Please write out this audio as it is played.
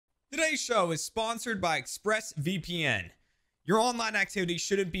Today's show is sponsored by ExpressVPN. Your online activity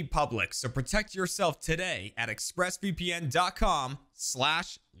shouldn't be public, so protect yourself today at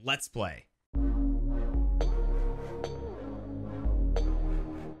expressvpn.com/let's play.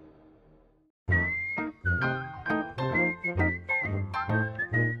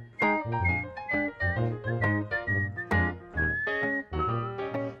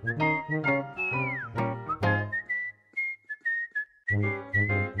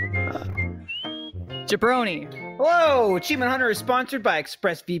 Jabroni. Hello! Achievement Hunter is sponsored by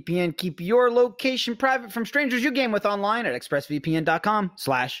ExpressVPN. Keep your location private from strangers you game with online at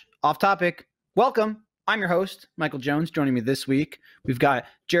expressvpn.com/off-topic. Welcome. I'm your host, Michael Jones. Joining me this week, we've got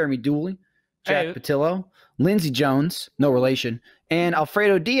Jeremy Dooley, Jack Patillo, Lindsey Jones, no relation, and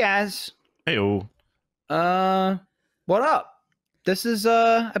Alfredo Diaz. Heyo. What up? This is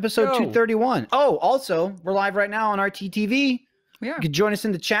episode 231. Oh, also, we're live right now on RTTV. Yeah. You can join us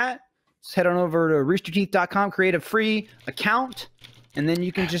in the chat. Just head on over to roosterteeth.com, create a free account, and then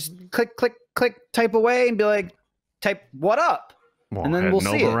you can just click, type away and be like, type what up? Well, and then we'll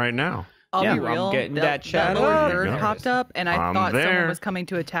see it right now. I'll Yeah, be real. I'm getting that chat lower up. third Yeah. popped up, and I thought someone there. was coming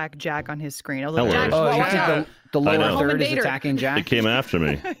to attack Jack on his screen. I was like, Hello. Jack, Oh, you watch out. think the lower know. third Home is invader. attacking Jack? It came after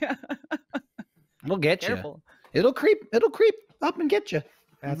me. It'll get you. Careful. It'll creep up and get you.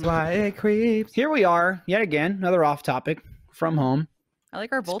 That's why it creeps. Here we are, yet again, another off topic from home. I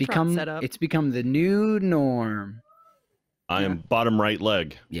like our Voltron setup. It's become the new norm. I am bottom right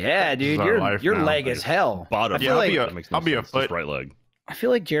leg. Yeah, dude, is our life your now. leg is hell. Bottom. I feel Yeah, like I'll be a foot. Right leg. I feel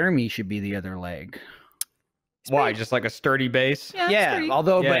like Jeremy should be the other leg. Why? Just like a sturdy base? yeah, Yeah, pretty-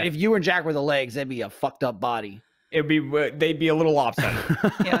 although, Yeah. but if you and Jack were the legs, that'd be a fucked up body. It'd be. They'd be a little lopsided.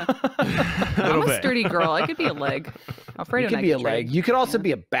 yeah. I'm little a bit. sturdy girl. I could be a leg. Alfredo You could and I be a could leg. trade. You could also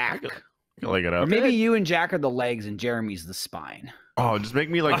be a back. Leg it Or up. maybe you and Jack are the legs and Jeremy's the spine. Oh, just make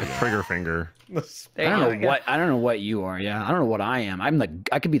me like a trigger finger. There I you don't go. know what you are. Yeah, I don't know what I am.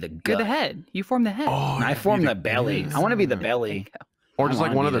 I could be the gut. You're the head. You form the head. Oh, And I you could form be the belly. I want to be the belly. Or just I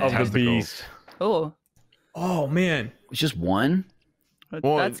like wanna one of be the the- of the testicles. beast. Oh, Oh man. It's just one.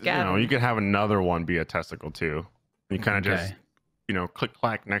 Well, that's you know, Gavin. you could have another one be a testicle too. You kind of Okay. just, click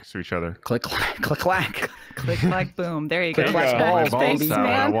clack next to each other. Click, clack, click, clack. click, clack, boom. There you go. Click, clack, go. balls, My baby. balls out, I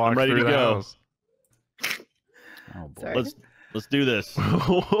man. walk I'm ready through to the go. house. Oh boy. Sorry. Let's do this.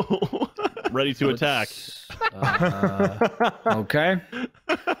 Ready to attack. Okay.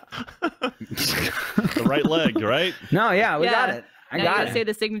 The right leg, right? No, yeah, we got Yeah. it. I Now you got gotta it. say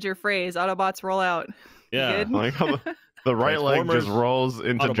the signature phrase. Autobots roll out. Yeah. Good? Like how the right leg Transformers, just rolls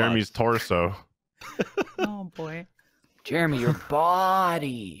into Autobots. Jeremy's torso. Oh boy. Jeremy, your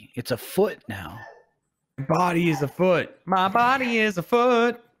body. It's a foot now. Body is a foot. My body is a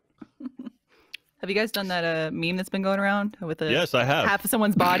foot. Have you guys done that meme that's been going around with the Yes, I have. half of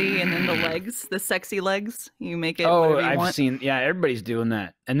someone's body and then the legs, the sexy legs? You make it Oh, whatever you I've want. seen. Yeah, everybody's doing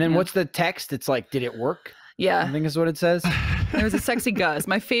that. And then Yeah. what's the text? It's like, did it work? I Yeah, think is what it says. there was a sexy Gus.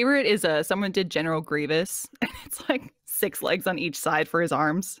 My favorite is someone did General Grievous. And it's like 6 legs on each side for his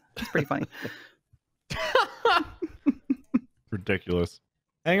arms. It's pretty funny. Ridiculous.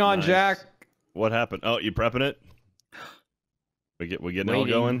 Hang on, Nice. Jack. What happened? Oh, you prepping it? We getting it all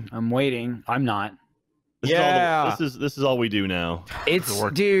going. I'm waiting. I'm not. This Yeah. Is all this is all we do now. It's They're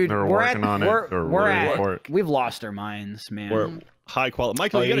dude. they're We're working at. on it. We're, They're we're ready at. for it. We've lost our minds, man. We're high quality.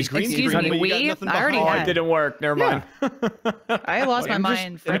 Michael, Oh, you got a he's- green excuse screen, me, but you got we- nothing I already behind. Oh, had- it didn't work. Never mind. I lost my I'm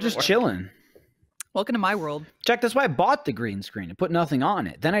mind. Just, I'm just forever. chilling. Welcome to my world. Jack, that's why I bought the green screen and put nothing on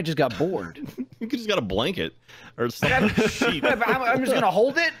it. Then I just got bored. You could just got a blanket or something. sheet. I'm just gonna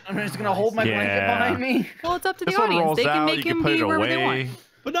hold it. I'm just gonna hold my blanket Yeah. behind me. Well, it's up to the This one audience. rolls They can out. make You can him put be it wherever they away. want.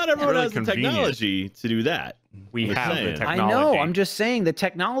 But not everyone really has the convenient. technology to do that. We I'm have the saying. technology. I know. I'm just saying the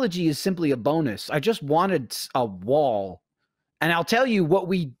technology is simply a bonus. I just wanted a wall, and I'll tell you what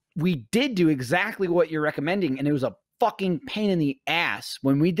we did do exactly what you're recommending, and it was a fucking pain in the ass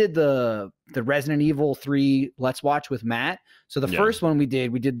when we did the Resident Evil 3 Let's Watch with Matt. So the Yeah. first one we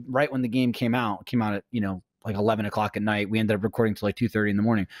did right when the game came out. It came out at like 11 o'clock at night. We ended up recording till like 2:30 in the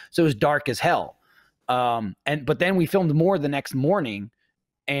morning, so it was dark as hell. But then we filmed more the next morning.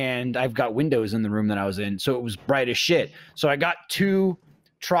 And I've got windows in the room that I was in, so it was bright as shit. So I got 2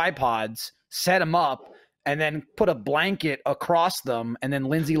 tripods, set them up, and then put a blanket across them, and then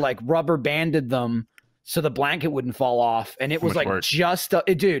Lindsay like rubber banded them so the blanket wouldn't fall off. And it was Much like work. just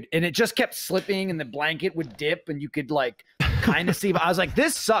dude, and it just kept slipping, and the blanket would dip, and you could like kind of see. But I was like,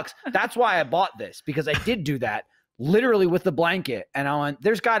 this sucks. That's why I bought this, because I did do that literally with the blanket, and I went,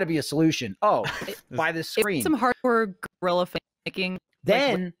 there's got to be a solution. Oh, buy this screen. It's some hardcore guerrilla making.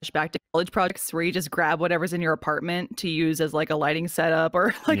 Then Back to college projects where you just grab whatever's in your apartment to use as like a lighting setup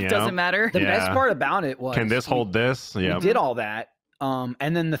or like Yeah. doesn't matter. the best Yeah. part about it was Can this hold this? we Yeah. did all that. And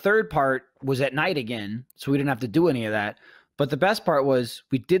then the third part was at night again, so we didn't have to do any of that. But the best part was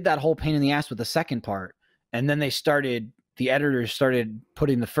we did that whole pain in the ass with the second part, and then the editors started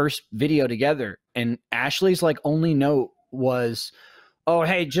putting the first video together, and Ashley's like only note was, "Oh,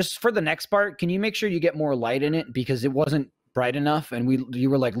 hey, just for the next part, can you make sure you get more light in it because it wasn't bright enough and you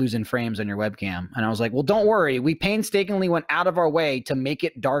were like losing frames on your webcam." And I was like, "Well, don't worry, we painstakingly went out of our way to make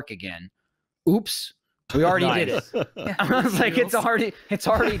it dark again. Oops, we already did it." I was like, it's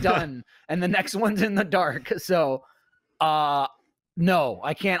already done, and the next one's in the dark. So, no,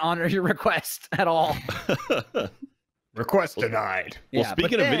 I can't honor your request at all. Request denied. Well, Yeah,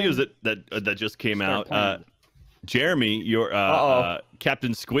 speaking but of videos then- that just came Start out, playing. Jeremy, your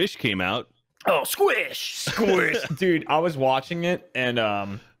Captain Squish came out. Oh, squish! Squish. Dude, I was watching it and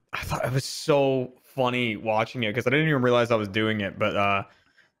I thought it was so funny watching it because I didn't even realize I was doing it. But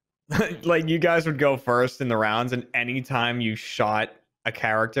like you guys would go first in the rounds, and anytime you shot a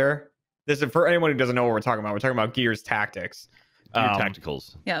character, this is for anyone who doesn't know what we're talking about Gears Tactics. Gear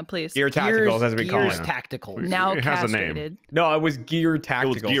Tacticals. Yeah, please. Gear Tacticals, as we call Gears it. Tacticals. Now It has a name. castrated. No, it was Gear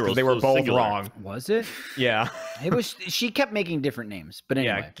Tacticals. Gear, 'Cause they it were was both singular. wrong. Was it? Yeah. It was. She kept making different names, but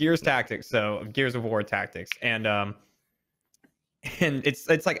anyway. Yeah, Gears Tactics. So Gears of War Tactics, and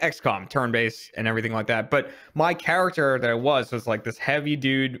it's like XCOM, turn-based and everything like that. But my character that I was like this heavy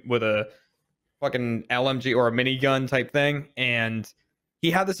dude with a fucking LMG or a minigun type thing, and he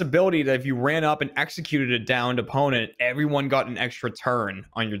had this ability that if you ran up and executed a downed opponent, everyone got an extra turn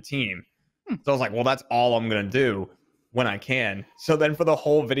on your team. So I was like, well, that's all I'm gonna do when I can. So then for the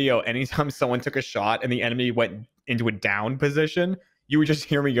whole video, anytime someone took a shot and the enemy went into a down position, you would just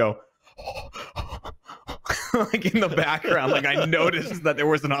hear me go like in the background. Like I noticed that there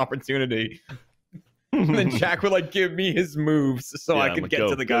was an opportunity. And then Jack would like give me his moves so I Yeah, could like, get go,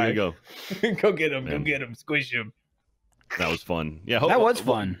 to the go, guy. Go. Go get him, Man. go get him, squish him. That was fun. Yeah, That was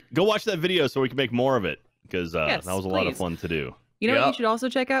fun. Go watch that video so we can make more of it because Yes, that was a lot of please. fun to do. You know what Yep. you should also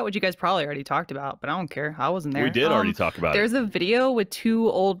check out, which you guys probably already talked about, but I don't care. I wasn't there. We did already talk about There's it. a video with two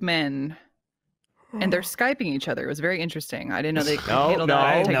old men, and they're Skyping each other. It was very interesting. I didn't know they could No, handle no,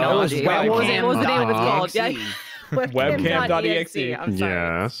 that no, it was technology. What was the name it was called? Yeah, Webcam.exe. I'm sorry.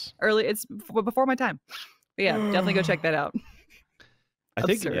 Yes. Early. It's before my time. But yeah, definitely go check that out. I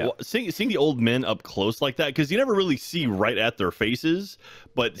think absurd. seeing the old men up close like that because you never really see right at their faces,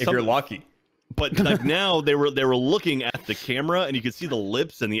 but If you're lucky. But like now they were looking at the camera and you could see the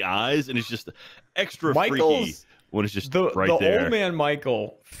lips and the eyes and it's just extra freaky Michael's when it's just the right there. old man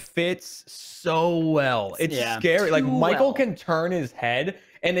Michael fits so well. It's Yeah. scary. Like Too Michael well. can turn his head,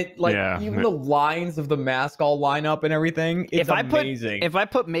 and it like Yeah. even the lines of the mask all line up and everything. It's amazing. If I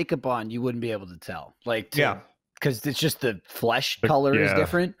put makeup on, you wouldn't be able to tell. Like, Yeah. because it's just the flesh color is yeah.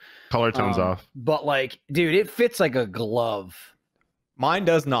 different. Color tones off. But like, dude, it fits like a glove. Mine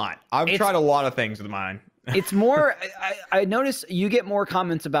does not. I've It's- tried a lot of things with mine. It's more. I notice you get more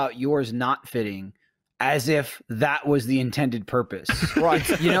comments about yours not fitting, as if that was the intended purpose. Right.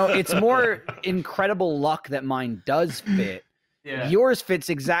 You know, it's more incredible luck that mine does fit. Yeah. Yours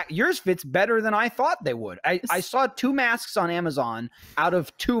fits better than I thought they would. I saw 2 masks on Amazon out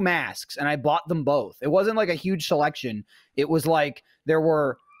of 2 masks, and I bought them both. It wasn't like a huge selection. It was like there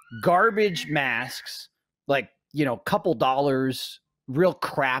were garbage masks, like, you know, couple dollars, real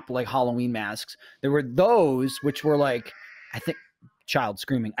crap like Halloween masks. There were those which were like, I think, child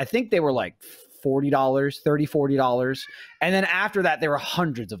screaming. I think they were like $40, $40. And then after that, there were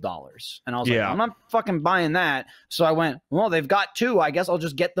hundreds of dollars. And I was like, Yeah. I'm not fucking buying that. So I went, well, they've got 2. I guess I'll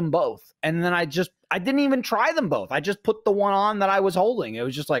just get them both. And then I didn't even try them both. I just put the one on that I was holding. It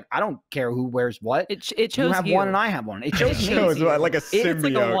was just like, I don't care who wears what. It You chose have you. one and I have one. It chose me. So it's like a It's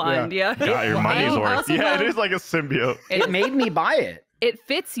symbiote. like a wand. Yeah. Got your money's I worth. also Yeah, love- it is like a symbiote. It made me buy it. It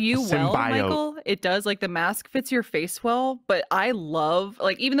fits you well, Symbiote. Michael. It does. Like the mask fits your face well, but I love,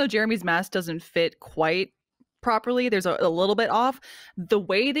 like, even though Jeremy's mask doesn't fit quite properly, there's a little bit off, the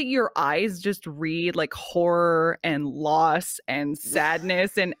way that your eyes just read like horror and loss and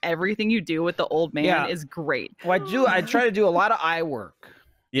sadness and everything you do with the old man Yeah. is great. Well, I try to do a lot of eye work.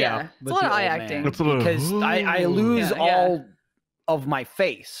 Yeah. It's with a lot the of eye old acting. man, It's a little- because I lose Yeah, yeah. all of my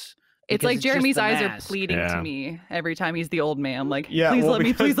face. It's because like it's just Jeremy's the eyes are mask. pleasing Yeah. to me every time he's the old man. Like, Yeah, please well, let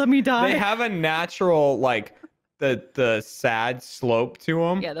me because die. They have a natural like the sad slope to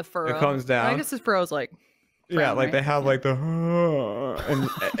them. yeah, the furrow. comes down. I guess his furrow's like, Yeah, frown, like right? they have like the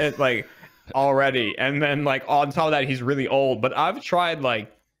and like already, and then like on top of that, he's really old. But I've tried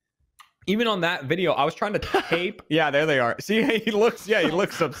like even on that video, I was trying to tape. Yeah, there they are. See, he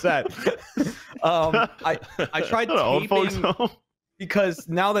looks upset. I tried The old folks taping home. because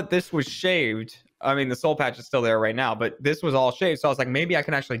now that this was shaved, I mean, the soul patch is still there right now, but this was all shaved. So I was like, maybe I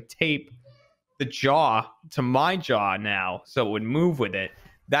can actually tape the jaw to my jaw now so it would move with it.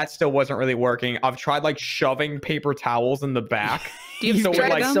 That still wasn't really working. I've tried like shoving paper towels in the back Do you have So He's we're tried spirit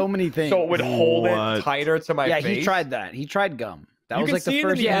like- gum? so many things. so it would hold it What? tighter to my yeah, face. he tried that. He tried gum. That You was can like see the it in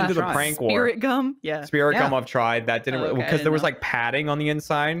first the one end he of the tried. prank war. Spirit gum? Yeah. Spirit Yeah. gum I've tried. That didn't Oh, okay, I because didn't there was know. like padding on the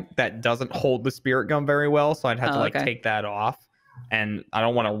inside that doesn't hold the spirit gum very well. So I'd have to Oh, like okay. take that off. And I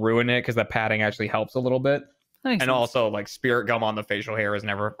don't want to ruin it because the padding actually helps a little bit. That makes And sense. also like spirit gum on the facial hair is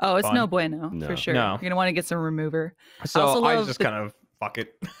never Oh, it's fun. no bueno No. for sure. No. You're gonna want to get some remover. So also I love just the- kind of fuck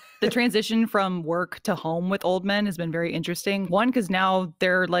it. The transition from work to home with old men has been very interesting. One, because now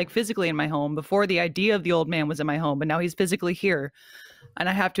they're like physically in my home. Before, the idea of the old man was in my home, but now he's physically here, and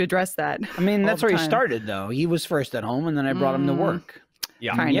I have to address that. I mean, all that's the where he time. started, though. He was first at home, and then I brought him to Mm. work.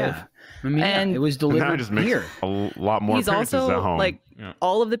 Yeah. Kind yeah. of. I mean, yeah, And- it was And now delivered it just makes here. a lot more He's appearances also at home. like Yeah.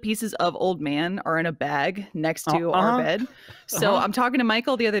 all of the pieces of old man are in a bag next to Uh-huh. our bed. So Uh-huh. I'm talking to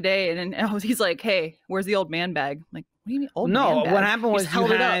Michael the other day, and he's like, "Hey, where's the old man bag?" I'm like, "What do you mean old man No, bag?" what happened He was just you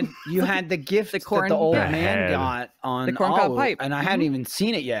held it up. had you had the gift The that corn the old pipe. man Head. got on The corncob Olive, pipe. and I hadn't Mhm. even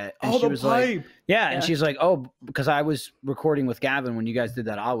seen it yet. And Oh, she the was like, pipe. yeah, and Yeah. she's like, oh, because I was recording with Gavin when you guys did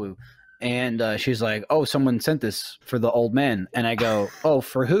that Awu, and she's like, oh, someone sent this for the old man, and I go, oh,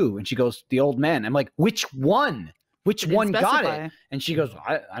 for who? And she goes, the old man. I'm like, which one? Which It didn't one got specify. it? And she goes,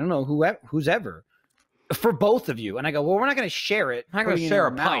 I don't know who's ever. For both of you, and I go, well, we're not going to share it. We're not gonna putting it share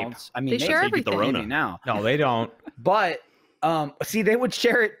in a our pipe. mouths. I mean, They share Take it the everything. Rona. maybe now. No, they don't. But see, they would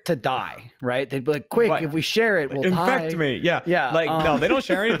share it to die, right? They'd be like, "Quick, But- if we share it, we'll Infect die." me. Yeah. Yeah, Like no, they don't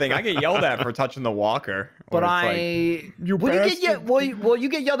share anything. I get yelled at for touching the walker. But Or it's I, like, you well, you get bastard. you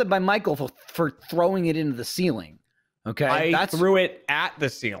get yelled at by Michael for throwing it into the ceiling. Okay, I threw it at the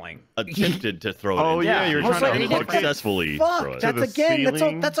ceiling. Attempted to throw it. Oh, in. yeah, you were I was trying to like, unhook it. Successfully Fuck, throw it. that's the again,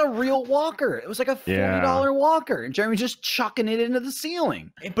 ceiling? that's a real walker. It was like a $40 walker, and Jeremy's just chucking it into the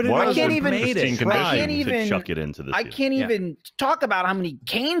ceiling. But Why I was can't it even- pristine I condition? can't to even- chuck it into the I ceiling. can't Yeah. even talk about how many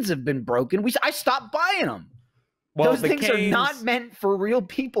canes have been broken. I stopped buying them. Well, Those the things are not canes- meant for real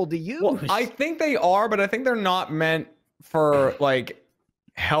people to use. Well, I think they are, but I think they're not meant for like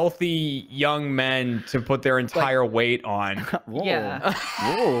healthy young men to put their entire weight on. Whoa. Yeah.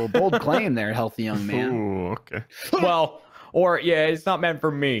 Whoa, bold claim there, healthy young man. Ooh, okay. Well, or yeah, it's not meant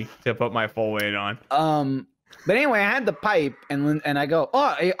for me to put my full weight on. But anyway, I had the pipe, and I go,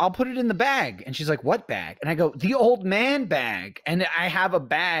 oh, I'll put it in the bag. And she's like, what bag? And I go, the old man bag. And I have a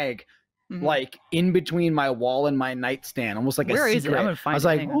bag Mhm. like in between my wall and my nightstand, almost like Where a is it? secret. I'm gonna find I was it.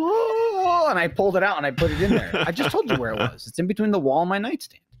 like, Hang on. whoa, and I pulled it out and I put it in there. I just told you where it was. It's in between the wall and my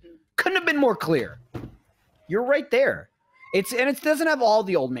nightstand. Couldn't have been more clear. You're right there. It doesn't have all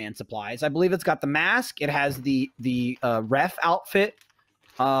the old man supplies. I believe it's got the mask. It has the ref outfit.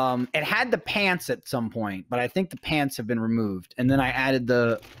 It had the pants at some point, but I think the pants have been removed. And then I added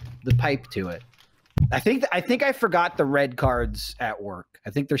the pipe to it. I think I forgot the red cards at work. I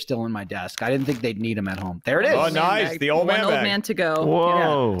think they're still in my desk. I didn't think they'd need them at home. There it is. Oh, Old man nice. bag. The old One man old bag. man to go.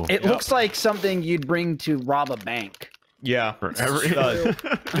 Whoa. It looks like something you'd bring to rob a bank. Yeah. For every, does.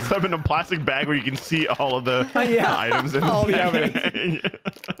 it's up in a plastic bag where you can see all of the Yeah. items in All the evidence.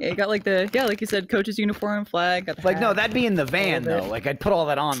 Yeah, you got like like you said, coach's uniform, flag. Got the Like, no, hat. that'd be in the van, All of it. though. Like, I'd put all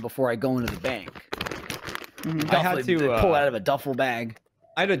that on before I go into the bank. Mhm. I had Duffel- to, pull out of a duffel bag.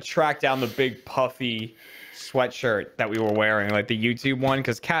 I had to track down the big puffy sweatshirt that we were wearing, like the YouTube one,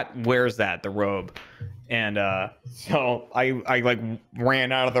 because Kat wears that, the robe. And so I like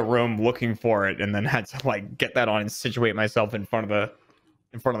ran out of the room looking for it, and then had to like get that on and situate myself in front of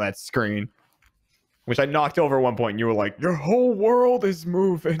that screen, which I knocked over at one point. And you were like, "Your whole world is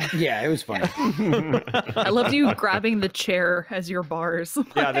moving." Yeah, it was funny. I loved you grabbing the chair as your bars.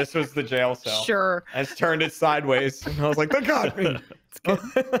 Yeah, this was the jail cell. Sure. I just turned it sideways, and I was like, "They got me."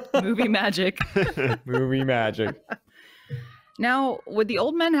 Movie magic. Movie magic. Now, would the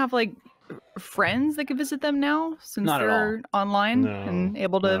old men have like friends that could visit them now since Not at all. they're online No, and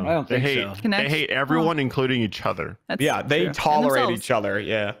able to? no. I don't They think hate, so. they Connect? hate everyone, including each other. That's Yeah, they true. And tolerate themselves. each other.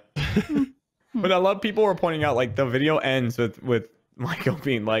 Yeah. But I love people were pointing out like the video ends with Michael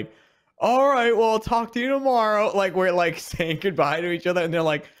being like, "All right, well, I'll talk to you tomorrow." Like we're like saying goodbye to each other, and they're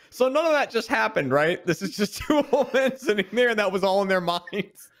like, "So none of that just happened, right? This is just two old men sitting there, and that was all in their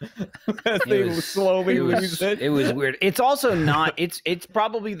minds as they slowly lose it." It was weird. It's also not. It's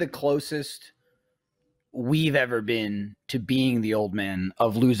probably the closest we've ever been to being the old men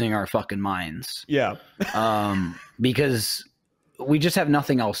of losing our fucking minds. Yeah. Because we just have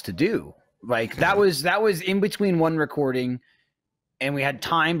nothing else to do. Like that was in between one recording, and we had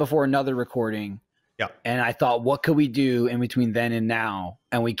time before another recording. Yeah. And I thought, what could we do in between then and now?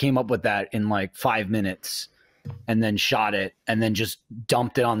 And we came up with that in like 5 minutes, and then shot it, and then just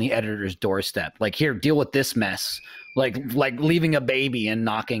dumped it on the editor's doorstep. Like, here, deal with this mess. Like leaving a baby and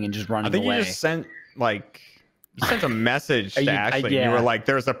knocking and just running I think away. you just sent you sent a message to You- Ashley. yeah. You were like,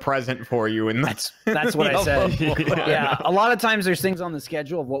 "There's a present for you," and That's what I said. Yeah. Yeah, a lot of times there's things on the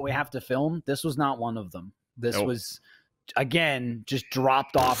schedule of what we have to film. This was not one of them. This Nope. was, again, just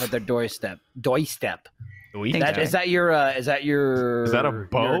dropped off at their doorstep. Doorstep. Thank That, you. is that your? Is that your? Is that a your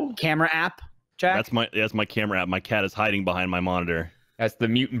bow? camera app, Jack? That's my camera app. My cat is hiding behind my monitor. That's the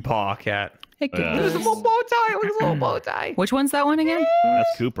mutant paw cat. Hey, Yeah. Cooper. There's a little bow tie. Look at the little bow tie. Which one's that one again? That's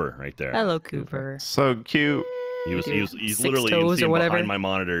Cooper right there. Hello, Cooper. So cute. He's Six literally, you can toes see or him whatever. behind my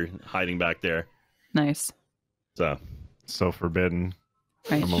monitor, hiding back there. Nice. So So forbidden.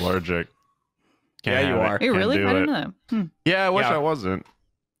 Nice. I'm allergic. Yeah, you have it. are. Hey, Can't really? do I didn't it. know that. Hmm. Yeah, I wish Yeah. I wasn't,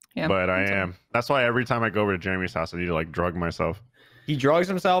 Yeah. but I that's all right. am. That's why every time I go over to Jeremy's house, I need to like drug myself. He drugs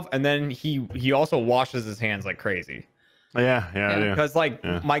himself, and then he also washes his hands like crazy. Yeah, I Yeah. do. Because like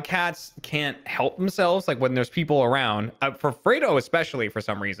Yeah. my cats can't help themselves. Like when there's people around, for Fredo especially, for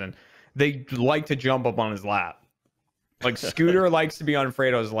some reason, they like to jump up on his lap. Like Scooter likes to be on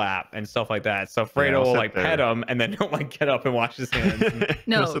Fredo's lap and stuff like that. So Fredo I'll will sit like there. pet him, and then he'll like get up and wash his hands.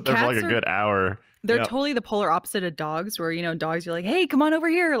 No, I'll sit there for like cats a are- good hour. They're Yep. totally the polar opposite of dogs, where, you know, dogs, you're like, hey, come on over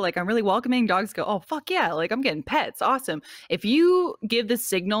here. Like, I'm really welcoming. Dogs go, oh, fuck yeah. Like, I'm getting pets. Awesome. If you give the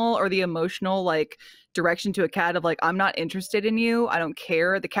signal or the emotional, like, direction to a cat of, like, I'm not interested in you, I don't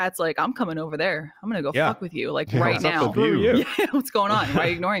care, the cat's like, I'm coming over there. I'm going to go Yeah. fuck with you, like, Yeah, right what's up now. with you? Yeah, what's going on? Why are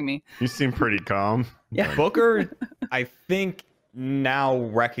you ignoring me? You seem pretty calm. Yeah. Booker, I think now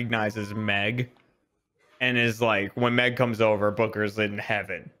recognizes Meg, and is like, when Meg comes over, Booker's in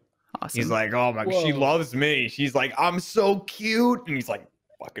heaven. Awesome. He's like, oh my, she Whoa. loves me. She's like, I'm so cute, and he's like,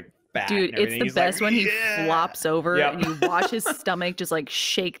 fucking fat. Dude, and it's everything. the He's best like, when he "Yeah." flops over Yep. and you watch his stomach just like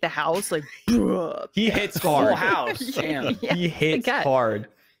shake the house, like He hits Whole hard. house. Damn. Yeah, He hits cat. hard.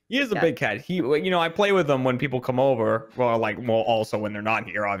 He is a Yeah. big cat. He, you know, I play with him when people come over. Well, also when they're not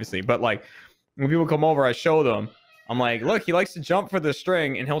here, obviously. But like when people come over, I show them. I'm like, look, he likes to jump for the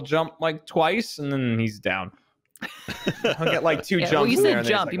string, and he'll jump like twice, and then he's down. He'll get like two Yeah, jumps. well, you in there, said and then he's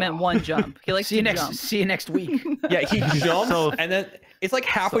jump. like, You meant "Oh." one jump. He likes See you to next. jump. See you next week. Yeah, he jumps, So- and then it's like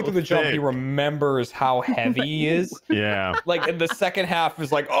halfway so through the jump, he thick. remembers how heavy he is. Yeah. Like in the second half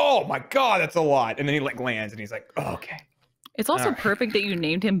is like, oh my god, that's a lot, and then he like lands, and he's like, oh, okay. It's also Alright. perfect that you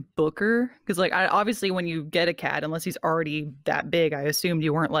named him Booker, because like obviously when you get a cat, unless he's already that big, I assumed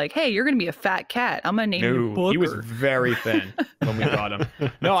you weren't like, hey, you're gonna be a fat cat. I'm gonna name you No, Booker. he was very thin when we got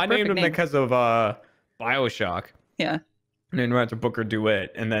him. No, I named Perfect him name. because of Bioshock. Yeah. And then we went to Booker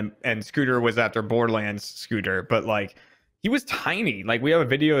DeWitt, and Scooter was after Borderlands Scooter, but like he was tiny. Like we have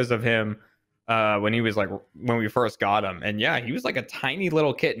videos of him when he was like when we first got him, and yeah, he was like a tiny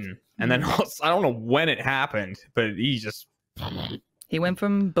little kitten. And then also, I don't know when it happened, but he just He went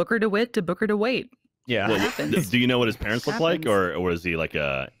from Booker DeWitt to Booker DeWait. yeah. Well, happens. do you know what his parents look like, Happens. or was he like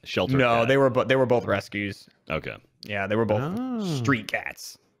a shelter? No, cat? they were both rescues. Okay. Yeah, they were both Oh. street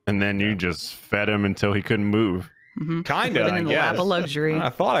cats. And then you just fed him until he couldn't move. Mm-hmm. Kind of, Living I in the lap guess. of luxury. I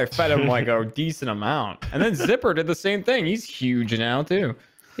thought I fed him like a decent amount, and then Zipper did the same thing. He's huge now too.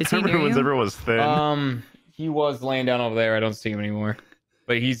 Is he Remember near when you? Zipper was thin? He was laying down over there. I don't see him anymore,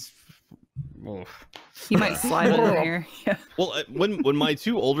 but he's. Oof. He might slide under here. Yeah. Well, when my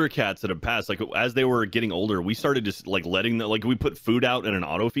two older cats that have passed, like as they were getting older, we started just like letting them, like we put food out in an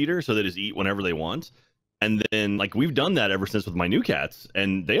auto feeder so they just eat whenever they want. And then like we've done that ever since with my new cats,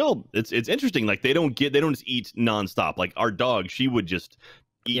 and they all it's interesting. Like they don't just eat nonstop. Like our dog, she would just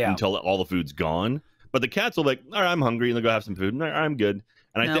eat Yeah. until all the food's gone. But the cats will be like, all right, I'm hungry, and they'll go have some food. And I'm good.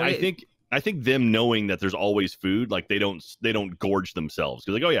 And No, I think them knowing that there's always food, like they don't gorge themselves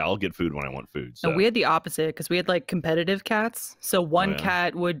because like, oh yeah, I'll get food when I want food. So No, we had the opposite because we had like competitive cats. So one yeah.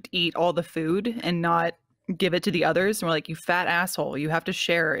 cat would eat all the food and not give it to the others. And we're like, you fat asshole, you have to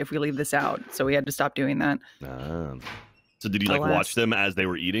share if we leave this out. So we had to stop doing that. So did you like Alas. watch them as they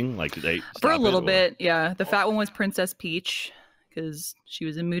were eating? Like did they For a stop it, little or- bit, yeah. The fat one was Princess Peach because she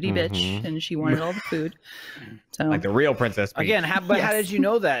was a moody bitch Mhm. and she wanted all the food. So Like the real Princess Peach. Again, how Yes. did you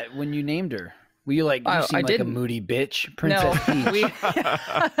know that when you named her? Were you like, you Oh, seem I like a didn't. moody bitch, Princess Peach?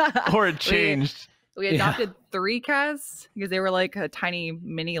 we Or it changed. we adopted 3 cats because they were like a tiny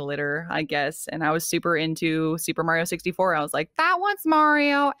mini litter, I guess. And I was super into Super Mario 64. I was like, that one's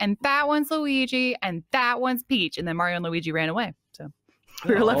Mario, and that one's Luigi, and that one's Peach. And then Mario and Luigi ran away. So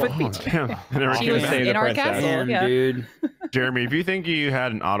we were left with Oh, Peach. damn. I never She Gonna was save the in our princess. castle. Damn, Yeah. dude. Jeremy, if you think you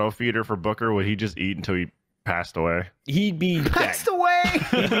had an auto feeder for Booker, would he just eat until he passed away? He'd be dead. Passed away.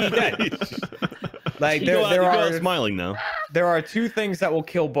 He'd be dead. Like You there, go out, there you go out are smiling now. there are two things that will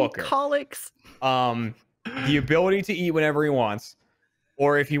kill Booker. Colics. The ability to eat whenever he wants,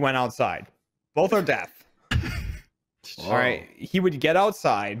 or if he went outside. Both are death. All right. He would get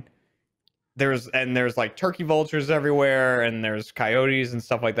outside. There's like turkey vultures everywhere, and there's coyotes and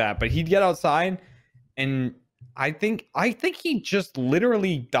stuff like that. But he'd get outside, and I think he'd just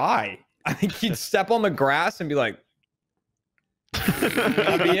literally die. I think he'd step on the grass and be like,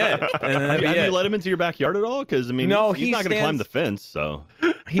 that'd be it. And then that'd be Have it. you let him into your backyard at all? Because I mean, No, he's he not going to climb stands- the fence. So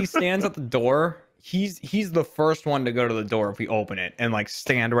He stands at the door. He's the first one to go to the door if we open it and like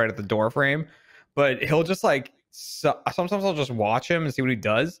stand right at the door frame. But he'll just like sometimes I'll just watch him and see what he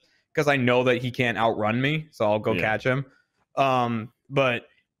does because I know that he can't outrun me, so I'll go Yeah. catch him. But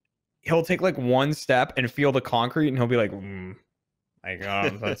he'll take like one step and feel the concrete, and he'll be like, like,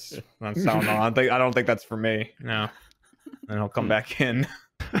 oh, that's sound. I don't think that's for me. No, and he'll come back in.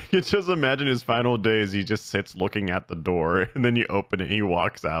 I can just imagine his final days. He just sits looking at the door, and then you open it, he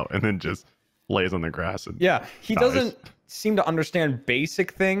walks out, and then just lays on the grass. And Yeah, he dies. doesn't seem to understand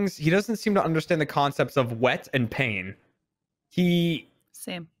basic things. He doesn't seem to understand the concepts of wet and pain. He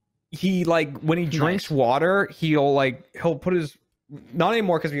Same. like when he drinks water, he'll put his not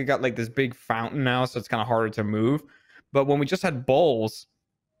anymore because we got like this big fountain now, so it's kind of harder to move. But when we just had bowls,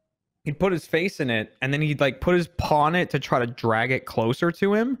 he'd put his face in it, and then he'd like put his paw in it to try to drag it closer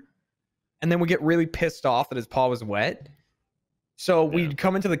to him, and then we get really pissed off that his paw was wet. So we'd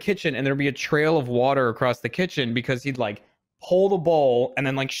come into the kitchen, and there'd be a trail of water across the kitchen because he'd like pull the bowl and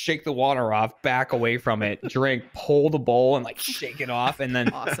then like shake the water off, back away from it, drink, pull the bowl and like shake it off, and then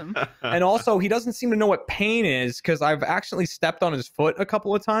Awesome. and also he doesn't seem to know what pain is because I've actually stepped on his foot a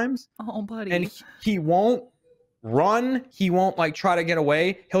couple of times, Oh, buddy. and he won't run, he won't like try to get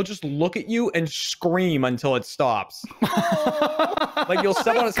away, he'll just look at you and scream until it stops. Like you'll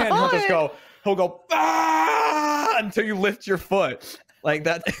step on his hand and he'll go ah! Until you lift your foot. Like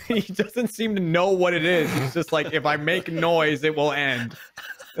that. He doesn't seem to know what it is. He's just like, if I make noise it will end.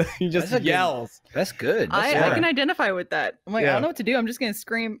 He just That's a good- yells. That's good. I can identify with that. I'm like, I Yeah. don't know what to do. I'm just gonna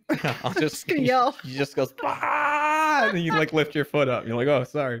scream. I'll just gonna yell. He just goes ah! And then you like lift your foot up. You're like, oh,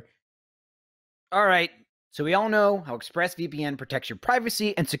 sorry. All right. So we all know how ExpressVPN protects your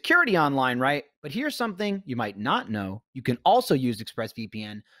privacy and security online, right? But here's something you might not know. You can also use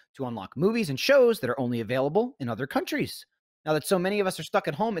ExpressVPN to unlock movies and shows that are only available in other countries. Now that so many of us are stuck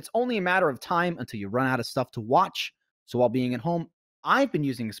at home, it's only a matter of time until you run out of stuff to watch. So while being at home, I've been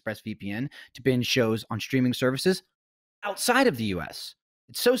using ExpressVPN to binge shows on streaming services outside of the US.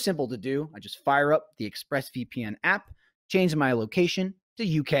 It's so simple to do. I just fire up the ExpressVPN app, change my location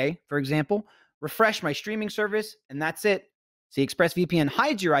to UK, for example, refresh my streaming service, and that's it. See, ExpressVPN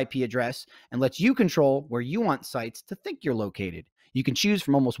hides your IP address and lets you control where you want sites to think you're located. You can choose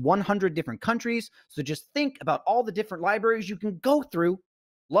from almost 100 different countries, so just think about all the different libraries you can go through.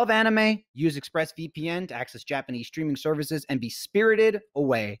 Love anime? Use ExpressVPN to access Japanese streaming services and be spirited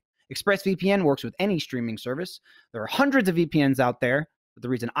away. ExpressVPN works with any streaming service. There are hundreds of VPNs out there, but the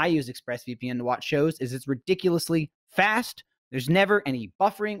reason I use ExpressVPN to watch shows is it's ridiculously fast. There's never any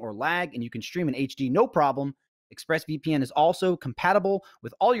buffering or lag, and you can stream in HD no problem. ExpressVPN is also compatible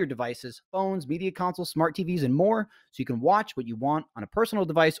with all your devices, phones, media consoles, smart TVs, and more, so you can watch what you want on a personal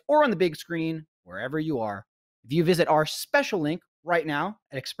device or on the big screen, wherever you are. If you visit our special link right now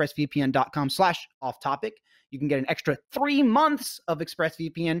at expressvpn.com/offtopic, you can get an extra 3 months of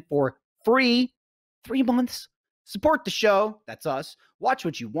ExpressVPN for free. 3 months. Support the show, that's us. Watch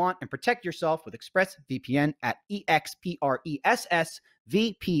what you want and protect yourself with ExpressVPN at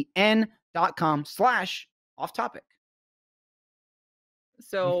expressvpn.com/offtopic.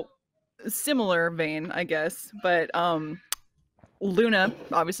 So similar vein, I guess, but Luna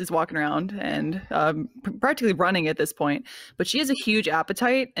obviously is walking around and practically running at this point, but she has a huge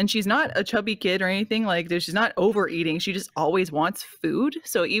appetite, and she's not a chubby kid or anything. Like, she's not overeating. She just always wants food.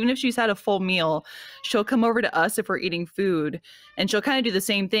 So even if she's had a full meal, she'll come over to us if we're eating food, and she'll kind of do the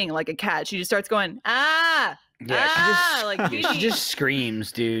same thing like a cat. She just starts going, ah, She just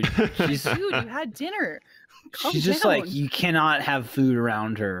screams, dude. She's dude, you had dinner. Calm she's just down. like, you cannot have food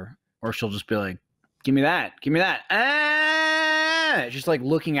around her, or she'll just be like, give me that, give me that. Just like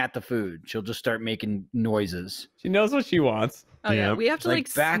looking at the food, she'll just start making noises. She knows what she wants. Oh yeah, Yep. we have to Like,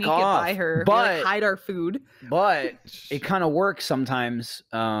 like back sneak off. it by her, But- hide our food. But it kind of works sometimes.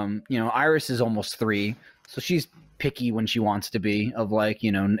 Iris is almost 3, so she's picky when she wants to be, of like,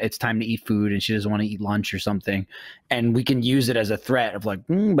 it's time to eat food and she doesn't want to eat lunch or something, and we can use it as a threat of like,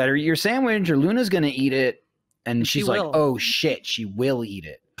 better eat your sandwich or Luna's gonna eat it. and She she's like, will. "Oh shit, she will eat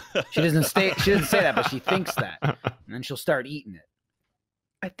it." She doesn't say that, but she thinks that, and then she'll start eating it.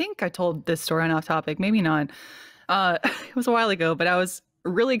 I think I told this story on Off Topic, maybe not. It was a while ago, but I was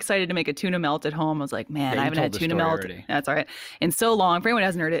really excited to make a tuna melt at home. I was like, man, Yeah, I you haven't told had the tuna story melt. already. That's all right. In so long. For anyone who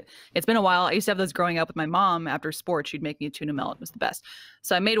hasn't heard it, it's been a while. I used to have those growing up with my mom after sports. She'd make me a tuna melt. It was the best.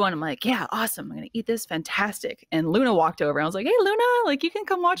 So I made one. I'm like, yeah, awesome. I'm going to eat this. Fantastic. And Luna walked over. I was like, hey, Luna, like you can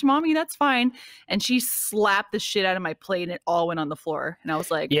come watch mommy. That's fine. And she slapped the shit out of my plate and it all went on the floor. And I was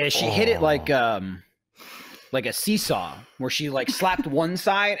like, Yeah, she hit it like a seesaw, where she like slapped one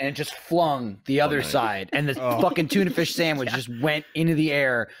side and it just flung the other nice. side, and the fucking tuna fish sandwich just went into the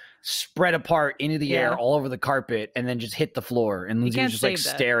air, spread apart into the air Yeah. all over the carpet, and then just hit the floor. And Lindsay was can't just like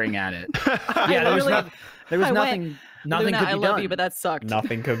save that. staring at it. I Yeah, there was, literally- there was I went, nothing. Nothing Luna, could be I love done. you, but that sucked.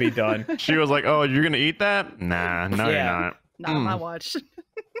 Nothing could be done. She was like, "Oh, you're gonna eat that? Nah, no, Yeah. you're not, Not on my watch.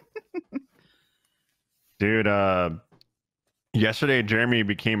 dude." Yesterday, Jeremy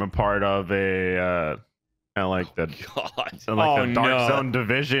became a part of a like the God. like Oh, the Dark no. Zone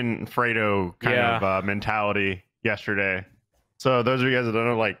Division Fredo kind Yeah. of mentality yesterday. So those of you guys that don't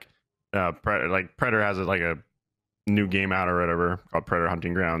know, like Predator has like a new game out or whatever called Predator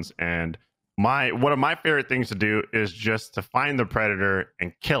Hunting Grounds, and one of my favorite things to do is just to find the predator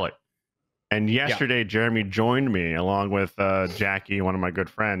and kill it. And yesterday, Jeremy joined me along with Jackie, one of my good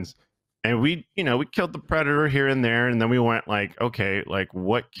friends, and we killed the predator here and there, and then we went like, okay, like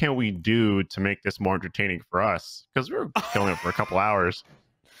what can we do to make this more entertaining for us? Because we were killing it for a couple hours.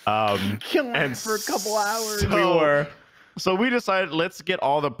 Killing and it for a couple hours. We were. So we decided, let's get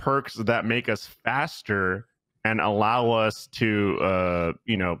all the perks that make us faster and allow us to,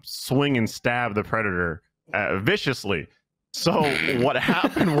 swing and stab the predator viciously. So what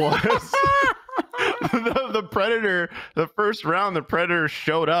happened was the predator, the first round, the predator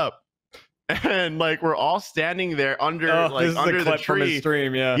showed up, and like we're all standing there under This is under a the clip from his tree.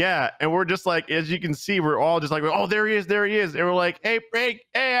 stream. Yeah. Yeah, and we're just like, as you can see, we're all just like, oh, there he is, there he is. And we're like, hey,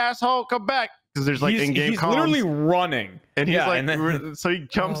 asshole, come back. Because there's like in-game he's comms. literally running. And he's Yeah, like, and then- so he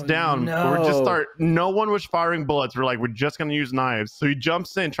jumps Oh, down. no. We're just no one was firing bullets. We're like, we're just going to use knives. So he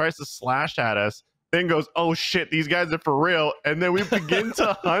jumps in, tries to slash at us, then goes, oh shit, these guys are for real. And then we begin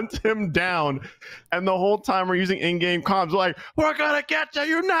to hunt him down. And the whole time we're using in-game comms, we're like, we're going to get you.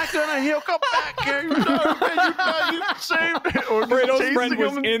 You're not going to heal. Come back here. You saved it. We're just Fredo's chasing friend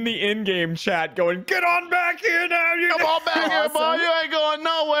was him. in the in-game chat going, "Get on back here now! You Come on back here, boy. Awesome. You ain't going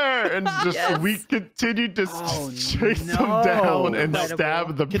nowhere." And just Yes. we continued to Oh, chase no. him down and Incredible.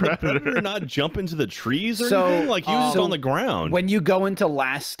 stab the Can the predator. predator not jump into the trees or So, anything? Like he was just so on the ground. When you go into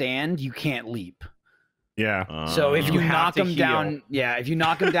last stand, you can't leap. Yeah. So if You you have knock to him down, heal. if you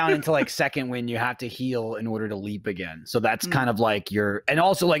knock him down into like second win, you have to heal in order to leap again. So that's Hmm. kind of like your, and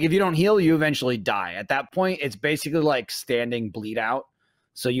also like if you don't heal, you eventually die. At that point, it's basically like standing bleed out.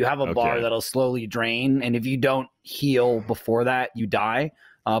 So you have a bar Okay. that'll slowly drain, and if you don't heal before that, you die.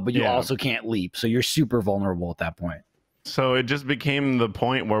 But you Yeah. also can't leap, so you're super vulnerable at that point. So it just became the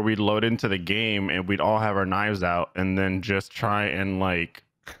point where we'd load into the game and we'd all have our knives out and then just try and like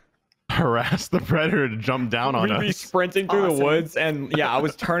harass the predator to jump down on We'd be us. sprinting through the Awesome. woods, and yeah, I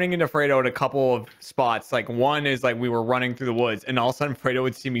was turning into Fredo at a couple of spots. Like one is like we were running through the woods, and all of a sudden Fredo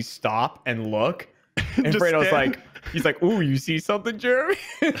would see me stop and look, and Just Fredo's stand- like, he's like, "Ooh, you see something, Jeremy?"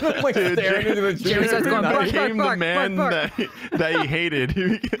 I'm like Dude, staring into the Jeremy trees. starts going, I bark, became bark, the man bark. that he hated.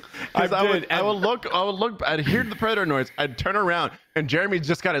 'Cause I would and- look, I'd hear the predator noise, I'd turn around, and Jeremy's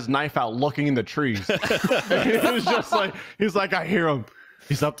just got his knife out looking in the trees. It was just like, he's like, I hear him.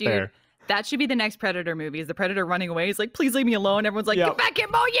 He's up Dude, there. that should be the next Predator movie. Is the Predator running away? He's like, please leave me alone. Everyone's like, Yeah. get back here,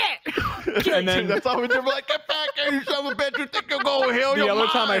 boy, yeah. And then That's all we do. We're like, get back here, you son of a bitch. You think you'll go heal the your other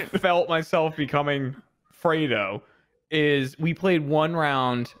time I mind. felt myself becoming Fredo is we played one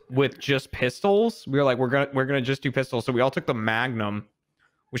round with just pistols. We were like, we're gonna just do pistols. So we all took the Magnum,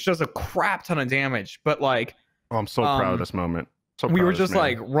 which does a crap ton of damage. But like Oh, I'm so proud of um, this moment. So we proud were of this just man.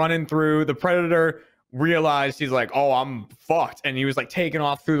 like running through. The Predator realized he's like, oh, I'm fucked, and he was like taking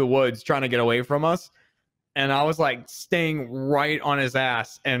off through the woods trying to get away from us. And I was like staying right on his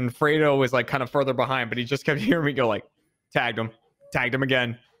ass, and Fredo was like kind of further behind, but he just kept hearing me go like, tagged him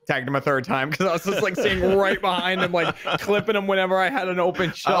again, tagged him a third time, because I was just like staying right behind him, like clipping him whenever I had an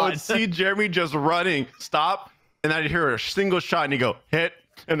open I shot. would see Jeremy just running, stop, and I'd hear a single shot, and he'd go, hit,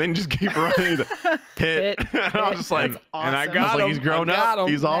 and then just keep running. Hit. Hit, And I was just like, That's and I awesome. got I was like, him. he's grown I got up.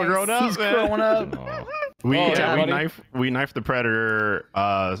 him. He's all Nice. grown up. He's man. growing up. Oh. We Oh, yeah, buddy. we knifed the predator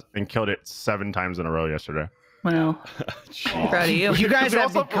and killed it 7 times in a row yesterday. Well, I'm proud of you. You guys We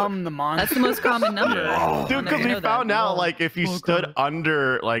have also- become the monster. That's the most common number. Dude, I'll because never we know that. found out like if he Oh, stood God.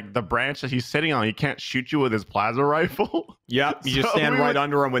 under like the branch that he's sitting on, he can't shoot you with his plasma rifle. Yep, you just So stand we right would-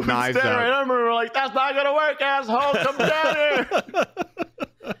 under him with we knives stand out. right under him. We're like, that's not gonna work, asshole. Come down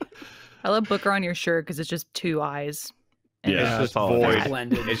here. I love Booker on your shirt because it's just two eyes. And Yeah, It's that's just all it is. void.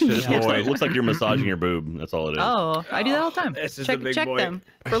 blended. It's just Yeah. void. It looks like you're massaging your boob. That's all it is. Oh, I do that all the time. This is check the big check boy. them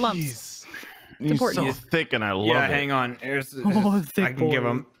for lumps. He's important. so thick, and I love Yeah, it. hang on. Here's, Oh, I thick can give boy.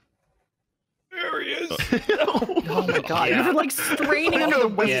 him. There he is. Oh my god, you're like straining under the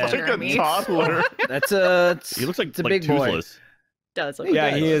It's waist, like a Jeremy. toddler. That's a. He looks like it's a big toothless. Does look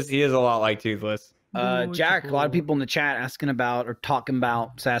Yeah, good. he is. He is a lot like Toothless. Jack, a lot of people in the chat asking about or talking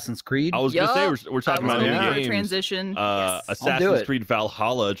about Assassin's Creed. I was gonna say Yup. we're talking I about was new hoping for a games. transition. Yes. do Assassin's it. Creed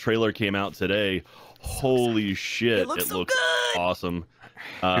Valhalla trailer came out today. Holy shit! It looks so good. awesome.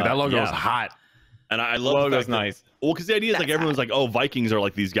 Dude, that logo yeah. is hot. And I The love the logo's fact that- nice. Well, because the idea is like That's everyone's like, oh, Vikings are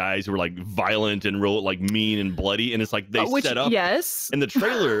like these guys who are like violent and real, like mean and bloody, and it's like they Which, set up yes. in the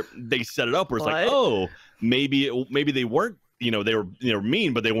trailer. They set it up where it's like, What? oh, maybe they weren't, they were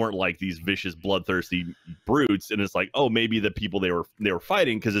mean, but they weren't like these vicious, bloodthirsty brutes. And it's like, oh, maybe the people they were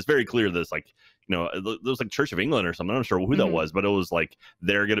fighting, because it's very clear that it's like, it was like Church of England or something. I'm not sure who that Mhm. was, but it was like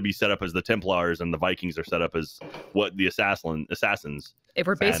they're going to be set up as the Templars, and the Vikings are set up as what the assassins. If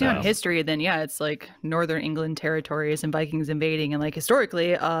we're basing And, on history, then yeah, it's like Northern England territories and Vikings invading, and like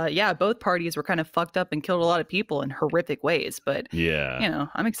historically, yeah, both parties were kind of fucked up and killed a lot of people in horrific ways. But Yeah.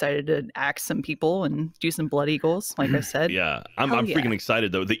 I'm excited to axe some people and do some blood eagles, like I said. Yeah, I'm Hell yeah. freaking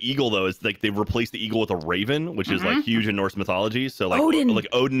excited though. The eagle though is like they've replaced the eagle with a raven, which is like huge in Norse mythology. So like Odin. like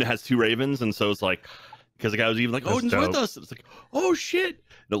Odin has two ravens, and so it's like because the guy was even like That's Odin's dope. with us. It's like oh shit.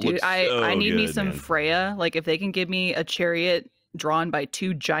 And it Dude, looks I so need me good, some man. Freya. Like if they can give me a chariot drawn by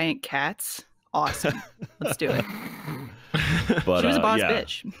two giant cats, awesome. Let's do it. But She was a boss yeah.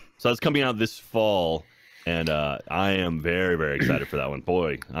 bitch. So it's coming out this fall, and I am very very excited for that one.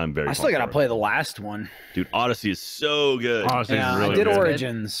 Boy, I'm very. I still pumped gotta for it. play the last one. Dude, Odyssey is so good. Honestly, Yeah, it's really I did good.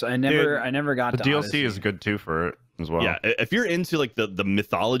 Origins. I never got The to DLC Odyssey. is good too for it as well. Yeah, if you're into like the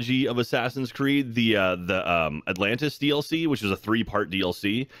mythology of Assassin's Creed, the Atlantis DLC, which is a 3-part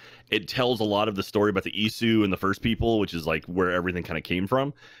DLC, it tells a lot of the story about the Isu and the First People, which is like where everything kind of came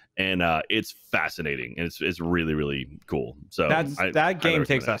from, and it's fascinating and it's really really cool. So That game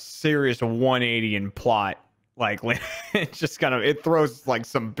takes a serious 180 in plot. Like it just kind of throws like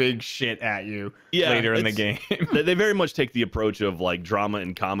some big shit at you later in the game. They very much take the approach of like drama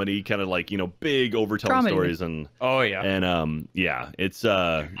and comedy, kind of like big overtelling Comedy. stories and Oh yeah. yeah, it's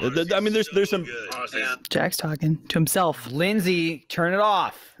I mean there's some Jack's talking to himself. Lindsay, turn it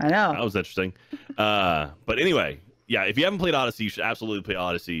off. I know. that was interesting. But anyway, yeah, if you haven't played Odyssey, you should absolutely play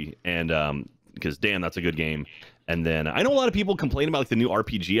Odyssey, and because damn, that's a good game. And then I know a lot of people complain about like the new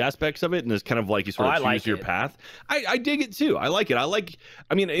RPG aspects of it, and it's kind of like you sort of I choose like your it. path. I dig it too. I like it.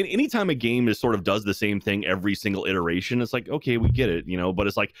 I mean, anytime a game is sort of does the same thing every single iteration, it's like okay, we get it, But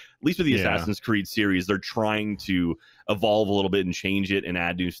it's like at least with the Yeah. Assassin's Creed series, they're trying to evolve a little bit and change it and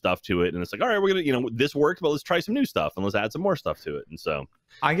add new stuff to it. And it's like, all right, we're gonna, this worked, but let's try some new stuff and let's add some more stuff to it. And so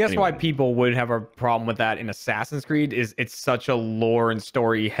I guess why Anyway. people would have a problem with that in Assassin's Creed is it's such a lore and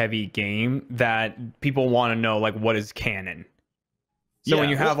story heavy game that people want to know like what is canon. So when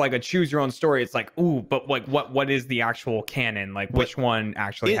Yeah, you have like a choose your own story, it's like, ooh, but like what is the actual canon? Like which one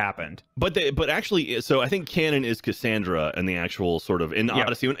actually happened? But actually, so I think canon is Cassandra and the actual sort of in Yeah.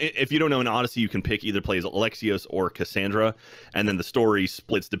 Odyssey. If you don't know, in Odyssey, you can pick either play as Alexios or Cassandra, and then the story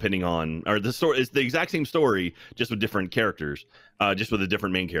splits depending on, or the story is the exact same story, just with different characters, just with a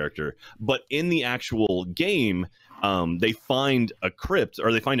different main character. But in the actual game, they find a crypt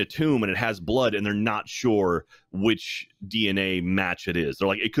or they find a tomb and it has blood, and they're not sure which DNA match it is. They're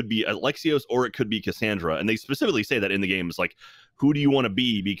like, it could be Alexios or it could be Cassandra, and they specifically say that in the game. It's like, who do you want to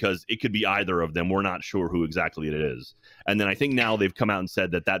be? Because it could be either of them. We're not sure who exactly it is. And then I think now they've come out and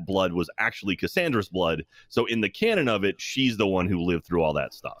said that blood was actually Cassandra's blood. So in the canon of it, she's the one who lived through all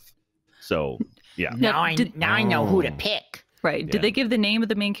that stuff. So yeah. Now I know who to pick. Right. Yeah. Did they give the name of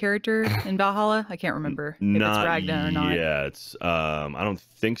the main character in Valhalla? I can't remember if it's Ragnar or not. Yeah, it's I don't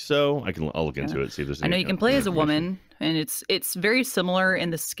think so. I'll look into it, see if there's I know any you can play as a information. woman, and it's very similar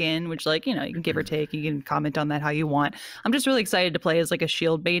in the skin, which you can give or take. You can comment on that how you want. I'm just really excited to play as like a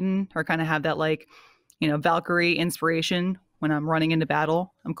shield maiden, or kind of have that Valkyrie inspiration when I'm running into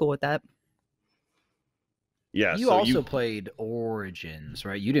battle. I'm cool with that. Yeah, You so also played Origins,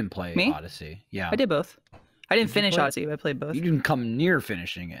 right? You didn't play Me? Odyssey. Yeah. I did both. I didn't Did you finish play- Odyssey, but I played both. You didn't come near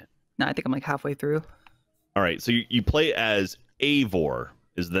finishing it. No, I think I'm like halfway through. all right, so you play as Eivor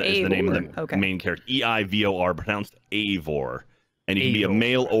is the name of the Eivor, okay. main character. Eivor, pronounced Eivor, and he can be a Eivor.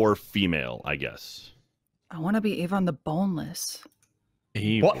 male or female, I guess. I want to be Avon the Boneless.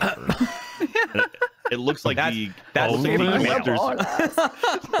 What? It looks like That's- the that's looks the like the name. collector's. looks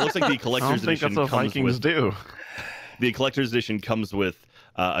like the I don't collector's think edition that's what comes Vikings with do. the collector's edition comes with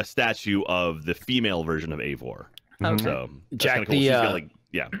a statue of the female version of Eivor. Okay. So that's Jack, kinda cool. the, She's got, uh, like,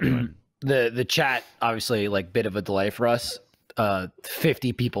 yeah. Anyway. The chat obviously like bit of a delay for us.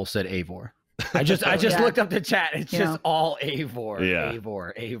 50 people said Avor. I just Yeah. looked up the chat. It's Yeah. just all Avor. Yeah.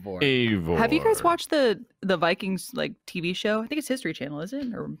 Avor. Eivor. Have you guys watched the Vikings like TV show? I think it's History Channel, is it?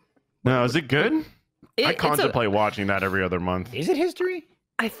 Or No, is it good? I it's a- contemplate watching that every other month. Is it history?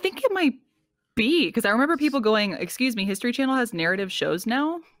 I think it might be because I remember people going, "Excuse me, History Channel has narrative shows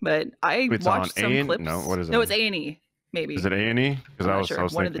now," but I It's on watched some A&? clips. No, what is it No, on? it's A&E. Maybe. Is it A&E? Because I'm I not was, sure. I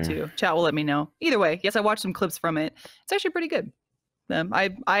was One thinking. of the two. Chat will let me know. Either way, yes, I watched some clips from it. It's actually pretty good.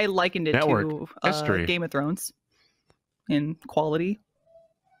 I likened it Network. to History. Game of Thrones in quality.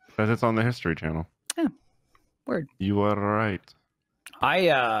 Because it's on the History Channel. Yeah. Word. You are right.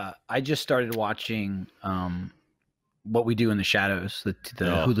 I just started watching What We Do in the Shadows, the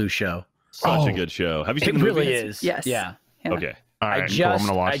Oh. Hulu show. Such a Oh. good show. Have you seen It the really movie? is. Yes. Yeah. Yeah. Okay. All right, cool. I'm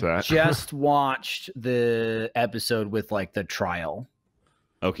gonna watch that. Just watched the episode with like the trial.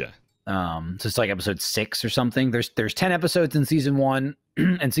 Okay. So it's like episode 6 or something. There's 10 episodes in season 1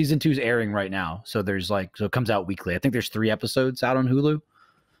 and season 2 is airing right now. So it comes out weekly. I think there's 3 episodes out on Hulu.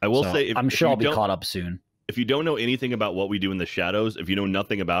 I will So say, I'm if sure you I'll be don't- caught up soon. If you don't know anything about What We Do in the Shadows, if you know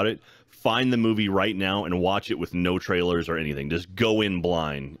nothing about it, find the movie right now and watch it with no trailers or anything. Just go in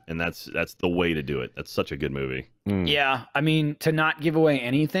blind, and that's the way to do it. That's such a good movie. Mm. Yeah, I mean, to not give away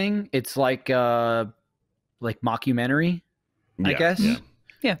anything, it's like mockumentary, I Yeah, guess.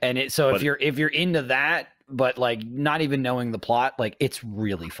 yeah. And if But- you're into that, but like not even knowing the plot, like it's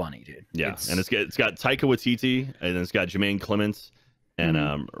really funny, dude. Yeah, and it's got Taika Waititi, and it's got Jermaine Clements, and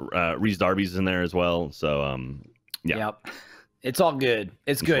Mm-hmm. Reese Darby's in there as well. So yeah. Yep. It's all good.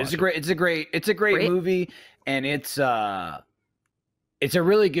 It's Just good. watch It's a great Great. movie, and it's a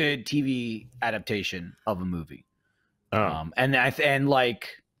really good TV adaptation of a movie. Oh. And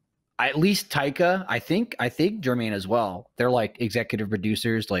at least Taika, I think Jermaine as well. They're like executive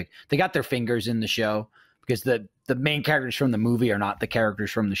producers. Like they got their fingers in the show because the main characters from the movie are not the characters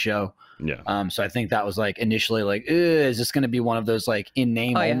from the show. Yeah. So I think that was like initially like, is this going to be one of those like in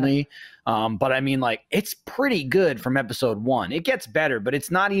name Oh, yeah. only? But I mean, like it's pretty good from episode 1. It gets better, but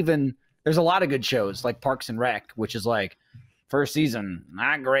it's not even. There's a lot of good shows like Parks and Rec, which is like first season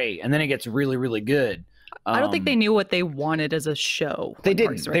not great, and then it gets really really good. I don't think they Um, knew what they wanted as a show. They when didn't.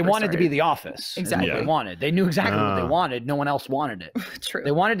 Parks and They Rec wanted to be started. The Office. is what Exactly. They Yeah. wanted. They knew exactly what they Ah. wanted. No one else wanted it. True. They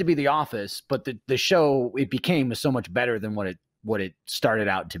wanted to be The Office, but the show it became was so much better than what it started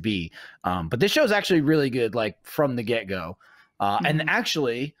out to be. But this show's actually really good, like from the get go. And Mhm.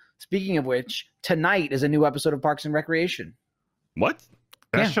 actually, speaking of which, tonight is a new episode of Parks and Recreation. What?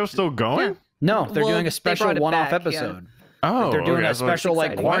 That Yeah. show's still going? No, they're Well, doing they a special brought it one-off back, yeah. episode. Oh, They're doing okay, I a was like, special like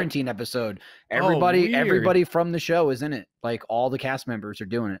exciting. quarantine episode. Everybody, weird. everybody from the show is in it. Like all the cast members are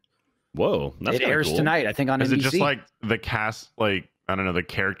doing it. Whoa, that's It kinda airs cool. tonight, I think, on Is NBC. it just like the cast, like I don't know, the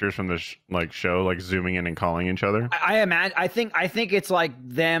characters from the show, like zooming in and calling each other? I imagine. I think it's like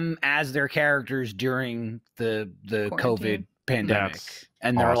them as their characters during the COVID Quarantine. pandemic, That's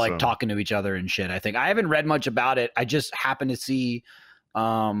and they're like awesome. talking to each other and shit. I think I haven't read much about it. I just happened to see,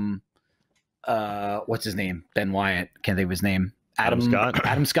 what's his name? Ben Wyatt. Can't think of his name. Adam Scott?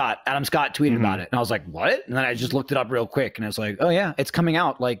 Adam Scott. Adam Scott tweeted Mhm. about it, and I was like, "What?" And then I just looked it up real quick, and I was like, "Oh yeah, it's coming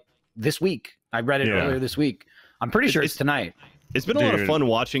out like this week." I read it Yeah. earlier this week. I'm pretty sure it's tonight. It's been a lot of Dude. fun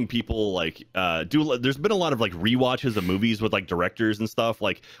watching people like do. There's been a lot of like rewatches of movies with like directors and stuff.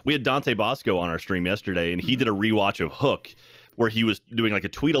 Like we had Dante Bosco on our stream yesterday, and he did a rewatch of Hook, where he was doing like a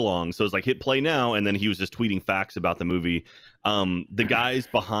tweet along. So it's like hit play now, and then he was just tweeting facts about the movie. The guys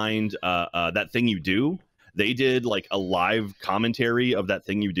behind That Thing You Do, they did like a live commentary of That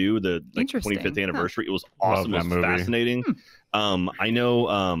Thing You Do, the like, Interesting. 25th Huh. anniversary. It was Love awesome. It that was movie. fascinating. I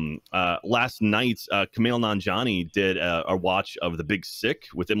know last night Kumail Nanjiani did a watch of The Big Sick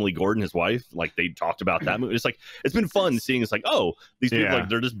with Emily Gordon, his wife. Like they talked about that movie. It's like it's been fun seeing. It's like, oh, these people Yeah. like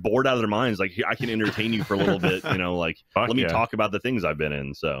they're just bored out of their minds. Like I can entertain you for a little bit, you know. Like Fuck let me yeah. talk about the things I've been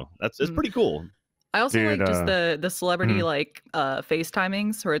in. So it's Mm. pretty cool. I also Dude, like just the celebrity mhm. like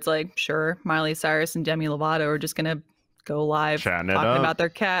FaceTimings where it's like, sure, Miley Cyrus and Demi Lovato are just gonna go live Chatting it talking up. about their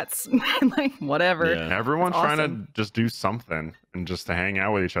cats, like whatever. Yeah. Everyone's It's trying awesome. to just do something and just to hang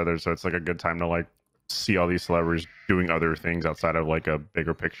out with each other. So it's like a good time to like see all these celebrities doing other things outside of like a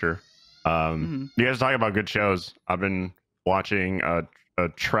bigger picture. Mhm. You guys talking about good shows. I've been watching a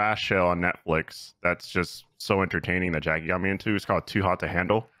trash show on Netflix that's just so entertaining that Jackie got me into. It's called Too Hot to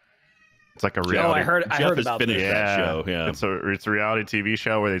Handle. It's like a reality. Oh, I heard Jeff has about finished this. that show. Yeah. It's a reality TV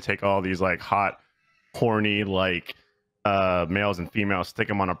show where they take all these like hot, horny like males and females, stick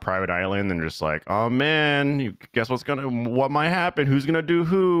them on a private island, and just like, oh man, you guess what might happen? Who's gonna do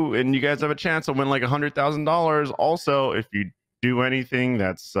who? And you guys have a chance to win like $100,000. Also, if you do anything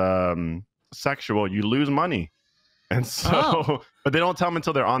that's sexual, you lose money. And so, but they don't tell them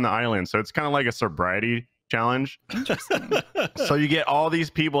until they're on the island. So it's kind of like a sobriety challenge. Interesting. So you get all these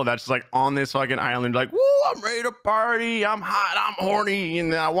people that's just like on this fucking island, like, woo, I'm ready to party. I'm hot. I'm horny.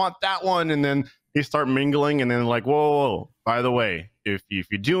 And I want that one. And then you start mingling. And then like, whoa, by the way, if you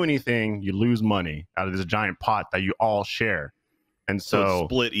do anything, you lose money out of this giant pot that you all share. And So so, it's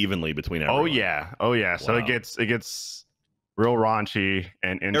split evenly between everyone. oh yeah. So Wow. it gets real raunchy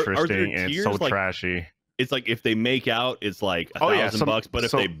and Are there interesting and tiers, so like- trashy. It's like if they make out, it's like Oh, yeah, $1,000, but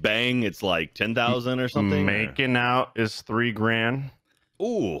if so- they bang, it's like 10,000 or something. Making out is $3,000.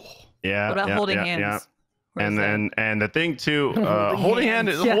 Ooh. Yeah. What about yeah, holding yeah, hands? yeah. Where's And that? the thing too, Holding holding hand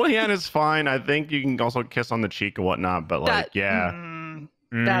hands. is Yeah. holding hand is fine. I think you can also kiss on the cheek and whatnot, but like, That- yeah.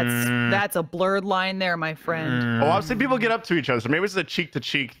 That's a blurred line there, my friend. Oh, I've seen people get up to each other, so maybe it's a cheek to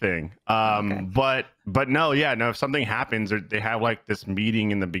cheek thing. Okay. But no, yeah, no. If something happens, or they have like this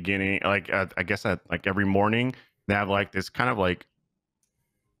meeting in the beginning, like I guess at like every morning they have like this kind of like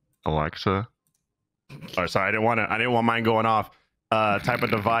Alexa. Oh, sorry, I didn't want mine going off. Type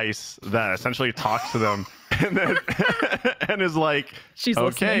of device that essentially talks to them, and then and is like, She's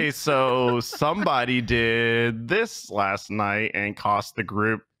okay, listening. so somebody did this last night and cost the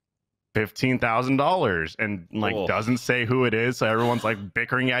group $15,000, and like Oh. doesn't say who it is, so everyone's like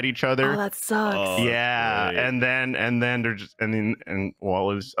bickering at each other. Oh, that sucks. Oh. Yeah, great. and then they're just and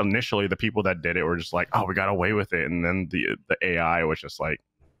well, it was initially the people that did it were just like, oh, we got away with it, and then the AI was just like,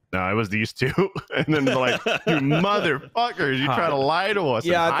 no, it was these two, and then they're like, you motherfuckers, you try to lie to us.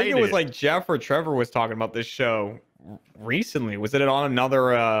 Yeah, and I think hide it was like Jeff or Trevor was talking about this show recently. Was it on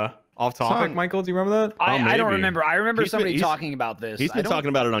another off topic, Son. Michael? Do you remember that? I don't maybe. remember. I remember He's been- somebody he's- talking about this. He's I been don't- talking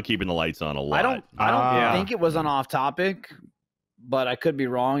about it on Keeping the Lights On a lot. I don't Yeah. think it was on off topic, but I could be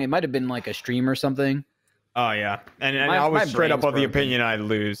wrong. It might have been like a stream or something. Oh yeah, and My- I was my straight up brain's of the broken. opinion I'd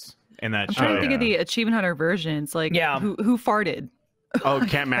lose in that I'm show. trying to think of yeah. the Achievement Hunter versions. Like, Yeah. who farted? oh,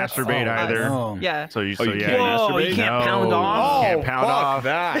 can't masturbate Oh, either. oh. Yeah. So you, Oh, so you yeah, can't Whoa, masturbate? you can't pound No. off. Can't pound fuck off.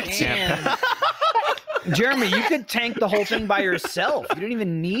 that. Man. Jeremy, you could tank the whole thing by yourself. You don't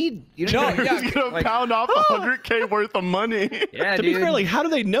even need. You don't No, even, yeah, He's gonna like- pound off $100K worth of money. Yeah, To dude. be fair, like, how do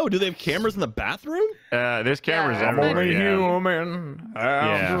they know? Do they have cameras in the bathroom? There's cameras Yeah, I'm everywhere. only Yeah. human.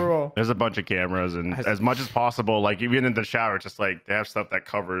 After all. There's a bunch of cameras, and as much as possible, like even in the shower, just like they have stuff that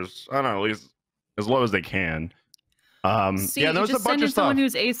covers, I don't know, at least as low as they can. See, yeah, you there's a just bunch send in of stuff. someone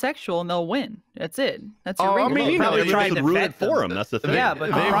who's asexual and they'll win. That's it. That's your Oh, I ring. mean, Well, you know, probably they tried would to ruin vet it for them. them. That's the thing. Yeah,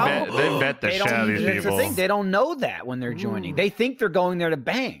 but they the problem- vet the they shit out of these that's people. the thing. They don't know that when they're joining. They think they're going there to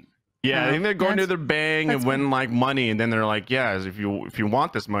bang. Yeah, I think they're going to That's- their bang and that's win like money, and then they're like, yeah, if you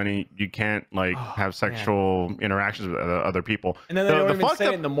want this money, you can't like Oh, have sexual interactions with other people. And then they The- don't the even fucked say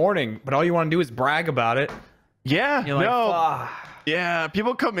up- it in the morning, but all you want to do is brag about it. Yeah, You're like, no, yeah,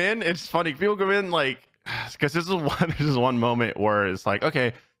 people come in. It's funny. People come in like, because this is one moment where it's like,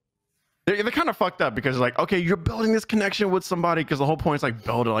 okay, they're kind of fucked up because like, okay, you're building this connection with somebody because the whole point is like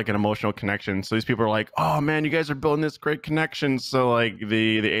building like an emotional connection. So these people are like, oh man, you guys are building this great connection. So like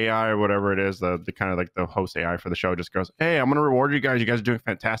the AI or whatever it is, the kind of like the host AI for the show just goes, hey, I'm gonna reward you guys. You guys are doing a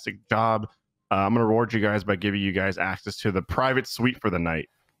fantastic job. I'm gonna reward you guys by giving you guys access to the private suite for the night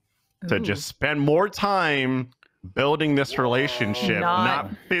to Ooh. just spend more time building this relationship, Not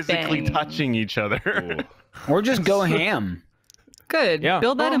not physically bang. touching each other. Ooh. Or just go ham. Good. Yeah.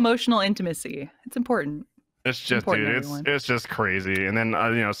 Build that Well- emotional intimacy. It's important. It's just, Important, dude, everyone. it's just crazy. And then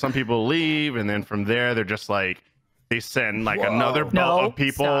you know, some people leave, and then from there, they're just like, they send like another boat No, of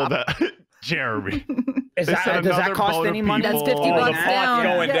people stop. that Jeremy. Is They that, send does that another cost boat any of money? That's people. 50 Oh, the bucks pot's down.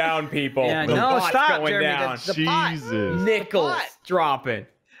 going Yeah. down, people. Yeah, the no, pot's stop, going Jeremy. down. The pot. Jesus, Nickels pot. dropping.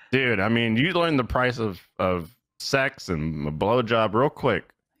 dude. I mean, you learn the price of sex and a blowjob real quick.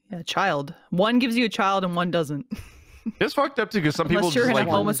 Yeah, child. One gives you a child and one doesn't. It's fucked up too because some people Unless you're just in like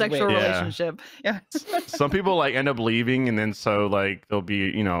a homosexual Yeah. relationship. Yeah. some people like end up leaving, and then so like there'll be,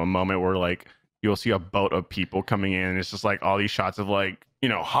 you know, a moment where like you'll see a boat of people coming in, and it's just like all these shots of like, you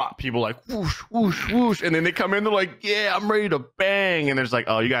know, hot people like whoosh whoosh whoosh, and then they come in, they're like, yeah, I'm ready to bang, and there's like,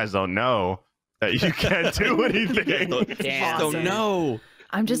 oh, you guys don't know that you can't do anything. You just Damn. don't know.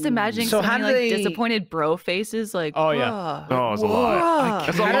 I'm just imagining So so how many do like they- disappointed bro faces. Like, Oh, yeah. "Bruh, Oh, it's a lot. bruh."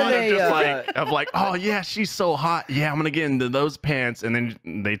 It's a How do lot of they, just like of like, oh yeah, she's so hot. Yeah, I'm gonna get into those pants, and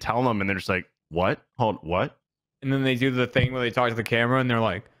then they tell them, and they're just like, what? Hold, what? And then they do the thing where they talk to the camera and they're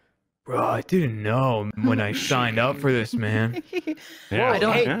like, bro, I didn't know when I signed up for this, man. Yeah, I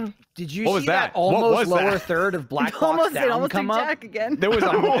don't- yeah. Did you What was see that that? What almost was lower that? third of Black Box almost, Down it almost come took up? Jack again. There was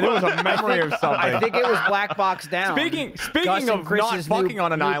a memory of something. I think it was Black Box Down. Speaking Gus and of not Chris's fucking new-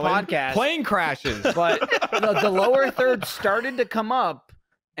 on an new island, podcast. plane crashes. but the lower third started to come up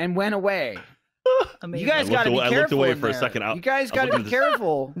and went away. Amazing. You guys I got to looked be away- I looked careful away in for a there. second. You guys I was got to looking be at this-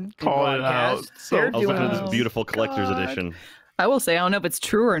 careful. Call it out. Broadcast. So- They're I was looking at doing this beautiful collector's God. edition. I will say, I don't know if it's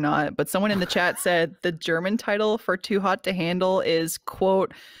true or not, but someone in the chat said the German title for Too Hot to Handle is,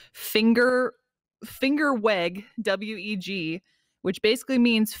 quote, finger weg, WEG, which basically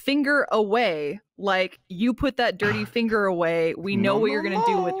means finger away. Like, you put that dirty finger away. We know what you're going to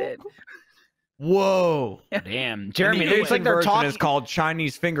do with it. Whoa. Damn, Jeremy. The It's like Asian they're version talking. is called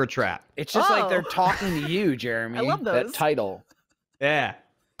Chinese finger trap. It's just like they're Oh. talking to you, Jeremy. I love That those. title. Yeah.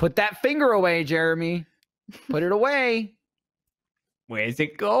 Put that finger away, Jeremy. Put it away. Where's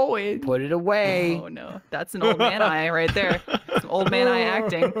it going? Put it away. Oh, no. That's an old man eye right there. Some old man eye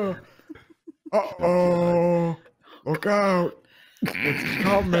acting. Uh-oh. Look out. It's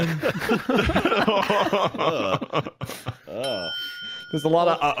coming. There's a lot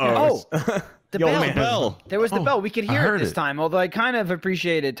of uh-ohs. The Yo, bell. man. Bell. There was the bell. We could I hear it heard this it. time, although I kind of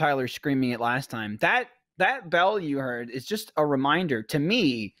appreciated Tyler screaming it last time. That bell you heard is just a reminder to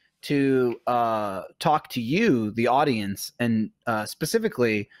me to talk to you, the audience, and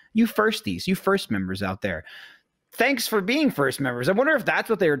specifically you firsties, you first members out there. Thanks for being first members. I wonder if that's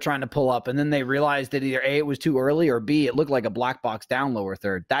what they were trying to pull up, and then they realized that either A, it was too early, or B, it looked like a Black Box Down lower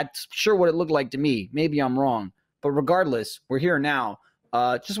third. That's sure what it looked like to me. Maybe I'm wrong. But regardless, we're here now.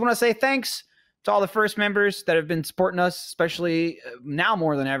 Just want to say thanks to all the first members that have been supporting us, especially now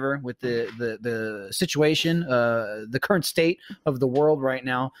more than ever with the situation, the current state of the world right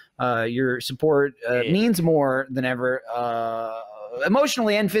now. Your support means more than ever,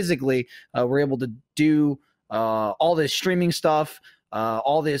 emotionally and physically. We're able to do all this streaming stuff.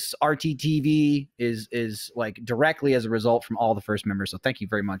 All this RTTV is like directly as a result from all the first members. So thank you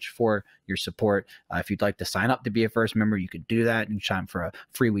very much for your support. If you'd like to sign up to be a first member, you could do that. And time for a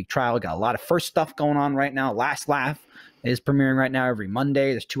free week trial. Got a lot of first stuff going on right now. Last Laugh is premiering right now every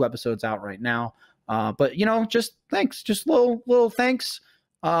Monday. There's 2 episodes out right now. But you know, just thanks, just little thanks.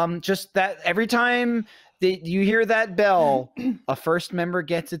 Just that every time that you hear that bell, a first member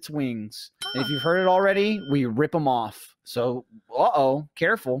gets its wings. And if you've heard it already, we rip them off. So,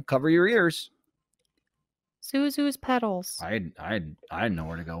 careful, cover your ears. Zuzu's petals. I didn't know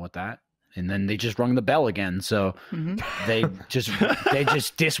where to go with that. And then they just rung the bell again. So Mhm. they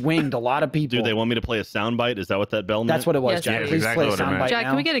just diswinged a lot of people. Dude, they want me to play a soundbite? Is that what that bell meant? That's what it was, Yes, Jack. it Please is. play a Exactly what it meant. soundbite Jack, now.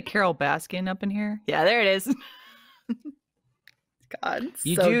 can we get a Carol Baskin up in here? Yeah, there it is. God,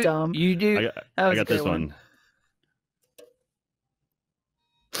 You so do, dumb. You do. I got, That I was a got this good one.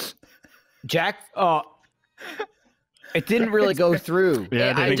 Jack, it didn't really go through.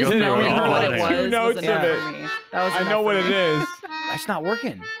 Yeah, I they just go know through it all. what it Hang was. on. Two notes was of enough it. for me. That was I enough know for what me. it is. That's not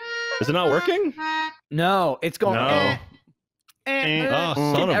working. Is it not working? No, it's going. No. Oh,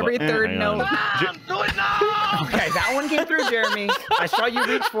 son of a... Every third hang on. note. Okay, that one came through, Jeremy. I saw you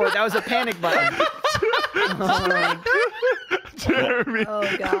reach for it. That was a panic button. Jeremy,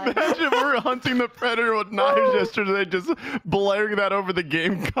 Oh, God. imagine we were hunting the predator with knives yesterday, just blaring that over the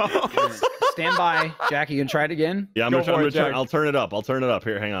game comms. Stand by, Jack. You can try it again. Yeah, Go for it, Jack. I'll turn it up. I'll turn it up.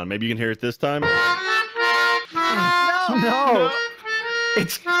 Here, hang on. Maybe you can hear it this time. No,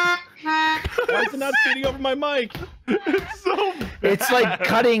 it's Why is it not feeding over my mic? It's so it's like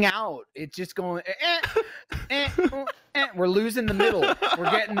cutting out. It's just going. We're losing the middle.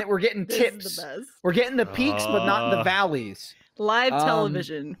 We're getting This tips. is the best. We're getting the peaks, but not the valleys. Live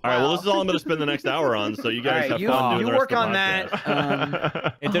television. All right, well, Wow. this is all I'm going to spend the next hour on, so you guys All right, have you- fun doing you the rest work of the on that.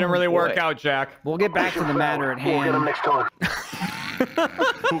 podcast. It didn't really work out, Jack. We'll get back to the matter at hand.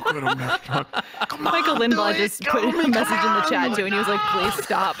 Michael Lindblad just put a message in the chat too, and he was like, "Please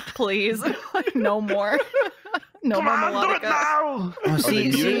stop, please, no more, no more melodica." Oh, Are they see,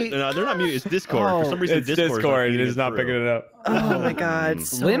 muted? No, they're not muted. It's Discord. Oh, For some reason, It's Discord's Discord. It feeding is not through. picking it up. Oh my God,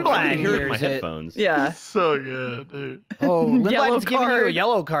 so Lindblad I can hear it in my hears it. headphones. Yeah, so good, dude. Oh, Yellow Lindblad's giving you a card.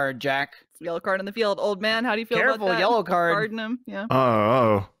 yellow card, Jack. yellow card in the field. Old man, how do you feel Careful, about that? yellow card. Carding him, yeah.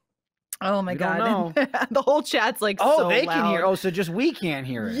 Oh, Oh my We don't God, the whole chat's like, Oh, so they loud. can hear. Oh, so just we can't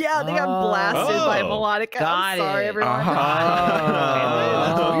hear it. Yeah, they got blasted by Oh. melodica. Got I'm sorry, it. everyone.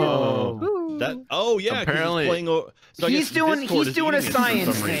 Oh. Ooh. That oh yeah, 'cause Apparently- he's playing. So I He's guess doing- Discord he's is doing a eating it for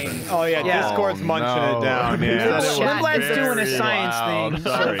science some thing. reason. Oh yeah, Yeah. Discord's munching it down. Yeah. So Slimeblad's doing a Very science loud. thing. So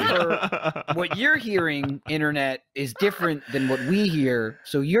Sorry. for what you're hearing, internet, is different than what we hear.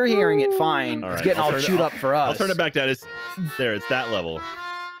 So you're hearing it fine. All It's right, getting I'll all turn it- chewed up for us. I'll turn it back down. It's there. It's that level.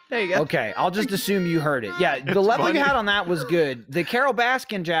 There you go. Okay, I'll just assume you heard it. Yeah, the level funny. you had on that was good. The Carol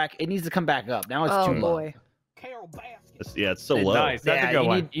Baskin Jack, it needs to come back up. Now it's Oh too low. boy. It's so low. Nice. That's a Yeah, good you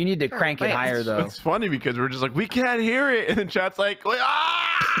one. need, you need to crank it Wait. higher though. It's funny because we're just like, we can't hear it. And the chat's like ah!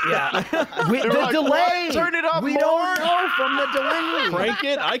 Yeah, They're the like, delay. "What? Turn it up We more." don't know from the delay. Crank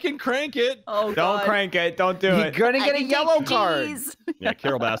it. I can crank it. Oh Don't God. crank it. Don't do You're it. gonna get a yellow card. Yeah,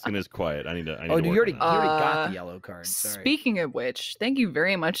 Carol Baskin is quiet. I need to. Oh, to you work already, on you that. already got Uh, the yellow card. Sorry. Speaking of which, thank you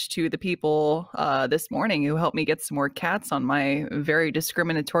very much to the people this morning who helped me get some more cats on my very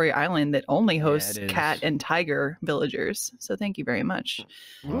discriminatory island that only hosts it cat is. and tiger villagers. So thank you very much.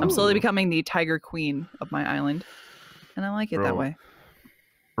 I'm slowly becoming the tiger queen of my island, and I like it that Bro. way.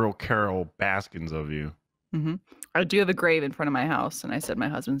 Real Carol Baskins of you. I do have a grave in front of my house, and I said my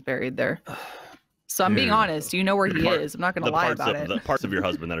husband's buried there. So I'm being Dude. honest. You know where he Part- is. I'm not going to The lie parts about of it. the parts of your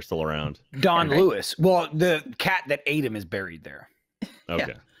husband that are still around. Don Lewis. Well, the cat that ate him is buried there.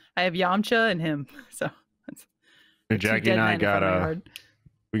 Okay. I have Yamcha and him. So And two Jackie dead and I men in got front of my yard.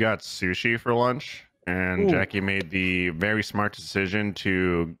 we got sushi for lunch, and Ooh. Jackie made the very smart decision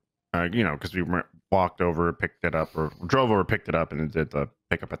to, because we walked over, picked it up, or drove over, picked it up, and then did the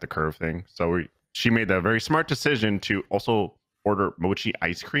pick up at the curve thing. So she made the very smart decision to also order mochi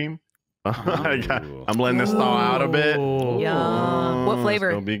ice cream. Ooh. I'm letting this thaw out a bit. Yum. What flavor?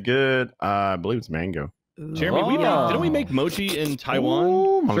 It'll be good. I believe it's mango. Jeremy, we Oh. didn't we make mochi in Taiwan?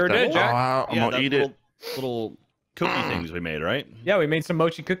 Ooh, Sure I'm did, Jack. I'm Yeah, gonna that eat it. little cookie things we made, right? Yeah, we made some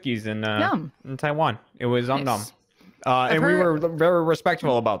mochi cookies in Yum. Taiwan. It was Nice. and we heard- were very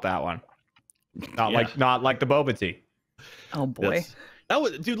respectful about that one. Not Yeah. like the boba tea. Oh boy. That's- That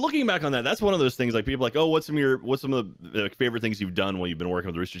was, dude. Looking back on that, that's one of those things. Like people are like, oh, what's some of the favorite things you've done while you've been working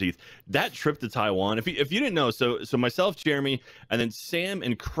with Rooster Teeth? That trip to Taiwan. If you didn't know, so myself, Jeremy, and then Sam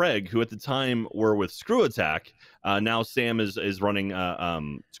and Craig, who at the time were with Screw Attack. Now Sam is running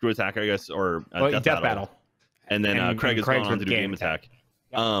Screw Attack, I guess, or Death Battle. and then And Craig has Craig's gone on with to do Game Attack.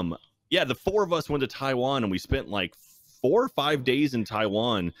 Yeah, the four of us went to Taiwan, and we spent like 4 or 5 days in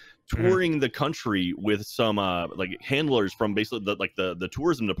Taiwan touring the country with some like handlers from basically the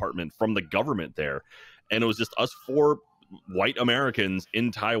tourism department from the government there, and it was just us 4 white Americans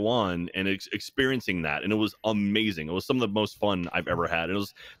in Taiwan and experiencing that, and it was amazing. It was some of the most fun I've ever had. It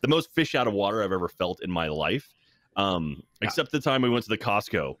was the most fish out of water I've ever felt in my life, except the time we went to the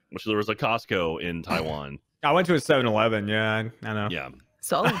Costco, which there was a Costco in Taiwan. I went to a 7-Eleven. Yeah, I know. Yeah.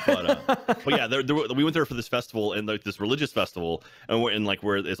 Solid. But yeah, we went there for this festival and like this religious festival, and like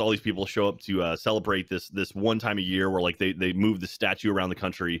where there's all these people show up to celebrate this one time a year where like they move the statue around the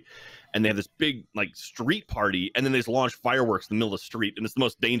country, and they have this big like street party, and then they just launch fireworks in the middle of the street, and it's the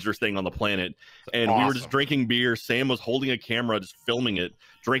most dangerous thing on the planet. And we were just Awesome. drinking beer. Sam was holding a camera, just filming it,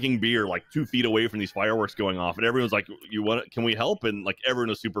 drinking beer like 2 feet away from these fireworks going off, and everyone's like, "You want? Can we help?" And like everyone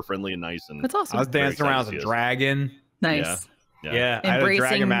was super friendly and nice. And That's awesome. I was Very dancing around as excited a to see us. dragon. Nice. Yeah, I had a Embracing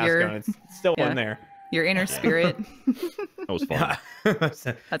dragon mask your- on. It's still Yeah. in there. Your inner spirit. that was fun.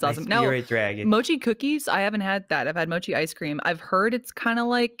 That's awesome. No, Spirit dragon. mochi cookies. I haven't had that. I've had mochi ice cream. I've heard it's kind of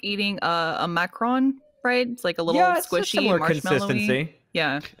like eating a macaron, right? It's like a little yeah, it's a squishy, similar marshmallowy. consistency.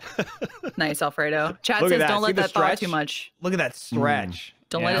 Yeah. Nice, Alfredo. Chat Look at says that. don't See let the that thaw too stretch? much. Look at that stretch.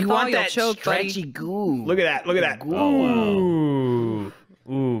 Don't Yeah. let it You thaw. want You'll that choke, buddy. stretchy goo. Look at that. Look at that. Oh, wow. Ooh.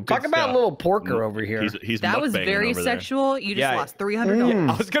 Ooh. Good Talk about stuff. little porker over here. He's That was mukbanging very over there. sexual. You just Yeah. lost $300.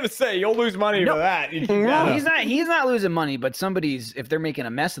 I was gonna say you'll lose money No. for that. You- No, yeah. he's not losing money, but somebody's if they're making a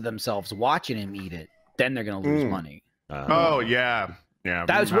mess of themselves watching him eat it, then they're gonna lose money. Oh yeah.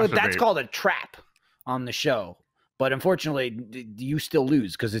 That's masturbate. called a trap on the show. But unfortunately, you still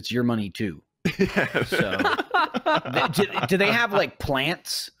lose because it's your money too. So, do they have like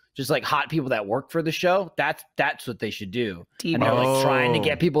plants, just like hot people that work for the show? That's what they should do. And they're like trying to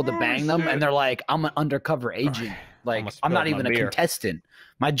get people to bang them, and they're like, "I'm an undercover agent. Like Almost I'm not spilled even my a beer. contestant.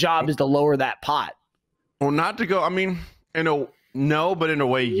 My job is to lower that pot." Well, not to go. I mean, no, but in a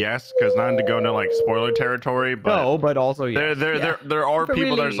way, yes, because not to go into like spoiler territory. But No, but also yeah. there are But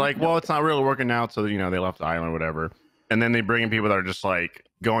people really, that's like, well, it's not really working out, so they left the island or whatever. And then they bring in people that are just like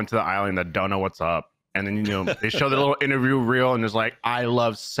going to the island that don't know what's up. And then they show the little interview reel and it's like, I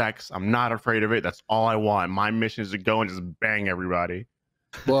love sex. I'm not afraid of it. That's all I want. My mission is to go and just bang everybody.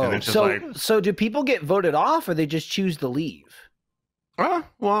 Whoa. it's just So like- so do people get voted off, or they just choose to leave?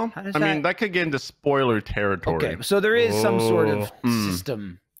 Well, How does I mean, that- that could get into spoiler territory. Okay, so there is some sort of Oh.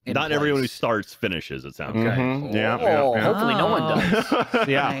 system. in Not everyone who place. starts finishes. It sounds. Okay. Mhm. Yeah, Oh, yeah, hopefully no one Oh. does.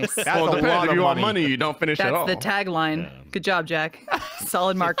 yeah. Nice. Well, That's it a depends. lot If of you want money. money, you don't finish at That's all. the tagline. Yeah. Good job, Jack.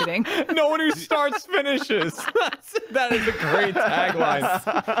 Solid marketing. No one who starts finishes. That is a great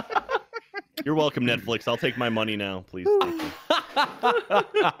tagline. You're welcome, Netflix. I'll take my money now, please. Thank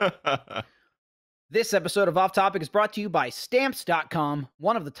you. This episode of Off Topic is brought to you by Stamps.com.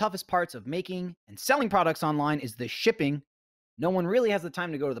 One of the toughest parts of making and selling products online is the shipping. No one really has the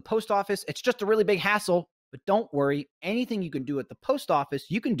time to go to the post office. It's just a really big hassle. But don't worry, anything you can do at the post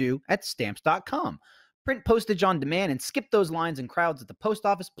office, you can do at Stamps.com. Print postage on demand and skip those lines and crowds at the post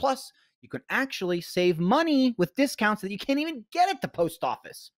office. Plus, you can actually save money with discounts that you can't even get at the post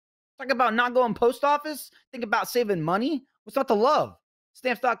office. Talk about not going post office. Think about saving money. What's not to love?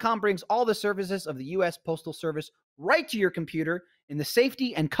 Stamps.com brings all the services of the U.S. Postal Service right to your computer in the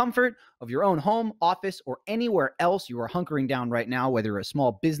safety and comfort of your own home, office, or anywhere else you are hunkering down right now, whether you're a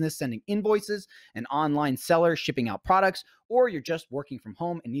small business sending invoices, an online seller shipping out products, or you're just working from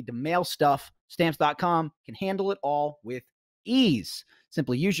home and need to mail stuff. Stamps.com can handle it all with ease.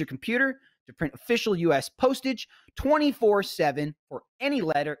 Simply use your computer to print official U.S. postage 24/7 for any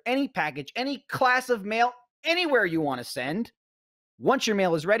letter, any package, any class of mail, anywhere you want to send. Once your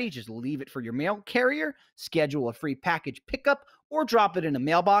mail is ready, just leave it for your mail carrier, schedule a free package pickup, or drop it in a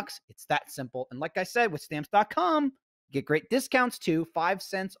mailbox. It's that simple. And like I said, with Stamps.com, get great discounts too. 5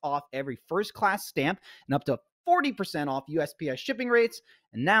 cents off every first class stamp and up to 40% off USPS shipping rates.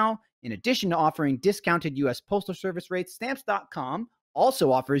 And now, in addition to offering discounted U.S. Postal Service rates, Stamps.com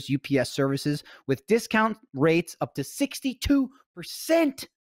also offers UPS services with discount rates up to 62%.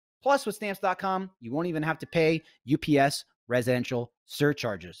 Plus, with Stamps.com, you won't even have to pay UPS residential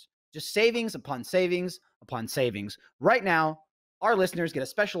surcharges. Just savings upon savings upon savings. Right now, our listeners get a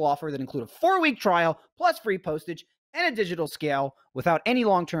special offer that includes a 4-week trial plus free postage and a digital scale without any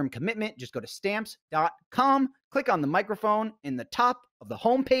long-term commitment. Just go to Stamps.com, click on the microphone in the top of the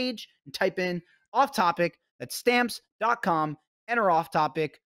homepage, and type in Off Topic. That's Stamps.com. Enter Off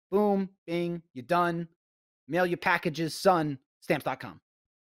Topic. Boom, bing, you're done. Mail your packages, son. Stamps.com.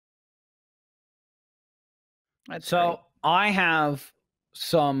 That's So great. I have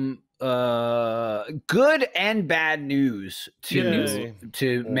some good and bad news Good news.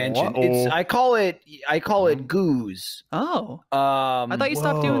 to mention. Uh-oh. It's I call it goose. Oh, I I thought you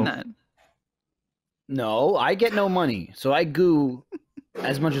stopped doing that. No, I get no money, so I goo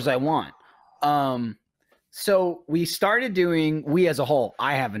as much as I want. So we started doing, we as a whole,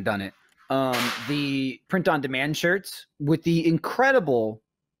 I haven't done it. The print on demand shirts with the incredible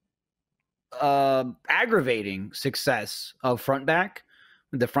aggravating success of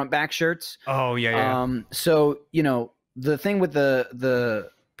the front back shirts. Oh yeah. So the thing with the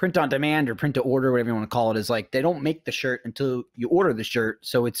print on demand or print to order, whatever you want to call it, is like they don't make the shirt until you order the shirt.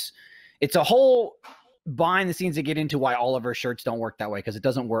 So it's a whole behind the scenes to get into why all of our shirts don't work that way, because it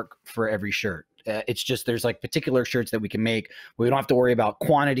doesn't work for every shirt. It's just there's like particular shirts that we can make where we don't have to worry about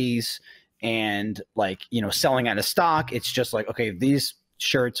quantities and selling out of stock. It's just like, okay, these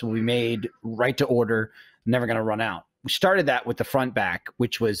shirts will be made right to order, never going to run out. We started that with the front back,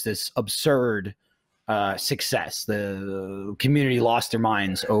 which was this absurd success. The community lost their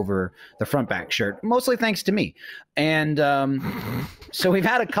minds over the front back shirt, mostly thanks to me. And so we've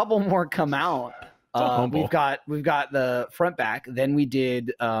had a couple more come out. We've got the front back. Then we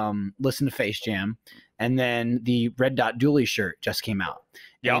did Listen to Face Jam, and then the Red Dot Dooley shirt just came out.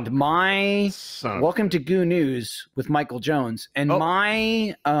 Yep. And my Son of- Welcome to Goo News with Michael Jones, and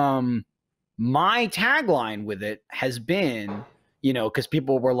my tagline with it has been, because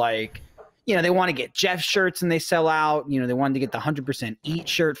people were like, they want to get Jeff shirts and they sell out. They wanted to get the 100% Eat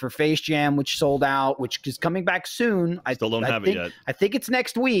shirt for Face Jam, which sold out, which is coming back soon. Still don't have it yet. I think it's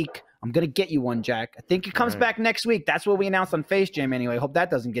next week. I'm going to get you one, Jack. I think it comes back next week. That's what we announced on Face Jam anyway. Hope that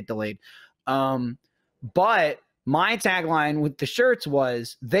doesn't get delayed. But my tagline with the shirts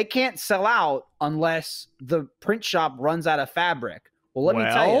was, they can't sell out unless the print shop runs out of fabric. Well, let me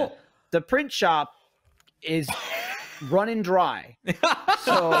tell you, the print shop is running dry.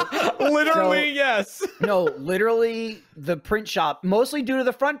 So Literally, yes. no, literally the print shop, mostly due to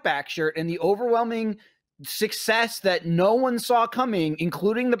the front back shirt and the overwhelming success that no one saw coming,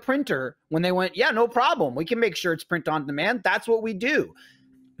 including the printer, when they went, yeah, no problem. We can make shirts print on demand. That's what we do.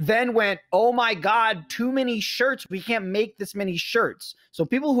 Then went, oh my God, too many shirts. We can't make this many shirts. So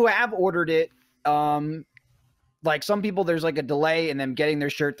people who have ordered it, like some people, there's like a delay in them getting their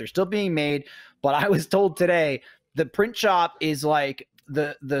shirt. They're still being made. But I was told today, the print shop is like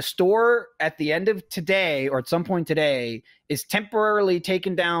the store at the end of today, or at some point today, is temporarily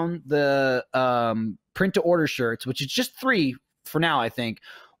taking down the print to order shirts, which is just 3 for now, I think.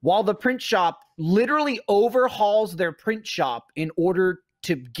 while the print shop literally overhauls their print shop in order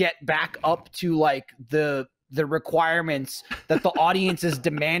to get back up to like the requirements that the audience is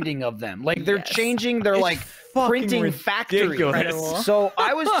demanding of them. Like they're Yes. changing their It's like fucking printing factory. ridiculous. Incredible. So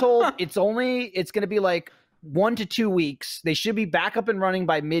I was told it's going to be like 1 to 2 weeks. They should be back up and running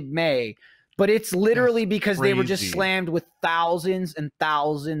by mid-May, but it's literally because they were just crazy. slammed with thousands and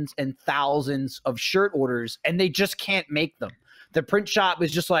thousands and thousands of shirt orders, and they just can't make them. The print shop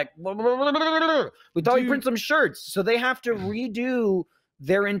was just like, we thought we print some shirts, so they have to redo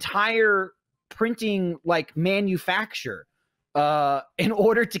their entire printing like manufacture in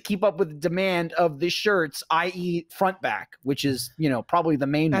order to keep up with the demand of the shirts, i.e. front back, which is, you know, probably the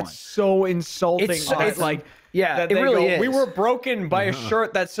main That's one. so insulting. It's like Yeah, that it they really go, is. we were broken by a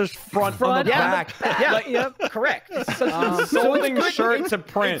shirt that says front on Front the and back. Yeah, Like, yep, correct. such an insulting good. shirt to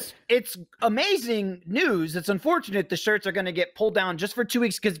print. It's amazing news. It's unfortunate the shirts are going to get pulled down just for 2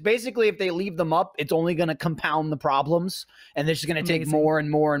 weeks because basically if they leave them up, it's only going to compound the problems and they're just going to take Amazing. more and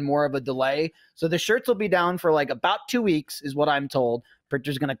more and more of a delay. So the shirts will be down for like about 2 weeks is what I'm told.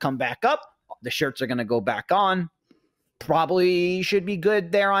 Printer's going to come back up. The shirts are going to go back on. Probably should be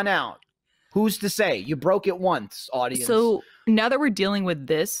good there on out. Who's to say? You broke it once, audience. So now that we're dealing with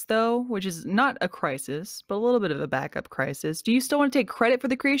this, though, which is not a crisis, but a little bit of a backup crisis, do you still want to take credit for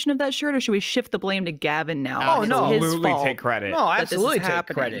the creation of that shirt, or should we shift the blame to Gavin now? Oh, It's no. his Absolutely fault. take credit. no, that this is absolutely take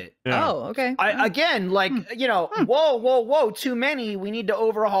happening. credit. Yeah. Oh, okay. Again, like, you know, whoa, too many. We need to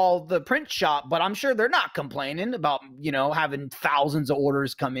overhaul the print shop, but I'm sure they're not complaining about, you know, having thousands of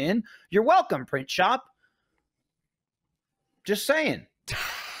orders come in. You're welcome, print shop. Just saying.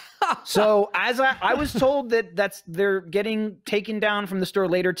 So as I was told that they're getting taken down from the store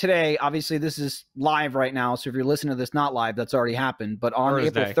later today. Obviously, this is live right now. So if you're listening to this not live, that's already happened. But on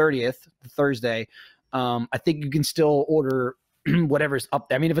April Thursday. 30th, Thursday, I think you can still order whatever's up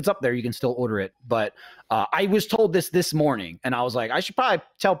there. I mean, if it's up there, you can still order it. But I was told this morning, and I was like, I should probably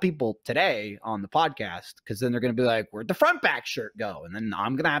tell people today on the podcast because then they're going to be like, where'd the front back shirt go? And then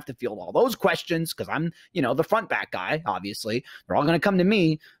I'm going to have to field all those questions because I'm, you know, the front back guy, obviously. They're all going to come to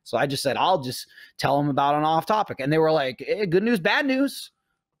me. So I just said, I'll just tell them about an off topic. And they were like, good news, bad news.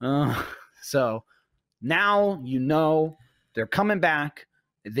 So now you know they're coming back.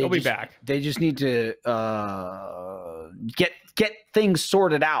 They'll be back. They just need to get things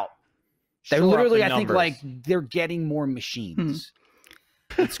sorted out. They Shore up literally, the I think, numbers. like they're getting more machines.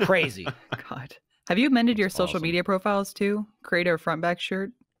 It's crazy. God. Have you amended your That's social awesome. media profiles too? Create a front back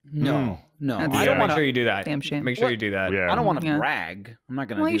shirt? No. That's I Yeah, don't Yeah, make want sure to. you do that. Damn shame. Make sure What? you do that. Yeah. I don't want to Yeah. brag. I'm not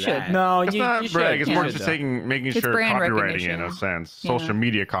going to Well, do you should. that. No, It's not brag. It's yeah. more just making It's sure brand copywriting in a recognition. sense. Yeah. Social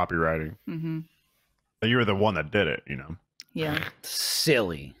media copywriting. Mm-hmm. You were the one that did it, you know. Yeah.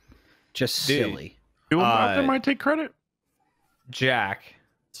 Silly. Just Dude. silly. Who out there Uh, might take credit? Jack.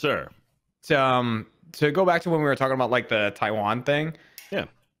 Sir. To go back to when we were talking about like the Taiwan thing. Yeah.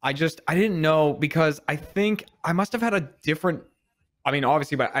 I didn't know because I think I must have had a different, I mean,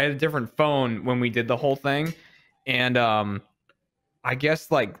 obviously, but I had a different phone when we did the whole thing. And I guess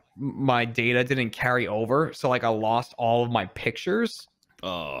like my data didn't carry over. So like I lost all of my pictures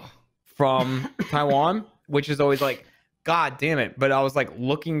Oh. from Taiwan, which is always like, God damn it. But I was like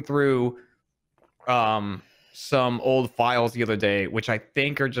looking through some old files the other day, which I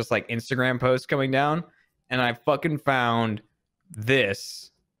think are just like Instagram posts coming down. And I fucking found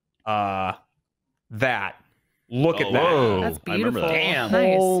this, that. Look at Oh, that. whoa. That's I remember beautiful. that. Damn.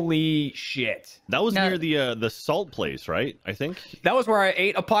 Nice. Holy shit. That was No. near the salt place, right? I think. That was where I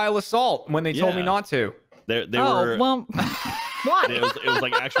ate a pile of salt when they told me Yeah. not to. They Oh, were well, it was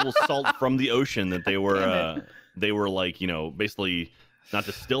like actual salt from the ocean that they were like, you know, basically not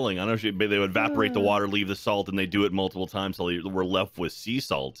distilling. I don't know, but they would evaporate the water, leave the salt, and they do it multiple times till they were left with sea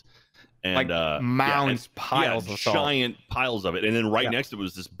salt. And Like mounds, piles of salt. giant piles of it. And then right Yeah. next to it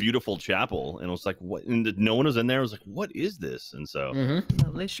was this beautiful chapel, and it was like, what? And no one was in there. I was like, what is this? And so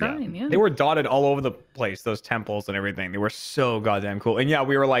lovely shrine. Yeah. They were dotted all over the place, those temples and everything. They were so goddamn cool. And yeah,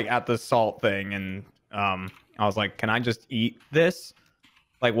 we were like at the salt thing, and I was like, can I just eat this?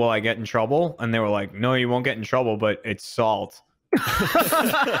 Like, will I get in trouble? And they were like, no, you won't get in trouble, but it's salt.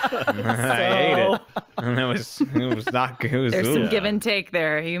 I ate it. And it was not good. It was, There's some Yeah. give and take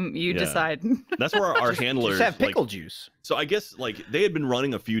there. You Yeah. decide. that's where our handlers Just have like, pickle juice. So I guess like they had been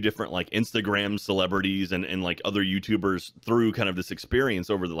running a few different like Instagram celebrities and like other YouTubers through kind of this experience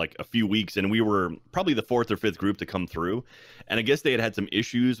over like a few weeks, and we were probably the fourth or fifth group to come through. And I guess they had some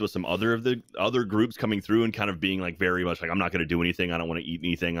issues with some other of the other groups coming through and kind of being like very much like, I'm not going to do anything. I don't want to eat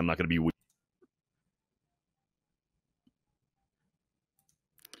anything. I'm not going to be weird.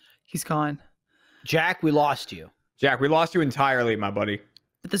 He's gone. Jack, we lost you. Jack, we lost you entirely, my buddy.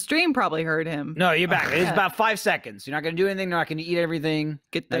 the stream probably heard him. No, you're back. It's Yeah. about 5 seconds. You're not going to do anything. You're not going to eat everything.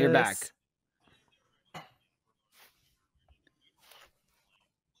 Get Now this. you're back.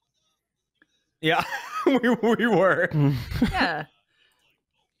 Yeah, we were. Yeah.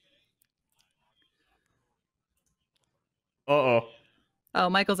 Uh-oh. Oh,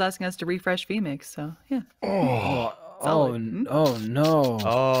 Michael's asking us to refresh VMix, so yeah. Oh, Solid. oh no.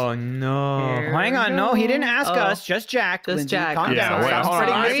 Oh no. Here Hang on. No, he didn't ask Oh. us. Just Jack. Just Lindsay, Jack. Calm Yeah, down. wait, Stop hold on.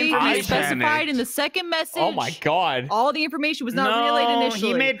 spreading I- misinformation. We specified in the second message. Oh my god. All the information was not relayed No, initially.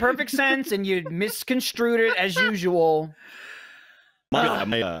 he made perfect sense, and you misconstrued it as usual.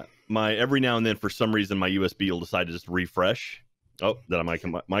 My every now and then, for some reason, my USB will decide to just refresh. Oh, am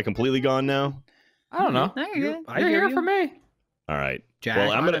I completely gone now? I don't know. No, you're good. I You're hear here you. for me. All right. Jack,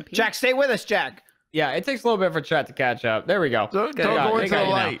 Well, I'm gonna. Jack, stay with us, Jack. Yeah, it takes a little bit for chat to catch up. There we go. Don't Good. go They into got the you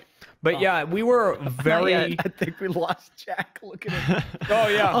now. light. But yeah, we were very. yet. I think we lost Jack. Look at him. Oh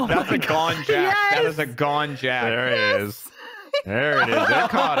yeah, Oh that's my a gone Jack. That Yes. is a gone Jack. There it is. There it is. They're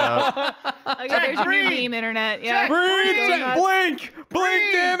caught up. Okay, there's your new breathe. meme internet. Yeah. Breathe, Going Jack, nuts. blink,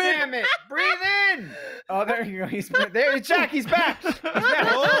 blink, damn it. Breathe in. Oh, there you go. He's there. Jack, he's back. He's back.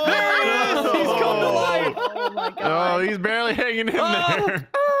 Oh, There he is. He's come to life. Oh my Oh, god. he's barely hanging in Oh. there.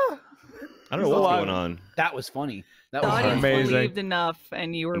 I don't know what's going on. That was funny. That The was audience funny. amazing. believed enough,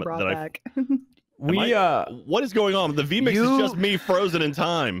 and you were Did brought I- back. We What is going on? The VMix You- is just me frozen in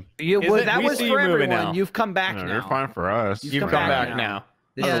time. You, Is well, it- that we was see for you moving everyone. now. You've come back No, now. you're fine for us. You've You've come come back back now. now.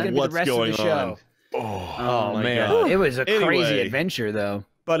 This Yeah. is gonna be What's the rest going of the show. on? Oh my man. God. It was a crazy Anyway. adventure, though.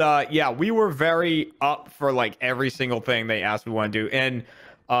 But yeah, we were very up for like every single thing they asked we want to do, and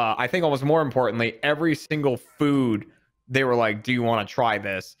I think almost more importantly, every single food they were like, "Do you want to try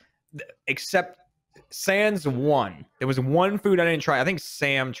this?" Except sans one. There was one food I didn't try. I think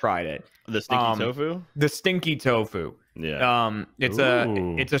Sam tried it. The stinky tofu? The stinky tofu. Yeah. It's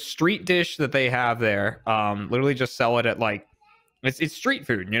Ooh. a street dish that they have there. Literally just sell it at like it's street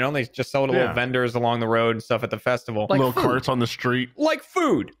food. You know, they just sell it to little Yeah. vendors along the road and stuff at the festival. Like Little food. carts on the street. Like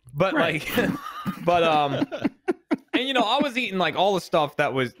food, but Right. like but and you know, I was eating like all the stuff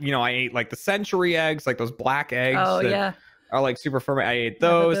that was, you know, I ate like the century eggs, like those black eggs Oh that yeah. are like super firm. I ate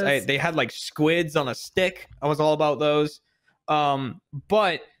Love those. those. They had like squids on a stick. I was all about those.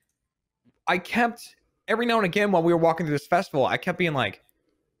 But I kept every now and again while we were walking through this festival, I kept being like,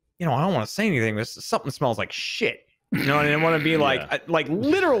 you know, I don't want to say anything. This something smells like shit. You know, and I didn't want to be like Yeah. like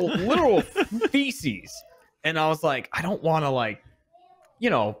literal feces. And I was like, I don't want to like, you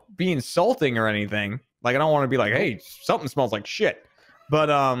know, be insulting or anything. Like I don't want to be like, hey, something smells like shit.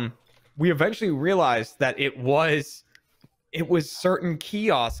 But we eventually realized that it was certain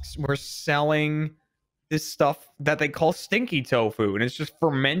kiosks were selling this stuff that they call stinky tofu, and it's just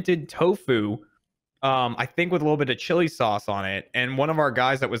fermented tofu. I think with a little bit of chili sauce on it. And one of our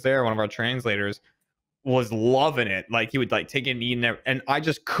guys that was there, one of our translators, was loving it. Like he would like take it and eat it, and I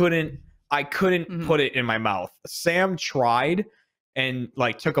just couldn't. I couldn't Mhm. put it in my mouth. Sam tried and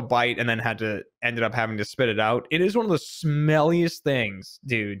like took a bite and then ended up having to spit it out. It is one of the smelliest things,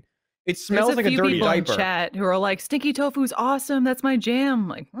 dude. It smells There's like a a few dirty people diaper. in chat who are like, "Stinky tofu's awesome. That's my jam." I'm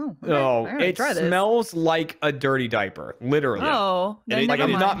like, oh, okay. No, All right, it try this. smells like a dirty diaper, literally. Oh, And then it- like, never I'm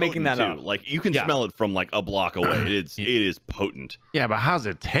it is not mind. making that potent, up. too. Like you can Yeah. smell it from like a block away. It is potent. Yeah, but how's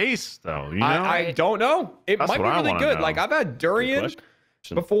it taste though? You know? I don't know. It That's might be what I really wanna good. know. Like I've had Good durian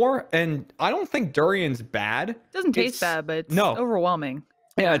question. before, and I don't think durian's bad. Doesn't taste It's- bad, but it's no. overwhelming.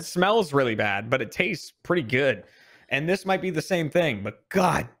 Yeah, it smells really bad, but it tastes pretty good. And this might be the same thing, but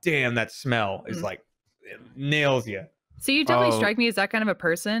god damn, that smell is Mm. like it nails you. So you definitely Oh. strike me as that kind of a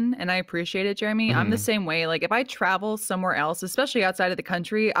person, and I appreciate it, Jeremy. I'm the Mhm. same way. Like if I travel somewhere else, especially outside of the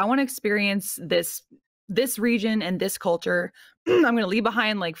country, I want to experience this region and this culture. I'm going to leave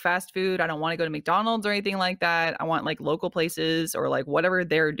behind like fast food. I don't want to go to McDonald's or anything like that. I want like local places or like whatever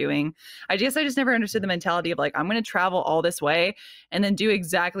they're doing. I guess I just never understood the mentality of like I'm going to travel all this way and then do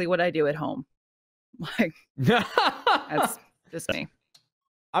exactly what I do at home. Like that's just me.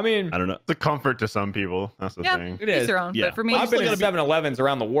 I mean, I don't know. It's a comfort to some people. That's the Yeah. thing. it Each is. their own. Yeah. But for me, Well, I've been still in gotta 7-Elevens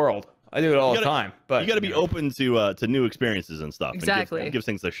around the world. I do it all the gotta- time. But You got to be open to new experiences and stuff. Exactly. And give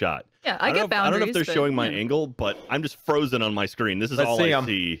things a shot. yeah, I don't know get if- boundaries. I don't know if they're but, showing my yeah. angle, but I'm just frozen on my screen. This is Let's all see I 'em.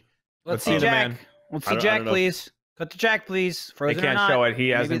 see. Let's see see the Jack. man. Let's I see don't- I Jack, don't know. please. Cut to Jack, please. they Frozen or can't not. show it. He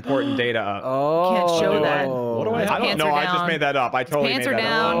has Maybe- important data up. Oh. Can't show that. What do I His have? I don't pants know. are I just down. made that up. I totally pants made are that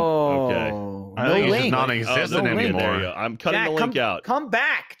down. up. Oh. Okay. I No think it's just link. non-existent no link. anymore. There you go. I'm cutting Jack, the link out. Come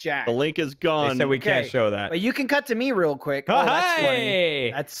back, Jack. The link is They gone. said we can't Okay. show that. But you can cut to me real quick. Oh, that's funny.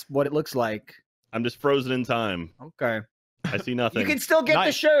 Hey! That's what it looks like. I'm just frozen in time. Okay. I see nothing. You can still get the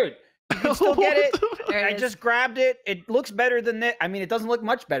Nice. shirt. You can still get it. There I it is. just grabbed it. It looks better than this. I mean, it doesn't look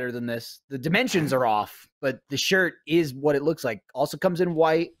much better than this. The dimensions are off, but the shirt is what it looks like. Also comes in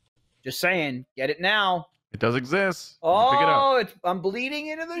white. Just saying, get it now. It does exist. You can pick it up. Oh, I'm bleeding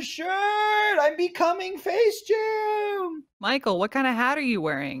into the shirt. I'm becoming Face Jam. Michael, what kind of hat are you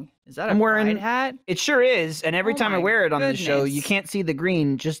wearing? Is that a I'm wearing- Pride hat? It sure is. And every Oh time I my wear it on the show, you goodness. can't see the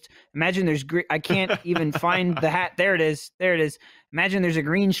green. Just imagine there's green. I can't even find the hat. There it is. There it is. Imagine there's a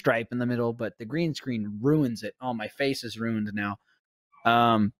green stripe in the middle, but the green screen ruins it. Oh, my face is ruined now.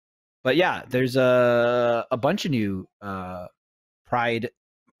 But yeah, there's a bunch of new Pride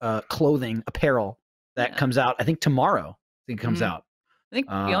clothing apparel that Yeah. comes out. I think tomorrow. I think it comes Mhm. out. I think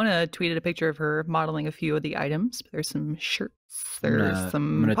Fiona tweeted a picture of her modeling a few of the items. There's some shirts. I'm There's gonna-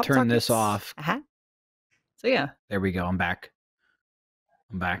 some. I'm gonna pop turn this sockets, off. A hat. So yeah, There we go. I'm back.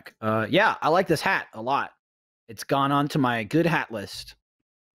 Yeah, I like this hat a lot. It's gone on to my good hat list.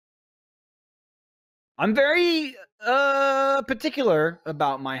 I'm very particular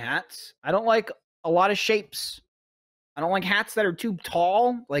about my hats. I don't like a lot of shapes. I don't like hats that are too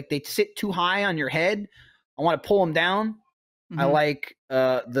tall, like they sit too high on your head. I want to pull them down. I Mhm. like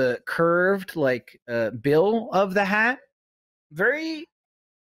the curved bill of the hat. Very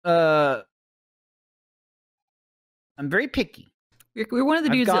I'm very picky. We're one of the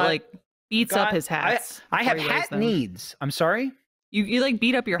I've dudes got- that like beats up got- his hats. I have before he wears hat them. needs. I'm sorry? You like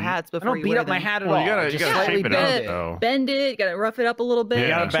beat up your hats I before don't you beat wear up my them. hat at Well, all. you gotta, I you just gotta slightly shape it bend up though. Bend it. You gotta rough it up a little bit. Yeah. You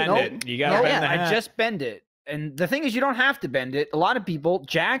gotta make sure- bend Nope. it. You gotta Oh, bend yeah, the I hat. just bend it. And the thing is, you don't have to bend it. A lot of people,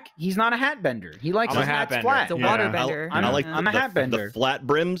 Jack, he's not a hat bender. He likes I'm a his hat hats bender. flat. It's a Yeah. water I- bender. I'm- I like I'm a hat bender. the flat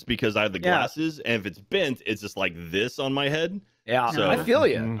brims because I have the Yeah. glasses, and if it's bent, it's just like this on my head. Yeah, So- I feel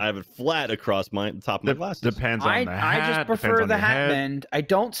you. Mhm. I have it flat across my top of my glasses. Depends on the hat. I just depends prefer on the your hat head. bend. I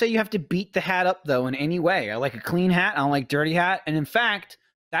don't say you have to beat the hat up though in any way. I like a clean hat. I don't like dirty hat. And in fact,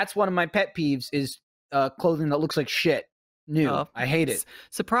 that's one of my pet peeves is clothing that looks like shit. New. Oh, I hate it.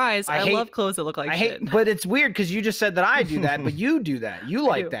 Surprise! I I, hate- love clothes that look like I shit. hate, but it's weird because you just said that I do that, but you do that. You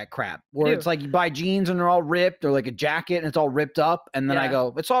like do. that crap where do. it's like you buy jeans and they're all ripped, or like a jacket and it's all ripped up, and then I Yeah.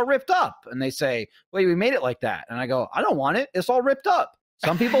 go, "It's all ripped up," and they say, "Wait, we made it like that," and I go, "I don't want it. It's all ripped up."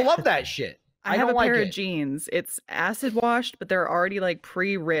 Some people love that shit. I I have don't a like pair it. of jeans. It's acid washed, but they're already like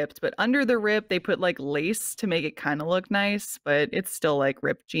pre-ripped. But under the rip, they put like lace to make it kind of look nice, but it's still like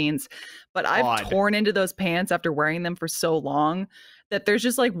ripped jeans. But I've Odd. torn into those pants after wearing them for so long that there's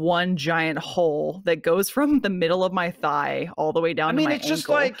just like one giant hole that goes from the middle of my thigh all the way down I to mean, my it's just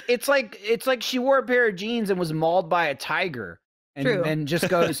ankle. like it's like she wore a pair of jeans and was mauled by a tiger, and True. and just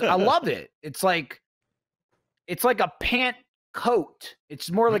goes, "I love it." It's like a pant coat. It's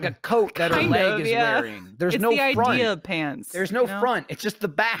more like a coat that her Kind leg of, is yeah. wearing. There's it's no the front. idea of pants. There's no you know? front. It's just the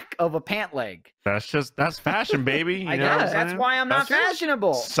back of a pant leg. That's fashion, baby. You I know what I'm guess that's saying? why I'm not That's-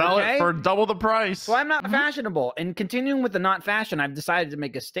 fashionable. Sell okay? it for double the price. So I'm not Mhm. fashionable. And continuing with the not fashion, I've decided to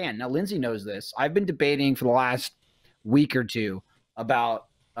make a stand. Now, Lindsay knows this. I've been debating for the last week or two about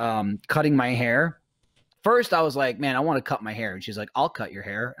cutting my hair. First, I was like, man, I want to cut my hair. And she's like, I'll cut your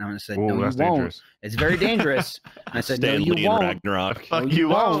hair. And I'm going to say, Ooh, no, you that's won't. dangerous. It's very dangerous. And I said, Stan no, you Lee and won't. Ragnarok. Fuck No, you you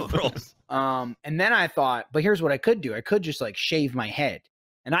won't. And then I thought, but here's what I could do. I could just like shave my head.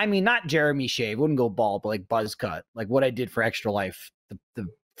 And I mean, not Jeremy shave, wouldn't go bald, but like buzz cut, like what I did for Extra Life, the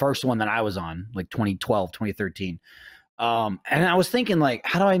first one that I was on, like 2012, 2013. And I was thinking, like,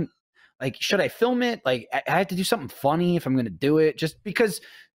 how do I, like, should I film it? Like, I have to do something funny if I'm going to do it, just because.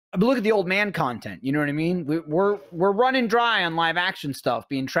 I mean, look at the old man content. You know what I mean? We're running dry on live action stuff,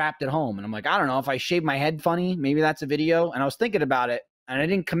 being trapped at home. And I'm like, I don't know if I shave my head funny, maybe that's a video. And I was thinking about it, and I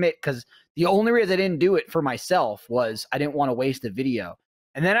didn't commit because the only reason I didn't do it for myself was I didn't want to waste a video.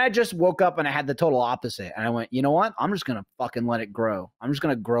 And then I just woke up and I had the total opposite. And I went, you know what? I'm just gonna fucking let it grow. I'm just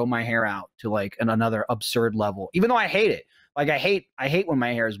gonna grow my hair out to like another absurd level. Even though I hate it. Like I hate when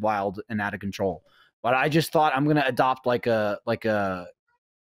my hair is wild and out of control. But I just thought I'm gonna adopt like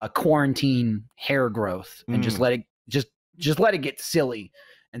a quarantine hair growth and just let it just let it get silly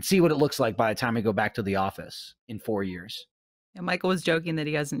and see what it looks like by the time I go back to the office in 4 years. Yeah, Michael was joking that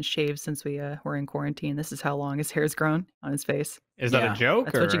he hasn't shaved since we were in quarantine. This is how long his hair's grown on his face. Is that Yeah. a joke?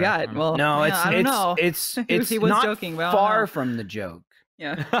 That's what you or- got. Well, No, yeah, I don't know. it's He it's was not joking, but I don't far know. from the joke.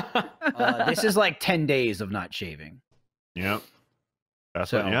 Yeah. This is like 10 days of not shaving. Yep. That's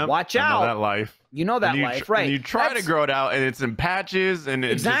So, what, yep. watch I know out. that life. You know that And you life, tr- right? And you try to That's- grow it out, and it's in patches, and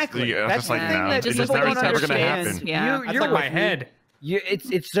it's Exactly. Just, it's That's just like the thing no, that it's just just people never, don't never gonna understand. happen. Yeah. You- That's you're like my with me. head.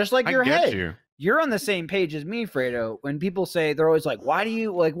 It's just like I your get head. you. you're on the same page as me, Fredo. When people say, they're always like, why do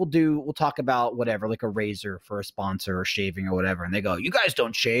you like, we'll talk about whatever, like a razor for a sponsor or shaving or whatever. And they go, you guys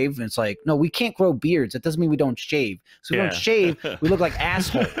don't shave. And it's like, no, we can't grow beards. That doesn't mean we don't shave. So we don't shave. We look like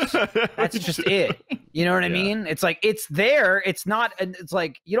assholes. That's just it. You know what I mean? It's like, it's there. It's not, it's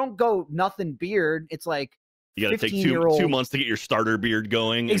like, you don't go nothing beard. It's like, you got to take 2 months to get your starter beard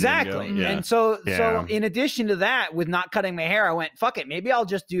going. Exactly. And, and so in addition to that, with not cutting my hair, I went, fuck it. Maybe I'll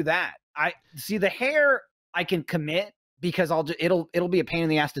just do that. I see the hair I can commit because it'll be a pain in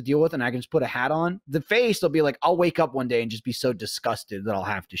the ass to deal with, and I can just put a hat on. The face, will be like, I'll wake up one day and just be so disgusted that I'll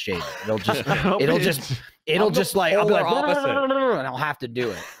have to shave it. It'll just like, I'll be like, and I'll have to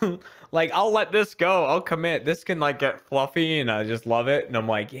do it. Like, I'll let this go. I'll commit. This can like get fluffy and I just love it. And I'm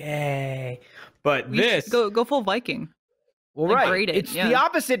like, yay. But this go full Viking. Well, like right. braided, It's the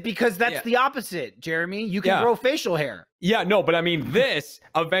opposite because that's the opposite, Jeremy. You can grow facial hair. Yeah, no, but I mean, this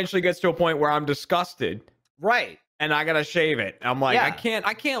eventually gets to a point where I'm disgusted. Right. And I gotta shave it. I'm like, I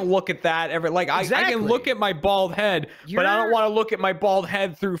can't look at that ever. Like, I can look at my bald head, but I don't want to look at my bald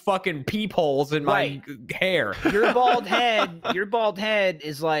head through fucking peepholes in my hair. Your bald head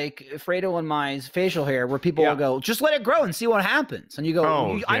is like Fredo and my facial hair, where people will go, just let it grow and see what happens. And you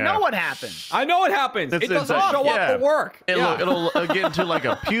go, I know what happens. I know what happens. It doesn't show up for work. It'll get into like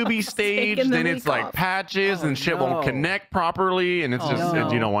a pubic stage, then it's like patches and shit won't connect properly, and it's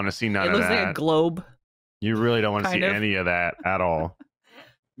just you don't want to see none of that. It looks like a globe. You really don't want to see any of that at all.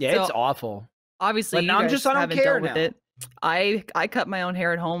 Yeah, so, it's awful. Obviously, but I don't care with it. I cut my own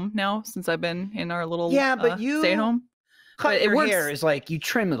hair at home now since I've been in our little but you stay at home. Cut your hair is like you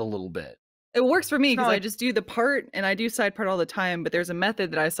trim it a little bit. It works for me because I just do the part, and I do side part all the time. But there's a method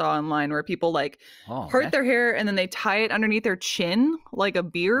that I saw online where people like part their hair and then they tie it underneath their chin like a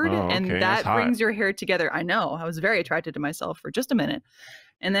beard, and that brings your hair together. I know. I was very attracted to myself for just a minute,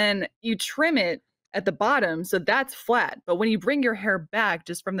 and then you trim it at the bottom, so that's flat. But when you bring your hair back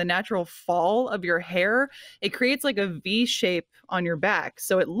just from the natural fall of your hair, it creates like a V shape on your back.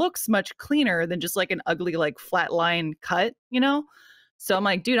 So it looks much cleaner than just like an ugly, like flat line cut, you know? So I'm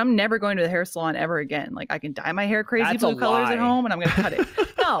like, dude, I'm never going to the hair salon ever again. Like, I can dye my hair crazy blue colors at home and I'm going to cut it.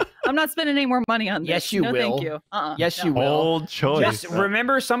 No, I'm not spending any more money on this. Yes, you will. Thank you. Yes, you will. Bold choice. Just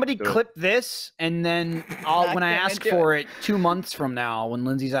remember, somebody clip this, and then when I ask for it 2 months from now, when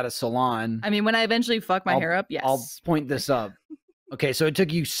Lindsay's at a salon. I mean, when I eventually fuck my hair up, yes. I'll point this up. Okay, so it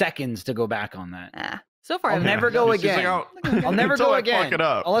took you seconds to go back on that. So far, I'll never go again. I'll never go again. Fuck it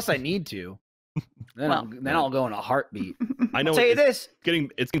up. Unless I need to. Then I'll go in a heartbeat. I know. I'll tell you this. It's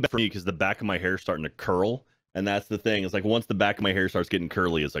getting better for me because the back of my hair is starting to curl, and that's the thing. It's like once the back of my hair starts getting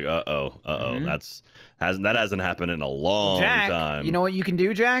curly, it's like that hasn't happened in a long time. You know what you can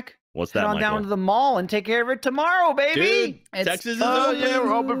do, Jack? What's that? Head on down to the mall and take care of it tomorrow, baby. Dude, Texas is open. Yeah,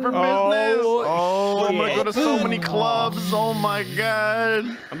 we're open for business. I'm gonna go to so many clubs. Oh my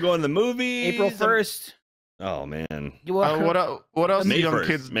god. I'm going to the movies. April 1st. Oh man. What else do young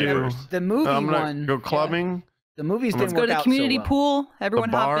kids do? The movie I'm gonna one. go clubbing. The movies didn't Let's go work to the out community so well. pool. Everyone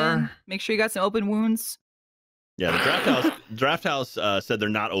hop in. bar. Make sure you got some open wounds. Yeah, the Draft House said they're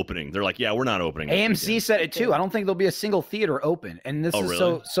not opening. They're like, yeah, we're not opening. AMC said it too. I don't think there'll be a single theater open. And this is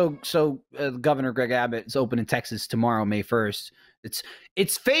really? so Governor Greg Abbott is open in Texas tomorrow, May 1st.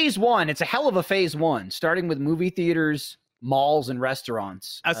 It's phase one. It's a hell of a phase one, starting with movie theaters, malls, and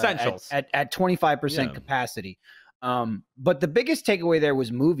restaurants. Essentials. At 25% capacity. But the biggest takeaway there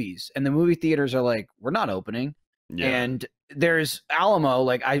was movies, and the movie theaters are like, we're not opening. Yeah. And there's Alamo,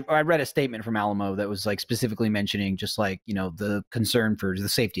 like I read a statement from Alamo that was like specifically mentioning just like, you know, the concern for the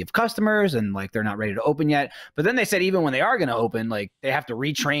safety of customers and like they're not ready to open yet. But then they said even when they are going to open, like they have to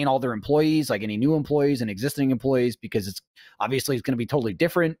retrain all their employees, like any new employees and existing employees, because it's obviously it's going to be totally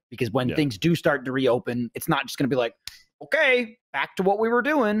different because when things do start to reopen, it's not just going to be like, okay, back to what we were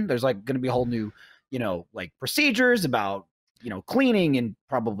doing. There's like going to be a whole new, you know, like procedures about, you know, cleaning and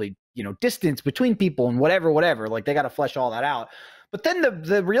probably, you know, distance between people and whatever, like they got to flesh all that out. But then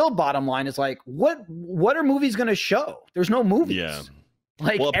the real bottom line is like, what are movies going to show? There's no movies. Yeah.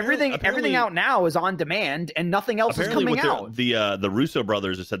 Like everything out now is on demand and nothing else is coming out. The Russo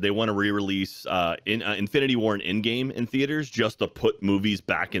brothers have said they want to re-release Infinity War and Endgame in theaters just to put movies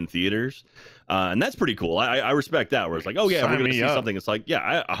back in theaters. And that's pretty cool. I respect that. Where it's like, oh yeah, we're gonna see something. It's like,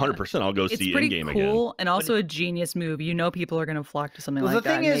 yeah, 100%. I'll go see Endgame again. It's cool and also a genius move. You know, people are gonna flock to something like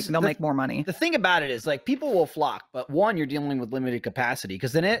that. They'll make more money. The thing about it is, like, people will flock, but one, you're dealing with limited capacity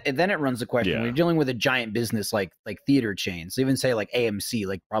because then it runs the question. When you're dealing with a giant business like theater chains, even say like AMC,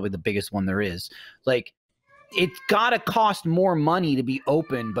 like probably the biggest one there is, like. It's got to cost more money to be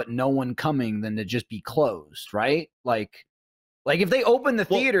open, but no one coming than to just be closed, right? Like, Like if they open the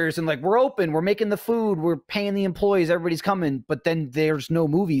Well- theaters and like we're open, we're making the food, we're paying the employees, everybody's coming, but then there's no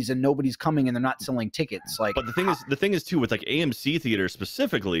movies and nobody's coming and they're not selling tickets. Like, But the thing is too, with like AMC theaters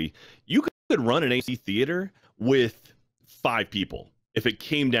specifically, you could run an AMC theater with 5 people if it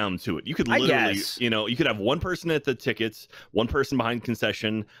came down to it. You could I literally, guess. you know, you could have one person at the tickets, one person behind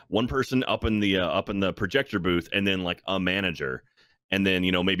concession, one person up in the projector booth, and then like a manager, and then,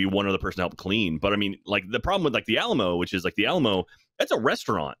 you know, maybe one other person to help clean. But I mean, like the problem with like the Alamo, which is like the Alamo, that's a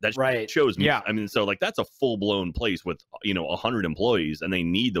restaurant that Right. shows me. Yeah. I mean, so like that's a full blown place with, you know, 100 employees, and they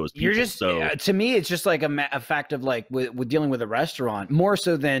need those people. you're just so to me, it's just like a fact of like with dealing with a restaurant more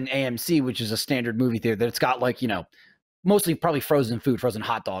so than AMC, which is a standard movie theater that it's got like, you know, mostly probably frozen food, frozen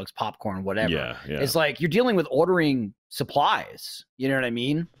hot dogs, popcorn, whatever. yeah, yeah. It's like you're dealing with ordering supplies. You know what I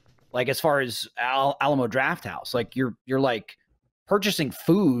mean? Like as far as Alamo Draft House, like you're like purchasing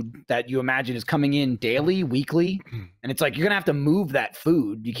food that you imagine is coming in daily, weekly, and it's like you're gonna have to move that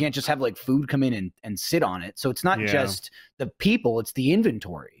food. You can't just have like food come in and sit on it. So it's not Yeah. just the people; it's the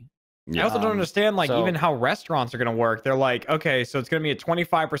inventory. I also don't Um, understand like so- even how restaurants are going to work. They're like, okay, so it's going to be a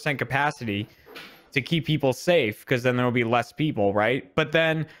 25% capacity to keep people safe because then there will be less people, right? But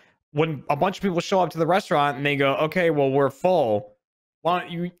then when a bunch of people show up to the restaurant and they go, okay, well, we're full. Why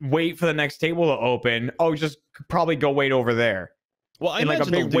don't you wait for the next table to open? Oh, just probably go wait over there. Well, I in, like, a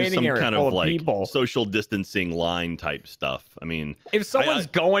imagine big they'll do waiting some area kind full of of like people. social distancing line type stuff. I mean, If someone's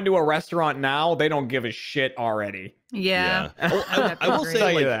going to a restaurant now, they don't give a shit already. Yeah. Well, I will Agree. say,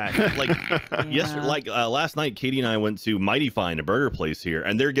 Tell you like, that. like Yeah. last night, Katie and I went to Mighty Fine, a burger place here,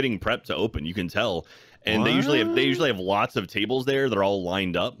 and they're getting prepped to open. You can tell, and they usually have lots of tables there. They're all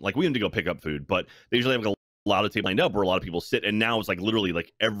lined up. Like we have to go pick up food, but they usually have a lot of tables lined up where a lot of people sit. And now it's like literally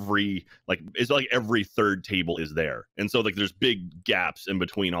like every third table is there, and so like there's big gaps in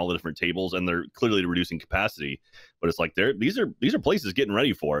between all the different tables, and they're clearly reducing capacity. But it's like these are places getting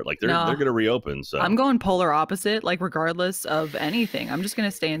ready for it. Like they're No. going to reopen. So I'm going polar opposite, like regardless of anything. I'm just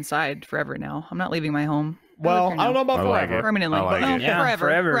gonna stay inside forever now. I'm not leaving my home. I live Well, here I don't know now. about I like forever. it. Permanently. I like No, it. Yeah,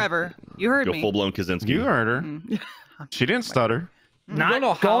 forever. You heard go me. full blown Kaczynski. You heard her. Mm. She didn't stutter. Not don't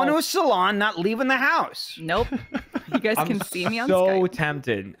know going how- to a salon, not leaving the house. Nope. You guys I'm can see me on so Skype.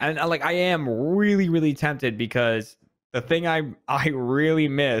 tempted, and like I am really, really tempted because the thing I really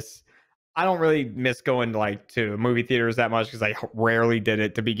miss. I don't really miss going like to movie theaters that much because I rarely did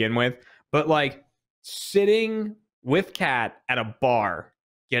it to begin with. But like sitting with Kat at a bar,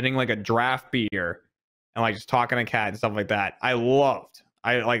 getting like a draft beer, and like just talking to Kat and stuff like that. I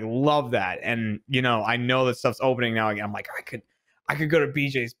love that, and you know I know that stuff's opening now again. I'm like I could go to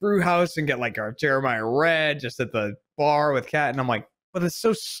BJ's Brew House and get like a Jeremiah Red just at the bar with Kat, and I'm like, but it's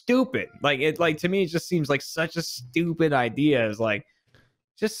so stupid. Like it, like to me, it just seems like such a stupid idea. It's like,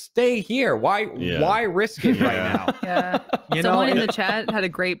 just stay here. Why risk it right Yeah. now? Yeah. You Someone know, in the chat had a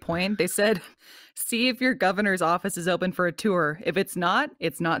great point. They said, see if your governor's office is open for a tour. If it's not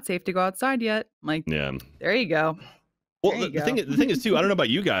safe to go outside yet. I'm like, Yeah. there you go. Well, There you the thing is too. I don't know about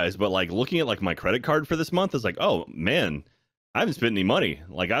you guys, but like looking at like my credit card for this month is like, oh man, I haven't spent any money.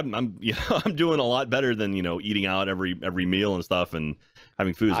 Like I'm you know I'm doing a lot better than eating out every meal and stuff and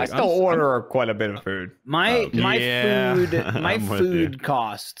having food. It's I like, still order quite a bit of food. My Yeah, my I'm with food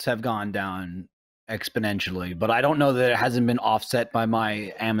costs have gone down exponentially, but I don't know that it hasn't been offset by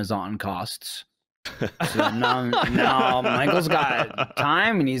my Amazon costs. So now Michael's got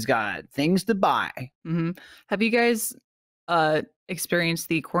time and he's got things to buy. Hmm. Have you guys experienced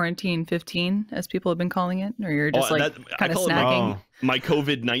the quarantine 15, as people have been calling it, or you're just like I kind of call it snacking? my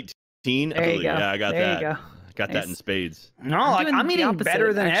COVID-19. There you go. Yeah, I got there that. You go. Got that Nice. in spades. No, I'm like doing I'm the eating opposite,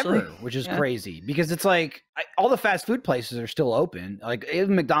 better than actually. ever, which is Yeah. crazy because it's like all the fast food places are still open. Like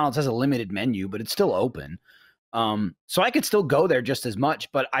even McDonald's has a limited menu, but it's still open. So I could still go there just as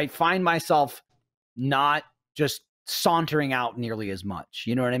much, but I find myself not just sauntering out nearly as much.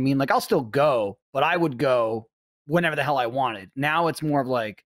 You know what I mean? Like I'll still go, but I would go whenever the hell I wanted. Now it's more of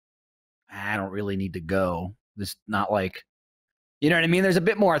like I don't really need to go. This not like you know what I mean? There's a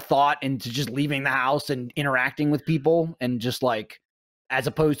bit more thought into just leaving the house and interacting with people and just like, as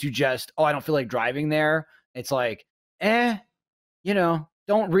opposed to just, oh, I don't feel like driving there. It's like, you know,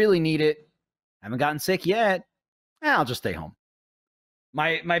 don't really need it. Haven't gotten sick yet. I'll just stay home.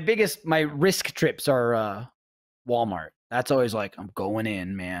 My risk trips are Walmart. That's always like, I'm going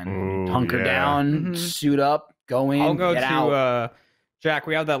in, man. Ooh, Hunker yeah. down, Mhm. suit up, go in, I'll go get to out. Jack.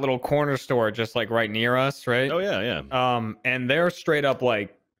 We have that little corner store just like right near us, right? Oh yeah, yeah. And they're straight up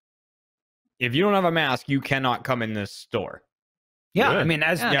like, if you don't have a mask, you cannot come in this store. Yeah, Good. I mean,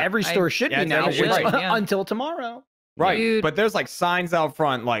 as Yeah, every store should yeah, be now, every- which- right, yeah. until tomorrow. Right. Dude. But there's like signs out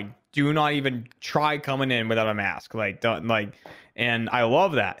front like do not even try coming in without a mask. Like don't like and I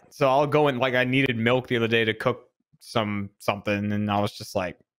love that. So I'll go in like I needed milk the other day to cook something and I was just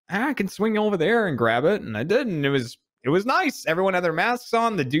like, I can swing over there and grab it. And I did, and it was nice. Everyone had their masks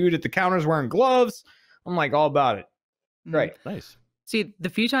on. The dude at the counter's wearing gloves. I'm like all about it. Great. Nice. See, the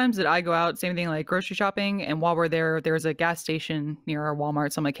few times that I go out, same thing like grocery shopping, and while we're there, there's a gas station near our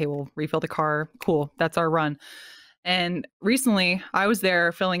Walmart. So I'm like, hey, we'll refill the car. Cool. That's our run. And recently I was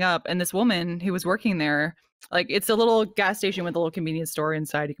there filling up, and this woman who was working there, like it's a little gas station with a little convenience store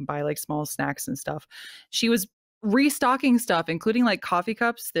inside. You can buy like small snacks and stuff. She was restocking stuff, including like coffee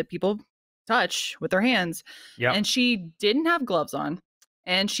cups that people touch with their hands. Yeah. And she didn't have gloves on,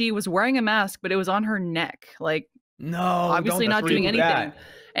 and she was wearing a mask, but it was on her neck. Like, No, obviously not doing anything.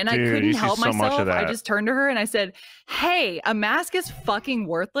 And I Dude, you couldn't see help so much of myself. I that. just turned to her and I said, hey, a mask is fucking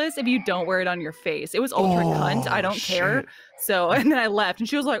worthless if you don't wear it on your face. It was ultra cunt. I don't care. shit. So, and then I left, and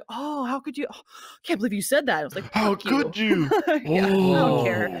she was like, oh, how could you? Oh, can't believe you said that. I was like, How fuck could you? Yeah, I don't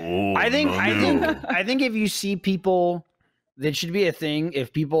care. I think if you see people, that should be a thing.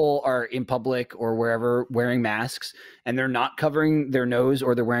 If people are in public or wherever wearing masks and they're not covering their nose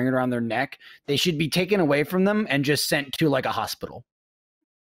or they're wearing it around their neck, they should be taken away from them and just sent to like a hospital.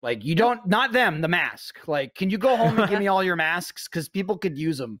 Like you don't, not them, the mask. Like, can you go home and give me all your masks? Because people could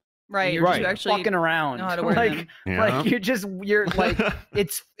use them. Right. You're Right. You just actually fucking around. know how to wear like, them. Yeah. like you're like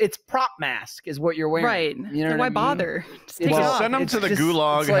it's prop mask is what you're wearing. Right. You know So what why I mean? bother? Just take Well, it off. Send them It's to the just-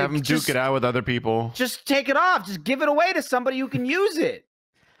 gulag, it's like, have them duke just- it out with other people. Just take it off. Just give it away to somebody who can use it.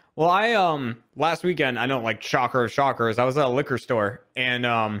 Well, I last weekend, I know like shocker of shockers, I was at a liquor store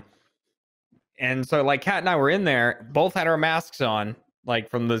and so like Kat and I were in there, both had our masks on.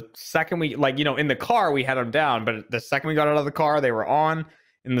 Like from the second we like, you know, in the car we had them down, but the second we got out of the car, they were on.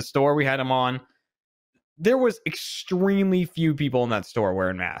 In the store we had them on. There was extremely few people in that store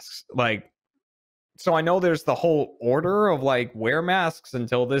wearing masks. Like, so I know there's the whole order of like wear masks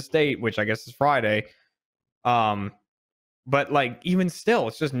until this date, which I guess is Friday. But like even still,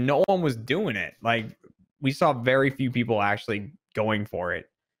 it's just no one was doing it. Like we saw very few people actually going for it.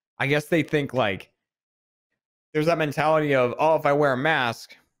 I guess they think like there's that mentality of, oh, if I wear a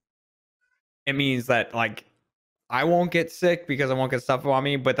mask, it means that like I won't get sick because I won't get stuff on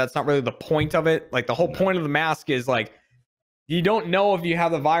me, but that's not really the point of it. Like the whole point of the mask is like you don't know if you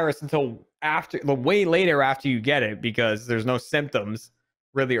have the virus until after the way later after you get it because there's no symptoms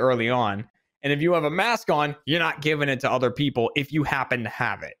really early on. And if you have a mask on, you're not giving it to other people if you happen to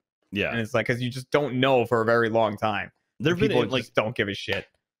have it. Yeah. And it's like because you just don't know for a very long time. There've been People like just don't give a shit.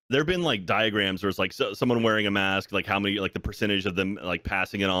 there've been like diagrams where it's like someone wearing a mask, like how many, like the percentage of them like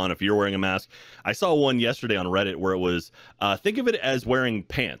passing it on if you're wearing a mask. I saw one yesterday on Reddit where it was think of it as wearing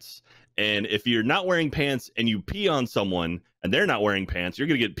pants. And if you're not wearing pants and you pee on someone and they're not wearing pants, you're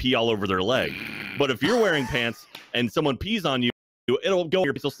gonna get pee all over their leg. But if you're wearing pants and someone pees on you, it'll go,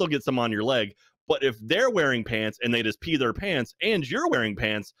 you'll still get some on your leg. But if they're wearing pants and they just pee their pants and you're wearing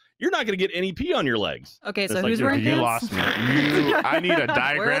pants, you're not going to get any pee on your legs. Okay, It's so like, who's dude, wearing You pants? lost me. I need a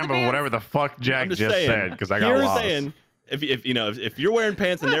diagram of pants? whatever the fuck Jack I'm just just saying. said because I got You're lost. saying if you know if you're wearing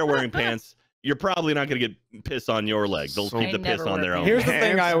pants and they're wearing pants, you're probably not going to get piss on your leg. They'll So- keep the I piss never on wear their own. Here's the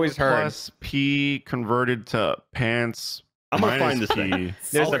thing I Pants always heard. plus P converted to pants. I'm gonna find minus this thing. P.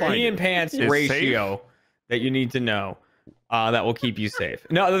 There's I'll a find pee it. and pants Is ratio that you need to know that will keep you safe.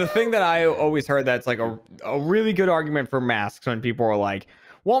 No, the thing that I always heard that's like a really good argument for masks when people are like,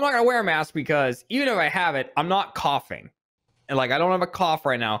 well, I'm not going to wear a mask because even if I have it, I'm not coughing. And like, I don't have a cough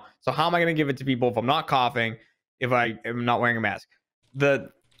right now. So how am I going to give it to people if I'm not coughing, if I am not wearing a mask? The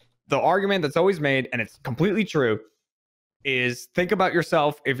argument that's always made, and it's completely true, is think about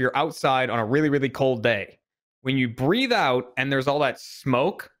yourself if you're outside on a really, really cold day. When you breathe out and there's all that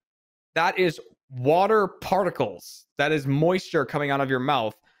smoke, that is water particles. That is moisture coming out of your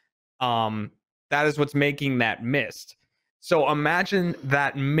mouth. That is what's making that mist. So imagine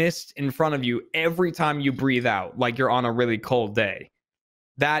that mist in front of you every time you breathe out, like you're on a really cold day.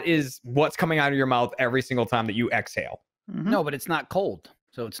 That is what's coming out of your mouth every single time that you exhale. Mhm. No, but it's not cold,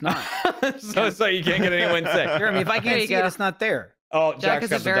 so it's not. so you can't get anyone sick. I mean, if I There can't you see it, go. it's not there. Oh, Jack Jack's is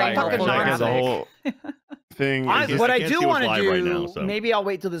got a the very diagram. helpful Jack has a graphic. whole thing. I, guess what I I can't do see what's want to live do, right now, so. maybe I'll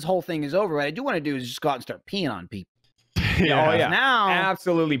wait till this whole thing is over. What I do want to do is just go out and start peeing on people. Oh, yeah. Now,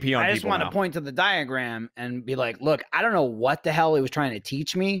 Absolutely pee on I just people want now. to point to the diagram and be like, look, I don't know what the hell it was trying to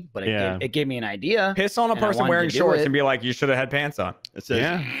teach me, but Yeah. it gave me an idea. Piss on a and I person wanted wearing to do shorts it. and be like, you should have had pants on. It says,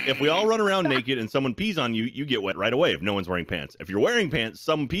 Yeah. if we all run around naked and someone pees on you, you get wet right away if no one's wearing pants. If you're wearing pants,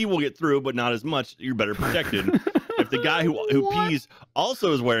 some pee will get through, but not as much. You're better protected. if the guy who pees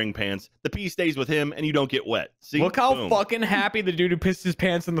also is wearing pants, the pee stays with him and you don't get wet. See? Look how Boom. fucking happy the dude who pissed his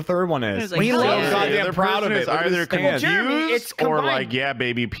pants in the third one is. He's like, He's hell so yeah. goddamn The proud of person it. is Look at his either stance. Jeremy, it's confused or combined. like, yeah,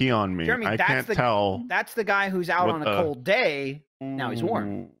 baby, pee on me. Jeremy, I that's can't the- tell. That's the guy who's out What on a the- cold day. Now he's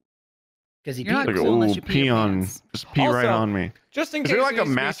warm because he You're not peed. Like, cool unless ooh, you pee pee your on, pants. just pee right Also, on me. Just in Is case there like it a needs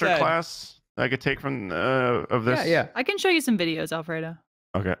to be master said- class that I could take from of this? Yeah, yeah. I can show you some videos, Alfredo.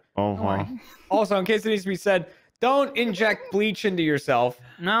 Okay. Oh, Don't worry. wow. Also, in case it needs to be said, don't inject bleach into yourself.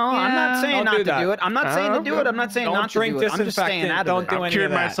 No, I'm Yeah. not saying Don't not do to that. do it. I'm not saying to do it. I'm not saying Don't not to drink do it. I'm just staying disinfectant. out of Don't it. do I've any cured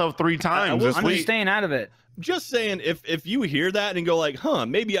of that. myself 3 times will this I'm just week. staying out of it. Just saying, if you hear that and go like, huh,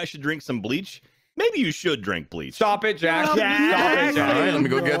 maybe I should drink some bleach. Maybe you should drink bleach. Stop it, Jack. Stop. Stop it, Jack. All right, let me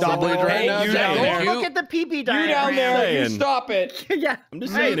go get some bleach right Hey, now. you Thank down there. you. Look at the pee-pee You diagram. down there, you Saying. stop it. Yeah. I'm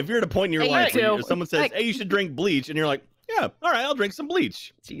just saying, if you're at a point in your Hey, life you where too. someone says, Like- hey, you should drink bleach, and you're like, yeah, all right, I'll drink some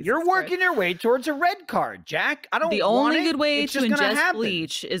bleach. Jesus You're Christ. working your way towards a red card, Jack. I don't The want only it. good way It's to just gonna ingest happen.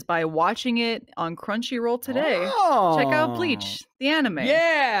 Bleach is by watching it on Crunchyroll today. Oh. Check out Bleach, the anime.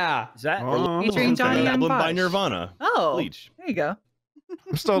 Yeah. Is that? Oh. Featuring Johnny Album by Bosch. Nirvana. Oh, Bleach. there you go.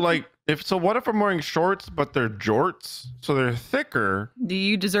 So like, what if I'm wearing shorts but they're jorts, so they're thicker? Do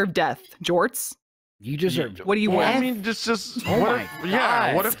you deserve death, jorts? You deserve. What do you Well, want? I mean, just Oh what my if,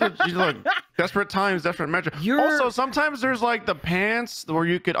 yeah. What God. if they're, you look desperate times, desperate measure? You're- Also, sometimes there's like the pants where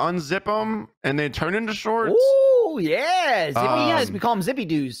you could unzip them and they turn into shorts. Ooh, yeah. Zippy, yes, Um, we call them zippy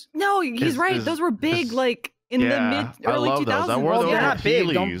doos. No, he's is- right. is- Those were big, is- like in the Yeah, mid I early love 2000s. those. I wore Well, those they're at not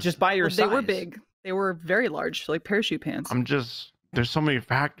big. Don't Heelys. just buy your They were size. big. They were very large, like parachute pants. There's so many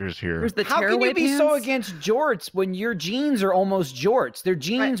factors here. There's the How can tearaway you be so pants. against jorts when your jeans are almost jorts? They're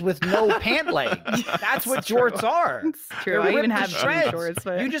jeans with no pant legs. That's what jorts are. It's true. They're I even ripped to have shreds. jean shorts.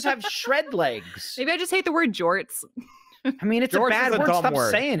 But... You just have shred legs. Maybe I just hate the word jorts. I mean, it's Jorts a bad is a word. dumb Stop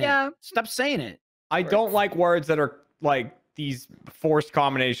word. saying it. Yeah. Stop saying it. I don't like words that are like these forced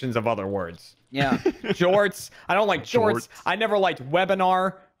combinations of other words. Yeah. Jorts. I don't like jorts. Jorts. I never liked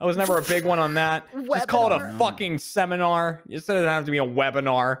webinar. I was never a big one on that. Just call it a Webinar. fucking seminar. You said it doesn't have to be a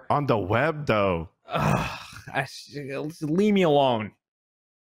webinar. On the web, though. Ugh, just leave me alone.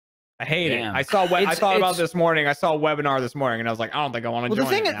 I hate Damn. it. I thought about It's- this morning. I saw a webinar this morning, and I was like, I don't think I want to Well,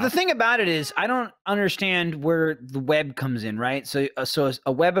 join it now. the thing about it is, I don't understand where the web comes in, right? So a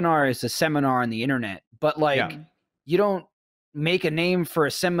webinar is a seminar on the internet, but like Yeah. you don't make a name for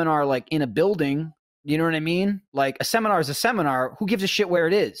a seminar like in a building. You know what I mean? Like a seminar is a seminar. Who gives a shit where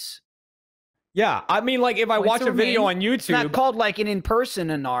it is? Yeah, I mean, like if I What's watch the a video name? on It's not YouTube, called like an in-person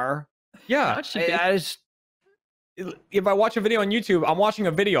anar. yeah, That should be- I just, if I watch a video on YouTube, I'm watching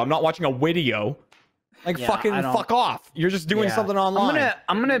a video. I'm not watching a video. Like Yeah, fucking I don't- fuck off. You're just doing Yeah. something online.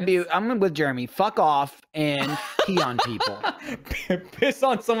 I'm with Jeremy. Fuck off and pee on people. Piss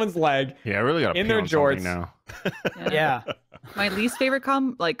on someone's leg. Yeah, I really got to In pee their on something jorts. now. Yeah. My least favorite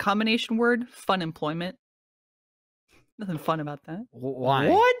combination word: fun employment. Nothing fun about that. Why?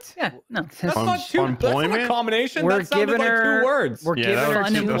 What? Yeah, no. That's Fun- not two. That's not a funployment? combination. We're That sounded giving like her- two words. We're Yeah, giving that her was-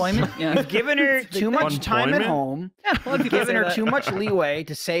 Fun too much. employment. Yeah. We've given her too much time at Funployment? home. Yeah, a lot of We've people given say her that. too much leeway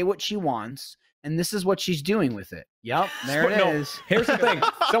to say what she wants, and this is what she's doing with it. Yep, there it No, is. Here's the thing.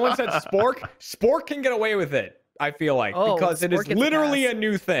 Someone said spork. Spork can get away with it. I feel like Oh, because it is spork gets a literally pass. a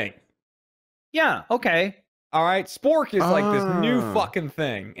new thing. Yeah, okay. All right, spork is like this new Ah. fucking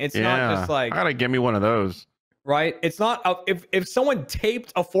thing. It's Yeah, not just like I gotta get me one of those. right. It's not if someone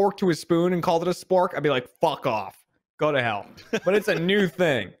taped a fork to a spoon and called it a spork, I'd be like, fuck off, go to hell. But it's a new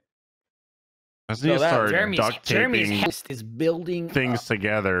thing. I just need to start Jeremy's duct taping head is building things up.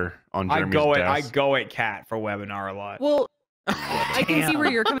 together on I Jeremy's go desk. at Cat for webinar a lot. Well, I can see where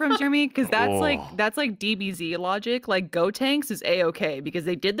Damn. you're coming from, Jeremy, because that's Oh. like DBZ logic. Like Go Tanks is a-okay because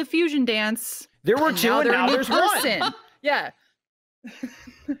they did the fusion dance. There were and two, now and they're now a new there's one. person. Yeah,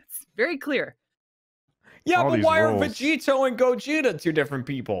 it's very clear. Yeah, All but these why roles. are Vegito and Gogeta two different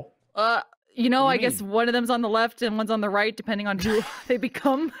people? You know, What I do you guess one of them's on the left and one's on the right, depending on who they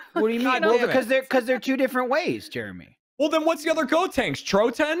become. What do you mean? God Well, damn it. because they're two different ways, Jeremy. Well, then what's the other Gotenks?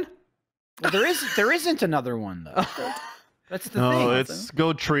 Troten? Well, there isn't another one though. That's the No, thing. it's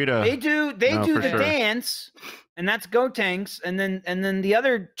Go Trita. They do No, do for the sure. dance, and that's Go Tanks, and then the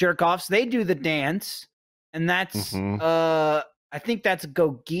other jerk offs they do the dance, and that's Mhm. I think that's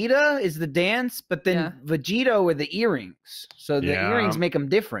Gogeta is the dance, but then Yeah. Vegito are the earrings, so the Yeah. earrings make them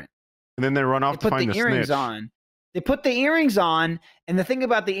different. And then they run They off to put find the the earrings snitch. on. They put the earrings on, and the thing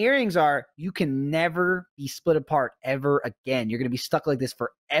about the earrings are you can never be split apart ever again. You're gonna be stuck like this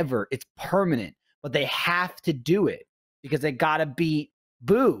forever. It's permanent, but they have to do it because they gotta beat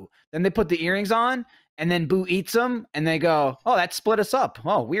Boo. Then they put the earrings on, and then Boo eats them, and they go, "Oh, that split us up.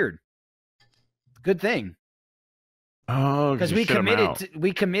 Oh, weird. Good thing." Oh, because you we shit 'em out.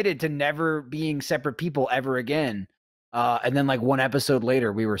 committed to never being separate people ever again. And then like one episode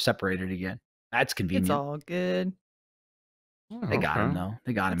later, we were separated again. That's convenient. It's all good. They got him Okay. though.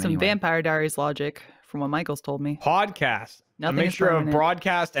 They got him That's some anyway. Vampire Diaries logic from what Michael's told me. Podcast. Nothing a is mixture of permanent.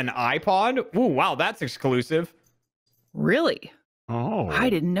 broadcast and iPod. Ooh, wow, that's exclusive. Really? Oh, I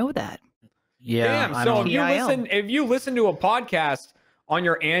didn't know that. Yeah. Damn. I So don't- if you listen to a podcast on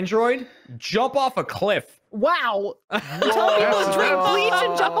your Android, jump off a cliff. Wow. Tell people That's- to drink bleach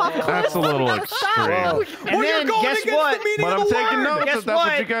and jump off cliffs. That's a little extreme. Whoa. And Well, you're then going guess against what? the meaning But of I'm the taking word. notes Guess if that's what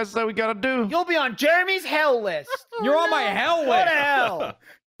what? you guys said we gotta do. You'll be on Jeremy's hell list. You're on my hell What the list. hell?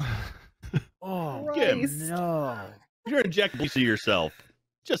 Oh Christ. no. You're injecting bleach to yourself.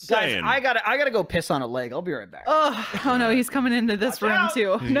 Just Guys, saying. I gotta go piss on a leg. I'll be right back. Oh no, he's coming into this Watch room out.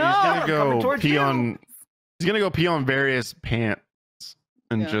 too. He's No. gonna coming go towards pee you. on. He's gonna go pee on various pants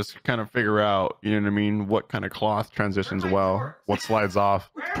and Yeah. just kind of figure out, you know what I mean, what kind of cloth transitions well, what slides off.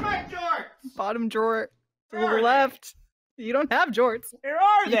 Where are my jorts? Bottom drawer to the left. You don't have jorts. Where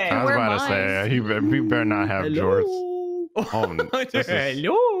are they? I was Wear about to say he better not have jorts. Oh, this is,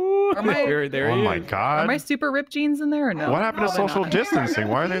 Hello. Are my- there oh he my is. Are god! my super ripped jeans in there or no? What happened to Probably social not. distancing?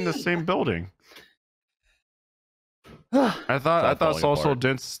 Why are they in the same building? I thought all falling social apart.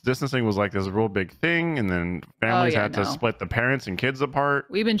 distancing was like this real big thing, and then families yeah, had to no. split the parents and kids apart.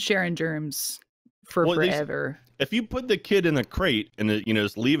 We've been sharing germs for Well, at least- forever. If you put the kid in a crate and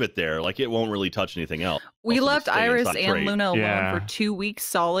just leave it there, like it won't really touch anything else. We Also, left stay Iris inside and crate. Luna alone Yeah. for 2 weeks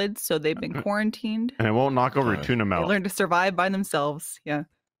solid, so they've been quarantined. And it won't knock over your Uh, tuna They melt. learned to survive by themselves. Yeah,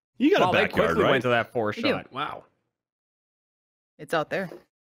 You got Wow, a they backyard, quickly right? went to that four We do. shot. Wow. it's out there.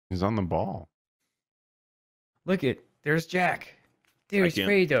 He's on the ball. Look it. There's Jack. There's can't-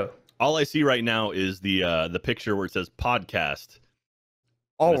 Fredo. All I see right now is the picture where it says podcast.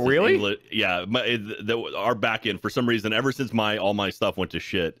 Oh, This is really? Yeah, our back end for some reason. Ever since all my stuff went to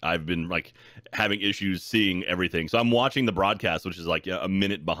shit, I've been like having issues seeing everything. So I'm watching the broadcast, which is like a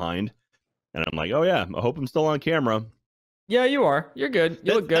minute behind, and I'm like, oh yeah, I hope I'm still on camera. Yeah, you are. You're good.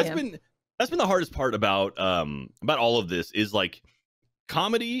 You look good. That's been the hardest part about all of this is like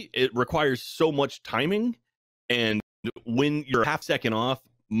comedy. It requires so much timing, and when you're a half second off,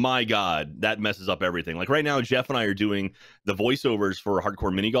 my god, that messes up everything. Like right now, Jeff and I are doing the voiceovers for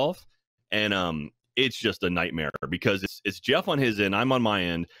Hardcore Mini Golf, and it's just a nightmare because it's Jeff on his end, I'm on my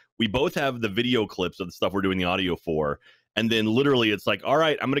end. We both have the video clips of the stuff we're doing the audio for, and then literally it's like, all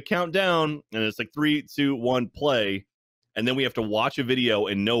right, I'm gonna count down, and it's like 3, 2, 1, play, and then we have to watch a video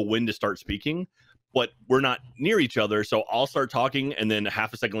and know when to start speaking. But we're not near each other, so I'll start talking, and then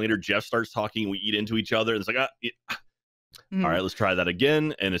half a second later, Jeff starts talking. We eat into each other, and it's like, Mm. all right, let's try that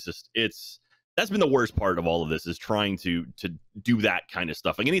again. And that's been the worst part of all of this is trying to do that kind of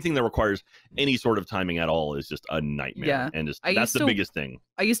stuff. Like anything that requires any sort of timing at all is just a nightmare. Yeah. And I that's used the to- biggest thing.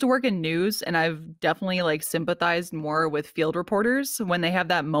 I used to work in news, and I've definitely like sympathized more with field reporters when they have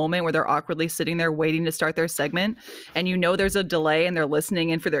that moment where they're awkwardly sitting there waiting to start their segment, and there's a delay and they're listening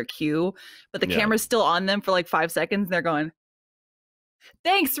in for their cue, but the Yeah. camera's still on them for like 5 seconds. And they're going,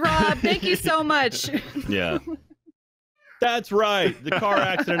 "Thanks, Rob. Thank you so much." Yeah. That's right. The car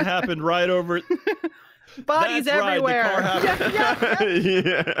accident happened right over. Bodies That's right, the everywhere. car happened.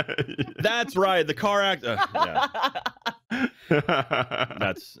 yeah. That's right. The car yeah.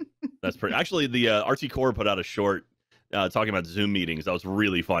 That's pretty. Actually, the RT Core put out a short talking about Zoom meetings. That was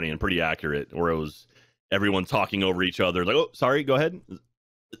really funny and pretty accurate. Where it was everyone talking over each other, like, "Oh, sorry, go ahead."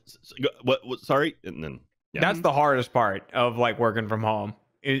 What? Sorry, and then yeah. That's the hardest part of like working from home.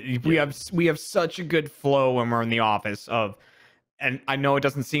 We have such a good flow when we're in the office and I know it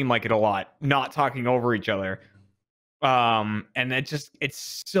doesn't seem like it a lot, not talking over each other. And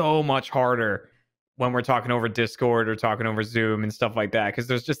it's so much harder when we're talking over Discord or talking over Zoom and stuff like that, because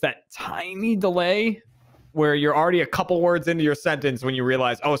there's just that tiny delay where you're already a couple words into your sentence when you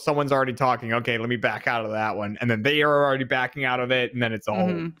realize, oh, someone's already talking. Okay, let me back out of that one. And then they are already backing out of it. And then it's all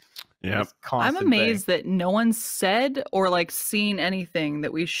Mhm. Yep. this constant I'm amazed that no one said or like seen anything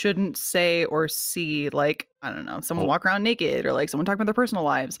that we shouldn't say or see. Like, I don't know, someone walk around naked or like someone talking about their personal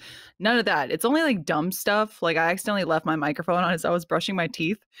lives. None of that. It's only like dumb stuff. Like I accidentally left my microphone on as I was brushing my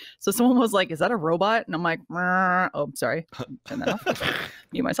teeth. So someone was like, "Is that a robot?" And I'm like, "Oh, sorry." Turn that off.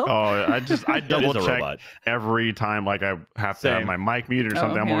 Mute myself. Oh, I It is double a check robot. every time. Like I have to have Same. my mic muted or Oh,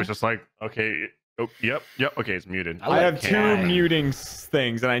 something. I'm yeah. always just like, okay, oh, yep. Okay, it's muted. I have two Okay. muting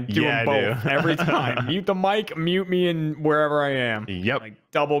things, and I do Yeah, them I both do. every time. Mute the mic, mute me, and wherever I am, Yep.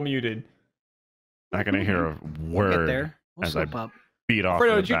 like double muted. Not gonna hear a Get word there. We'll as I slip up. beat off. in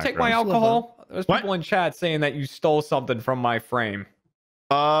Fredo, the did you take my background. alcohol? There's What? people in chat saying that you stole something from my frame.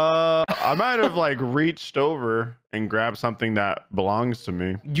 I I might have like reached over and grabbed something that belongs to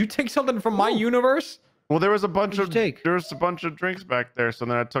me. You take something from my universe? Well, there was a bunch What'd you take? there was a bunch of drinks back there, so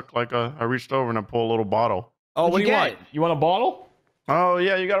then I took like I reached over and I pulled a little bottle. Oh, What'd what do you you get? want? You want a bottle? Oh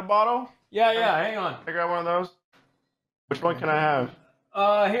yeah, you got a bottle? Yeah, hang on. I got one of those. Which one can I have?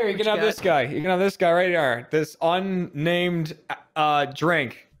 Here, you What can you have this guy. You can have this guy right here. This unnamed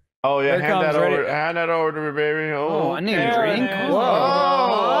drink. Oh yeah, Here it hand that comes, over. ready? Hand that over to me, baby. Oh, I need a there it drink. is. Whoa.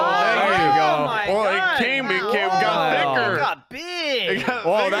 Oh, thank there you. you go. my Well, God. it Wow. got thicker. It got big. It got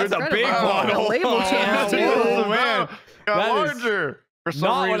Whoa, thicker. that's a big Incredible. bottle. The label changed, too. Oh, man. Got That is larger. For some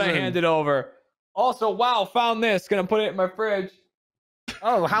Not reason. what I handed over. Also, wow, found this. Gonna put it in my fridge.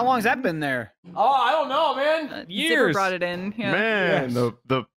 Oh, how long's that been there? Oh, I don't know, man. Zipper Years. brought it in. Yeah. Man, Yes.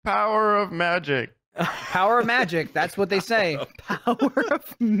 the power of magic. Power of magic. That's what they say. Power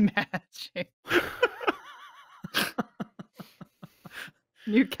of magic.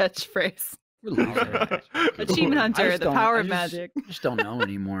 New catchphrase. Achievement I Hunter, just the don't- power I of just- magic. I just don't know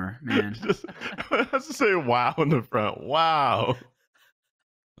anymore, man. Let's just say wow in the front. Wow.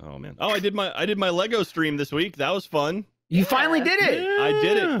 Oh man. Oh, I did my Lego stream this week. That was fun. You finally did it. I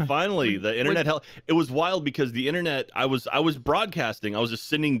did Yeah. it finally. The internet held. It was wild because the internet. I was broadcasting. I was just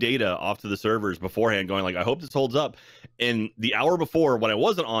sending data off to the servers beforehand, going like, I hope this holds up. And the hour before, when I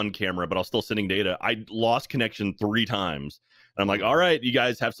wasn't on camera, but I was still sending data, I lost connection 3 times. And I'm like, all right, you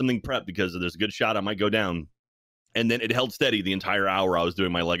guys have something prepped because there's a good shot I might go down. And then it held steady the entire hour I was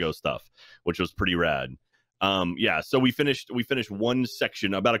doing my Lego stuff, which was pretty rad. Yeah. So we finished one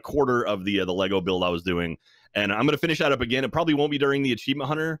section, about a quarter of the Lego build I was doing. And I'm going to finish that up again. It probably won't be during the Achievement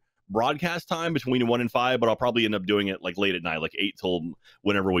Hunter broadcast time between 1 and 5, but I'll probably end up doing it like late at night, like 8 till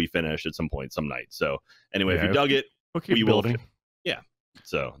whenever we finish at some point, some night. So anyway, if Yeah. you dug it, We'll keep we will building.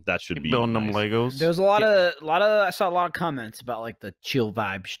 so that should Keep be building nice. them Legos. There was a lot of I saw a lot of comments about like the chill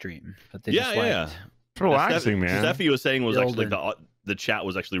vibe stream that they just Yeah. liked. It's relaxing, man. Steffi was saying was actually Building. the chat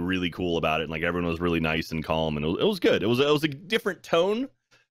was actually really cool about it, and like everyone was really nice and calm, and it was good. It was a different tone.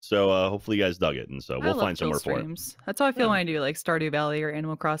 So hopefully you guys dug it, and so I we'll love find chill somewhere for it. streams. That's how I feel Yeah. when I do like Stardew Valley or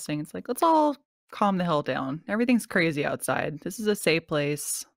Animal Crossing. It's like, let's all calm the hell down. Everything's crazy outside. This is a safe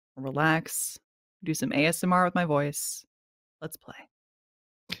place. Relax. Do some ASMR with my voice. Let's play.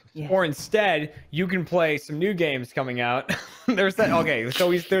 Yeah. Or instead, you can play some new games coming out. There's that. Okay,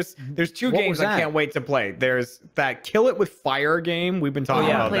 so there's 2 What games was I that? can't wait to play. There's that Kill It with Fire game. We've been talking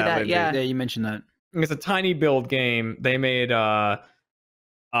yeah. about Play that, Lindsay. yeah. Yeah, you mentioned that. It's a tiny build game. They made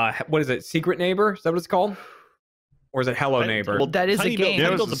what is it? Secret Neighbor? Is that what it's called? Or is it Hello Neighbor? Well, That is a Tiny Build- game. Yeah, Tiny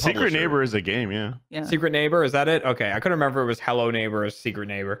it was Build's a a Secret publisher. Neighbor is a game, yeah. Yeah. Secret Neighbor, is that it? Okay, I couldn't remember if it was Hello Neighbor or Secret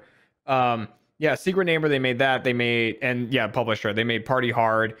Neighbor. Yeah, Secret Neighbor, they made that. They made, and yeah, publisher. They made Party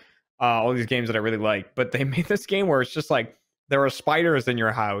Hard, all these games that I really like. But they made this game where it's just like there are spiders in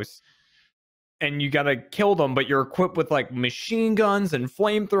your house and you gotta kill them, but you're equipped with like machine guns and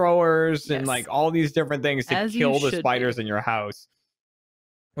flamethrowers and Yes. like all these different things to As you kill the should spiders be. in your house,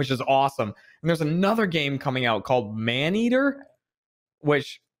 which is awesome. And there's another game coming out called Maneater,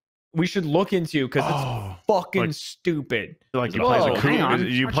 which we should look into because it's Oh, fucking like- stupid. like you Whoa, play as a hang cougar. on.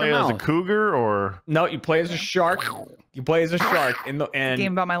 You Watch play your as a mouth. cougar or No, you play as a shark. You play as a shark in the and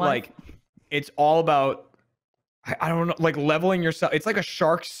Game about my life. like it's all about I don't know, like leveling yourself. It's like a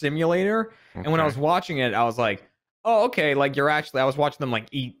shark simulator. And when I was watching it, I was like, oh, okay, like you're actually I was watching them like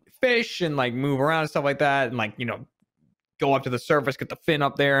eat fish and like move around and stuff like that, and like, you know, go up to the surface, get the fin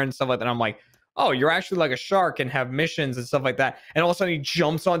up there and stuff like that. And I'm like, oh, you're actually like a shark and have missions and stuff like that. And all of a sudden he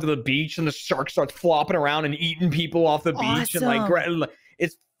jumps onto the beach and the shark starts flopping around and eating people off the beach and like Awesome.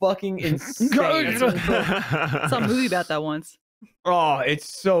 it's fucking insane. I saw a movie about that once. Oh,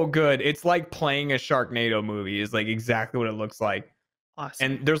 it's so good. It's like playing a Sharknado movie is like exactly what it looks like.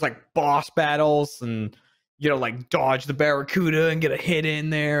 Awesome. And there's like boss battles and, you know, like dodge the barracuda and get a hit in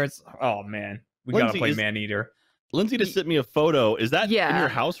there. It's, oh man, we gotta Lindsay, play is- Maneater. Lindsay just sent me a photo. Is that in Yeah. your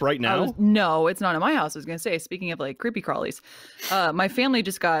house right now? No, it's not in my house. I was gonna say, speaking of like creepy crawlies, my family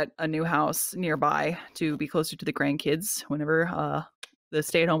just got a new house nearby to be closer to the grandkids whenever the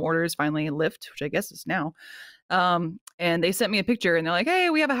stay-at-home orders finally lift, which I guess is now. And they sent me a picture and they're like, hey,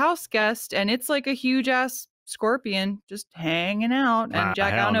 we have a house guest, and it's like a huge ass scorpion just hanging out. And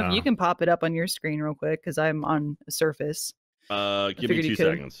Jack, I don't know if you no. can pop it up on your screen real quick because I'm on a Surface. Give me figured 2 you could.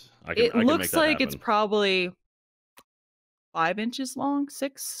 seconds. I can It make looks that like it's happen. probably 5 inches long,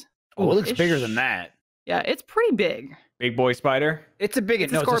 6. Oh, it looks bigger Ish. than that. Yeah, it's pretty big. Big boy spider. It's a big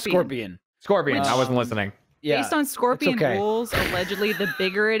It's a no, it's a scorpion. scorpion. Scorpion. I Which- wasn't listening. Yeah. Based on scorpion okay. rules, allegedly, the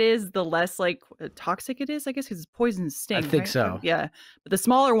bigger it is, the less like toxic it is. I guess because it's poison sting. think right? so. Yeah, but the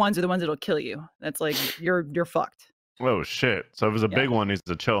smaller ones are the ones that'll kill you. That's like you're fucked. Oh shit! So if it's a Yeah. big one, he's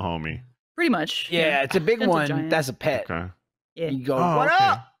a chill homie. Pretty much. Yeah, it's a big Gentle one. giant. That's a pet. Okay. Yeah. You go, Oh, what okay.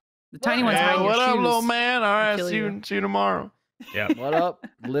 up? The tiny ones Hey, hide in your what up, shoes. little man? All right, kill see you. you tomorrow. What up,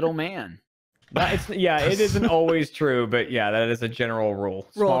 little man? It isn't always true, but yeah, that is a general rule.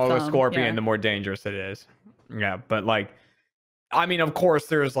 Rule of Smaller the thumb, scorpion, yeah. the more dangerous it is. Yeah, but like, I mean, of course,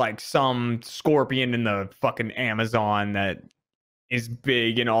 there's like some scorpion in the fucking Amazon that is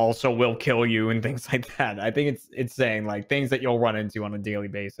big and also will kill you and things like that. I think it's saying like things that you'll run into on a daily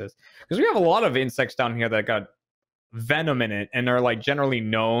basis, because we have a lot of insects down here that got venom in it and are like generally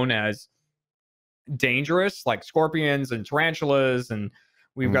known as dangerous, like scorpions and tarantulas, and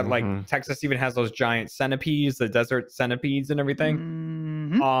we've got like Mhm. Texas even has those giant centipedes, the desert centipedes and everything.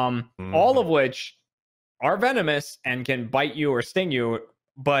 Mhm. All of which are venomous and can bite you or sting you,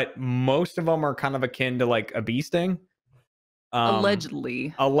 but most of them are kind of akin to like a bee sting.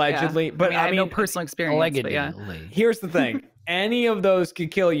 Allegedly. Allegedly, Yeah. but I have no personal experience. But yeah. here's the thing: any of those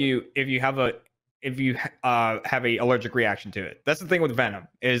could kill you if you have a allergic reaction to it. That's the thing with venom,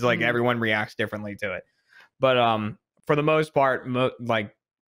 is like Mhm. everyone reacts differently to it. But for the most part, like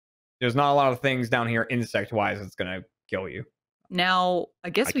there's not a lot of things down here insect wise that's gonna kill you. Now, I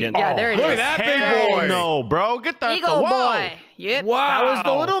guess I we. can't- Yeah, there it is. look at that big Hell boy. no, bro. Get that. Eagle whoa. boy. Yep. Wow, that was the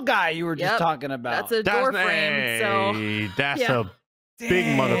Wow. little guy you were just Yep. talking about. That's a door frame. So Hey, that's yeah. a big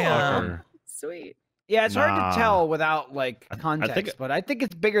motherfucker. sweet. Yeah, it's hard Nah. to tell without like I think- context, but I think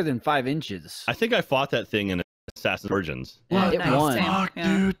it's bigger than 5 inches. I think I fought that thing in Assassin's Origins. Yeah, Oh, it nice. won. Same. Fuck, Yeah.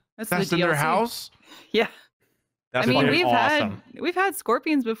 dude. That's That's the in their DLC. house? Yeah. That's I mean, fucking we've awesome. had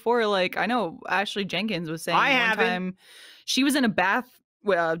scorpions before. Like I know Ashley Jenkins was saying I one haven't. time she was in a bath,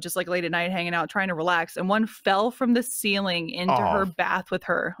 just like late at night, hanging out, trying to relax, and one fell from the ceiling into Oh. her bath with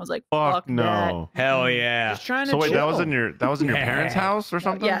her. I was like, Fuck "Fuck no. Hell yeah. Just trying to So wait, that was chill. in your parents' house or that."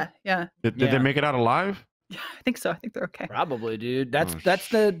 something? Yeah, yeah, Did Yeah. they make it out alive? yeah. I think so. I think they're okay. Probably, dude. That's Oh, that's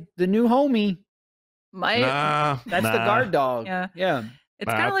the new homie. My, Nah. That's the nah. guard dog. Yeah. Yeah. it's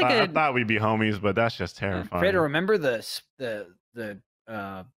Nah, kind of like I a. thought we'd be homies, but that's just terrifying. Fredo, remember the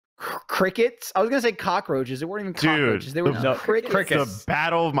crickets? I was gonna say cockroaches. They weren't even Dude, cockroaches. They were the- just crickets. crickets. The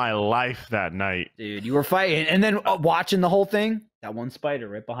battle of my life that night. Dude, you were fighting, and then watching the whole thing. That one spider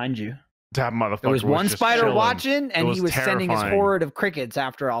right behind you. That motherfucker There was one just spider chilling, watching, and was he was sending his terrifying. horde of crickets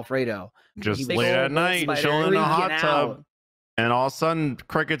after Alfredo. just He Big late old at gold night, spider. chilling in the hot Freaking tub, out. and all of a sudden,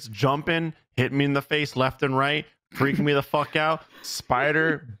 crickets jumping, hit me in the face left and right, freaking me the fuck out.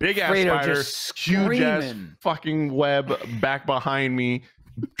 Spider, big ass Fredo spider, just huge ass screaming. fucking web back behind me,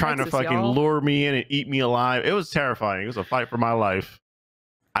 trying to Texas, fucking y'all. lure me in and eat me alive. It was terrifying. It was a fight for my life.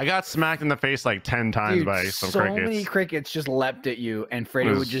 I got smacked in the face like 10 times Dude, by some so crickets. many crickets just leapt at you, and Fredo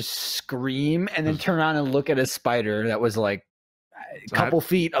was- would just scream and then was- turn around and look at a spider that was like a So couple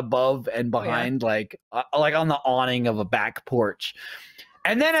feet above and Oh, yeah. behind, like on the awning of a back porch.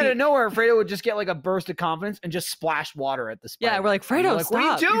 And then out See- of nowhere, Fredo would just get like a burst of confidence and just splash water at the spider. Yeah, we're like, And you're Fredo, like, what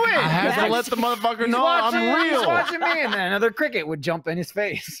are stop. you doing? I had to He's let the motherfucker know watching, I'm He's real. watching me, and then another cricket would jump in his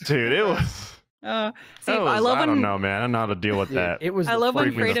face. Dude, it was. See, that was- I love when don't know, man. I don't know how to deal with Dude, that. it was. I the love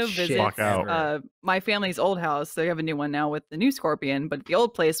when freak me the Fredo fuck visits out. my family's old house. They have a new one now with the new scorpion, but at the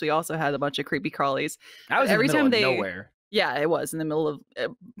old place we also had a bunch of creepy crawlies. I was every in the time middle of they- nowhere. Yeah, it was in the middle of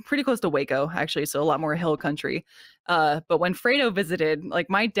pretty close to Waco, actually, so a lot more hill country. But when Fredo visited, like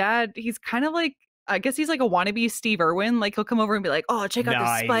my dad, he's kind of like, I guess he's like a wannabe Steve Irwin. Like he'll come over and be like, "Oh, check out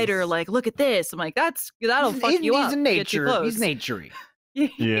this spider! Nice. Like, look at this!" I'm like, "That'll fuck you up." He's a Get too nature. close. He's naturey.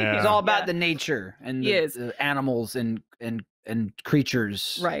 Yeah. He's all about Yeah. the nature and He the, is. the animals and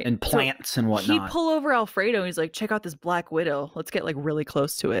creatures, Right. and So plants and He'd whatnot. pull over Alfredo. He's like, "Check out this black widow. Let's get like really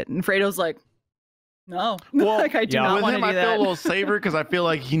close to it." And Fredo's like, "No, Well, like I do yeah, not With want to him, do I feel that." a little safer because I feel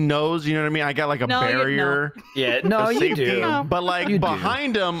like he knows. You know what I mean? I got like a No, you- no. barrier. Yeah, no, of you safety, do. No. But like You do.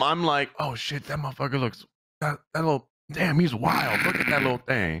 behind him, I'm like, oh shit, that motherfucker looks that little. Damn, he's wild. Look at that little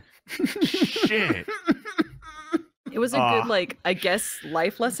thing. Shit. It was a good, like, I guess,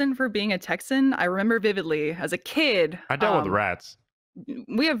 life lesson for being a Texan. I remember vividly as a kid. I dealt with rats.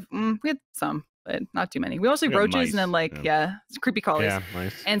 We had some, but not too many. We also We had got roaches mice, and then like yeah. it's creepy crawlies Yeah,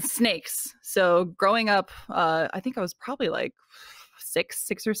 nice. and snakes. So growing up, I think I was probably like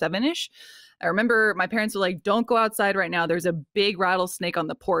six or seven-ish. I remember my parents were like, "Don't go outside right now. There's a big rattlesnake on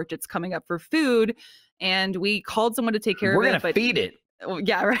the porch. It's coming up for food." And we called someone to take care We're of it. gonna But feed it. Oh,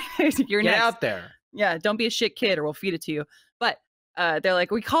 yeah, right. You're Get next. out there. Yeah, don't be a shit kid or we'll feed it to you. But they're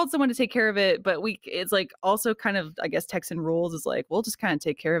like, we called someone to take care of it, but it's like also kind of, I guess, Texan rules is like, we'll just kind of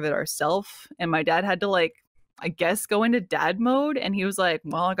take care of it ourselves. And my dad had to like, I guess, go into dad mode. And he was like,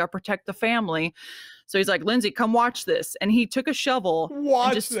 well, I got to protect the family. So he's like, Lindsay, come watch this. And he took a shovel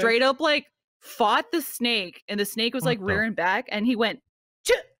and just straight up like fought the snake. And the snake was What like the- rearing back and he went,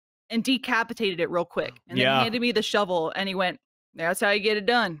 "Chit!" and decapitated it real quick. And then Yeah. he handed me the shovel and he went, "That's how you get it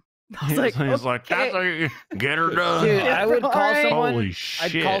done." I was like, He's like, that's how "Okay." you get her done. Dude, Yeah, I would bro, call alright. someone. Holy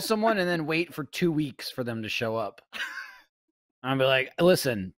I'd shit. call someone and then wait for 2 weeks for them to show up. I'd be like,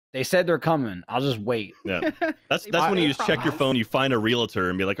 listen, they said they're coming. I'll just wait. Yeah, that's They when you promise. just check your phone, you find a realtor,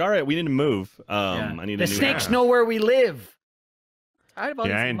 and be like, "All right, we need to move. Yeah. I need The a new snakes house." know where we live. I have all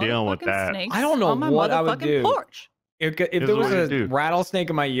Yeah, I these ain't dealing with motherfucking that. snakes I don't know on my what I would motherfucking do. porch. If This there is was what you a do. rattlesnake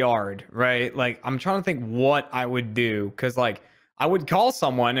in my yard, right? Like, I'm trying to think what I would do because, like, I would call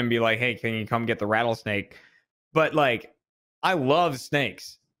someone and be like, "Hey, can you come get the rattlesnake?" But like, I love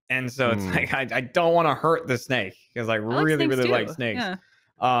snakes, and so it's Hmm. like I don't want to hurt the snake because I like really, snakes really like too. snakes. Yeah.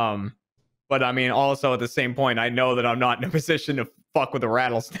 But I mean, also at the same point, I know that I'm not in a position to fuck with a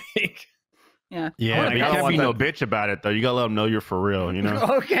rattlesnake. Yeah, Like, but you I don't can't want be no that- bitch about it though. You gotta let them know you're for real. You know.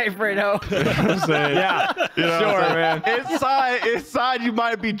 Okay, Fredo. You know what I'm saying? Yeah, You know what sure, I'm saying? man. Inside, you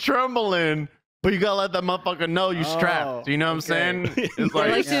might be trembling, but you gotta let that motherfucker know you strapped. You know what I'm saying? okay. It's I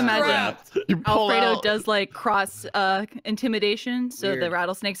like like to imagine you pull Alfredo out. does like cross intimidation, so the Weird.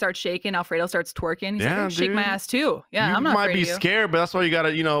 rattlesnake starts shaking. Alfredo starts twerking. He's Yeah, like, "Shake my dude. ass too." Yeah, you I'm not might afraid be of you. scared, but that's why you gotta,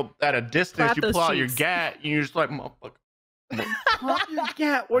 at a distance, Clap you those pull out your cheeks. gat, and you're just like, motherfucker.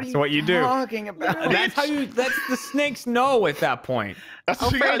 Yeah, what are That's you what you do. talking about? That's how you. That's the snakes know at that point. That's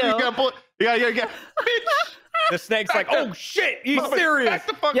what you gotta do. You Alfredo. gotta pull. You gotta bitch. The snake's like, "Oh shit, he's Motherfucker, serious." Back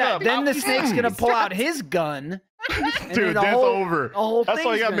the fuck Yeah, up. then the snake's gonna pull out his gun. and then Dude, the that's whole- over. the whole That's why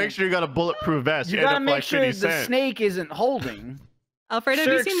thing's you gotta gonna- make sure you got a bulletproof vest. You end gotta up make like sure 50 the Cent. snake isn't holding. Alfredo,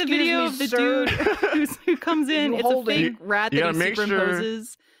 Sir, have you seen the excuse video me, of the sir. dude who comes in? You It's a hold it. fake rat You that gotta he make sure-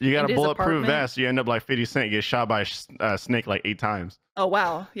 superimposes. You got into a his bulletproof apartment. vest. You end up like 50 Cent, get shot by a snake like 8 times. Oh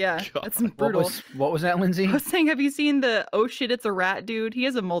wow, yeah, God. that's What brutal. was that, Lindsay? I was saying, have you seen the "oh shit, it's a rat" dude? He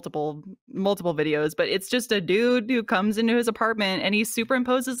has a multiple videos, but it's just a dude who comes into his apartment and he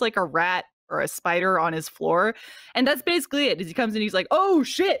superimposes like a rat or a spider on his floor, and that's basically it. Is he comes in, he's like, "Oh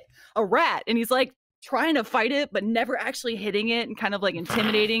shit, a rat," and he's like trying to fight it, but never actually hitting it and kind of like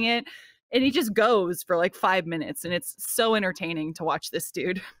intimidating it, and he just goes for like 5 minutes, and it's so entertaining to watch this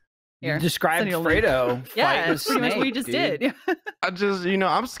dude. You Here, described send you a link. Fredo. Yeah, fighting a that's pretty much what we snake, just dude. did. Yeah. I just,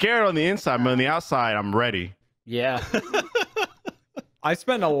 I'm scared on the inside, but on the outside, I'm ready. Yeah. I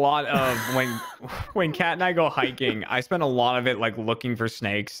spend a lot of when Kat and I go hiking, I spend a lot of it like looking for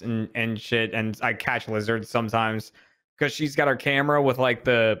snakes and shit, and I catch lizards sometimes because she's got her camera with like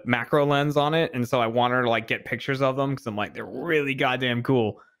the macro lens on it, and so I want her to like get pictures of them because I'm like they're really goddamn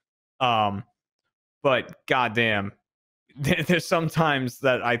cool. But goddamn, there's sometimes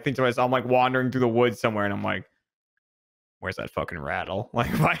that I think to myself, I'm like wandering through the woods somewhere, and I'm like, where's that fucking rattle? Like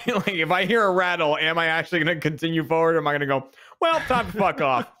if I hear a rattle, am I actually gonna continue forward? Or am I gonna go, well, time to fuck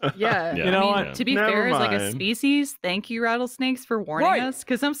off? Yeah, Yeah. You know I mean, what? to be Never fair, as like a mind. species, thank you, rattlesnakes, for warning Right. us.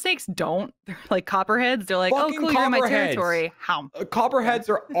 Because some snakes don't. They're like copperheads. They're like, Fucking oh, cool, you're in my copperheads. territory. How? Copperheads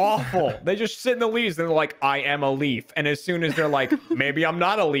are awful. They just sit in the leaves and they're like, I am a leaf. And as soon as they're like, maybe I'm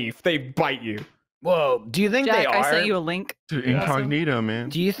not a leaf, they bite you. Whoa. Do you think Jack, they are? I sent you a link. Dude, Yeah. incognito, man.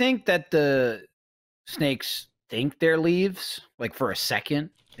 Do you think that the snakes think they're leaves, like for a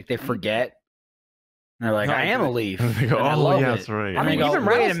second, like they forget? And they're like, No, I am they- a leaf. They go, and I oh, love yeah, it. that's right. I mean, even go, wait a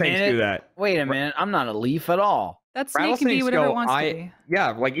rattlesnakes minute. do that. Wait a minute. I'm not a leaf at all. That snake can be Rattlesnakes whatever go, it wants I- to be. Yeah,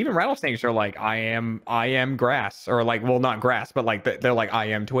 like even rattlesnakes are like, I am grass. Or like, well, not grass, but like they're like, I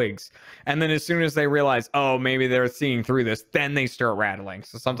am twigs. And then as soon as they realize, oh, maybe they're seeing through this, then they start rattling.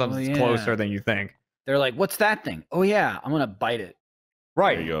 So sometimes Oh, it's yeah. closer than you think. They're like, what's that thing? Oh, yeah. I'm going to bite it.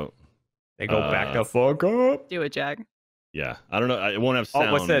 Right. There you go. They go back Uh, the fuck up. Do it, Jack. Yeah, I don't know. It won't have sound.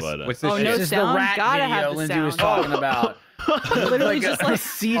 Oh, what's this? But, What's this Oh, shit? no This is the sound? rat Gotta video have the Lindsay was sound. talking about. Literally Like just a like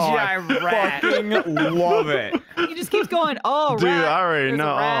CGI rat. Fucking love it. he just keeps going. Oh, Dude, rat. I already There's a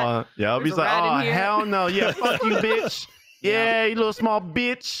know. rat. Yeah, I'll be There's a like, rat in oh, here." hell no. Yeah, fuck you, bitch. Yeah, you little small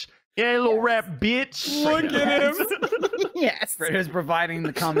bitch. Yeah, you little rat bitch. Look at him. Yes. Fredo's providing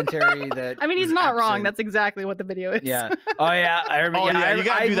the commentary that. I mean, he's is not wrong. absent. That's exactly what the video is. Yeah. Oh yeah. I remember. Oh, yeah, you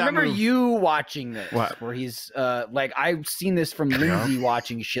gotta I do that remember move. you watching this. What? Where he's like, I've seen this from Lindsay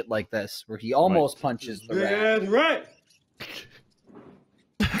watching shit like this, where he almost punches the rat. right.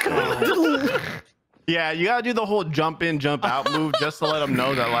 Yeah, you gotta do the whole jump in, jump out move just to let them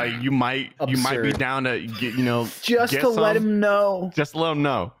know that like you might be Absurd. down to get Just get to let some. him know. Just let them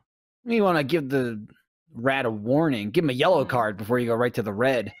know. You want to give the rat a warning. Give him a yellow card before you go right to the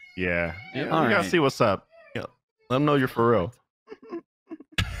red. Yeah, Yeah, you all gotta right. see what's up. Yeah, let them know you're for real.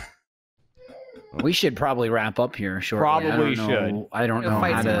 We should probably wrap up here shortly. Probably should. I don't Go know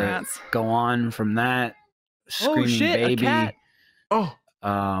fight how some to rats. go on from that. Oh Screaming shit! baby. A cat. Oh,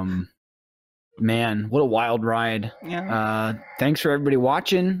 Um, Man, what a wild ride. Yeah. Thanks for everybody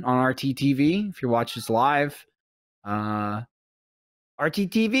watching on RTTV. If you're watching this live, RTTV,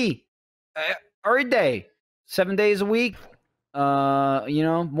 every day, 7 days a week,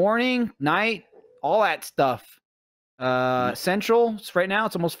 morning, night, all that stuff. Central, right now,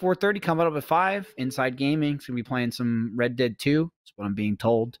 it's almost 4:30, coming up at 5. Inside Gaming, it's going to be playing some Red Dead 2. That's what I'm being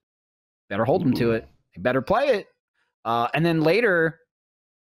told. Better hold them to it. They better play it. And then later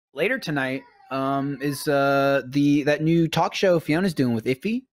tonight, is that new talk show Fiona's doing with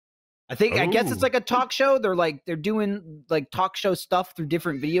Iffy. I guess it's like a talk show. They're doing like talk show stuff through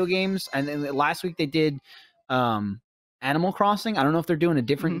different video games. And then last week they did Animal Crossing. I don't know if they're doing a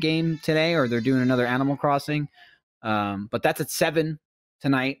different game today or they're doing another Animal Crossing. But that's at 7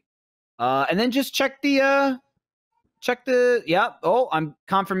 tonight. And then just check the I'm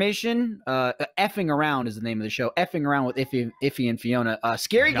confirmation. Effing Around is the name of the show. Effing Around with Iffy and Fiona.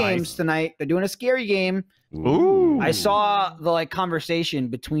 Scary games tonight. They're doing a scary game. Ooh. I saw the conversation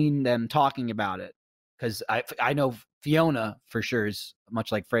between them talking about it because I know Fiona for sure is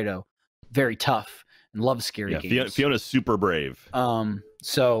much like Fredo, very tough and loves scary games. Fiona's super brave.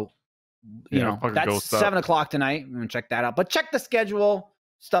 So fucking that's ghost up. 7 o'clock tonight. I'm gonna check that out. But check the schedule.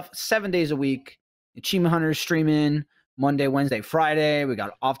 Stuff 7 days a week. Achievement Hunters streaming Monday, Wednesday, Friday. We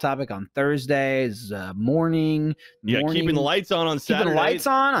got Off Topic on Thursdays. Morning. Keeping the lights on Saturday. Keeping the lights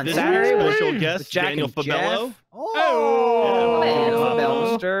on This Saturday. week's special with guest, Jack Daniel and Fabello. Jeff. Oh,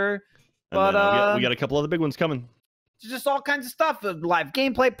 Fabelster. And But then we got a couple other big ones coming. just all kinds of stuff. Live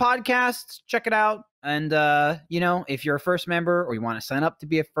gameplay podcasts. Check it out. And if you're a first member or you want to sign up to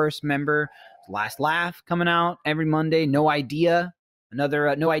be a first member, Last Laugh coming out every Monday. No Idea.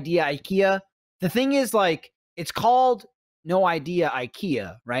 Another No Idea IKEA. The thing is, it's called No Idea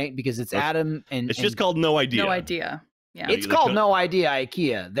IKEA, right? Because it's Adam and It's just called No Idea. No idea. Yeah. It's called No Idea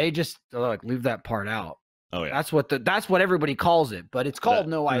IKEA. They just leave that part out. Oh yeah. That's what everybody calls it, but it's called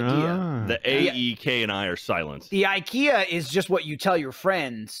No Idea. The A, E, K, and I are silent. The IKEA is just what you tell your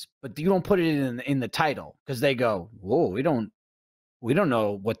friends, but you don't put it in the title because they go, "Whoa, we don't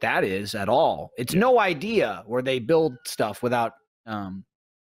know what that is at all." It's No Idea where they build stuff without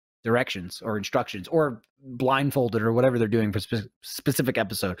directions or instructions or blindfolded or whatever they're doing for specific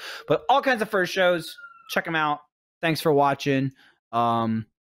episode. But all kinds of first shows, check them out. Thanks for watching.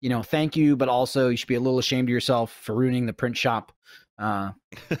 Thank you, but also you should be a little ashamed of yourself for ruining the print shop. We're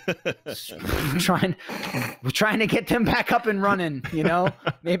trying to get them back up and running,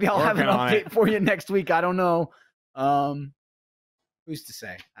 Maybe I'll have an update for you next week. I don't know. Who's to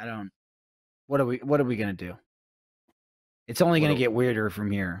say? What are we gonna do? It's only gonna get weirder from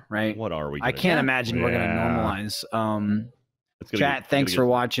here, right? What are we? I can't imagine we're gonna normalize. Chat, thanks for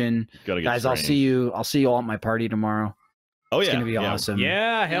watching. Guys, I'll see you all at my party tomorrow. Oh yeah. It's gonna be awesome.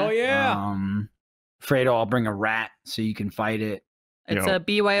 Yeah, hell yeah. Fredo, I'll bring a rat so you can fight it. It's a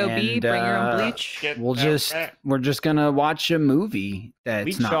BYOB. And, bring your own bleach. We're just gonna watch a movie that's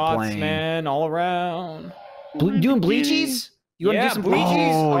Bleach not shots, playing. man, all around. Doing bleachies? You want to do some bleachies?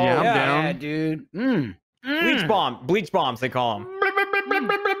 bleachies? Oh, yeah, I'm down. Yeah, dude. Bleach bombs, they call them.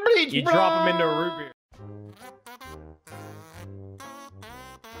 Bleach You drop them into a root beer.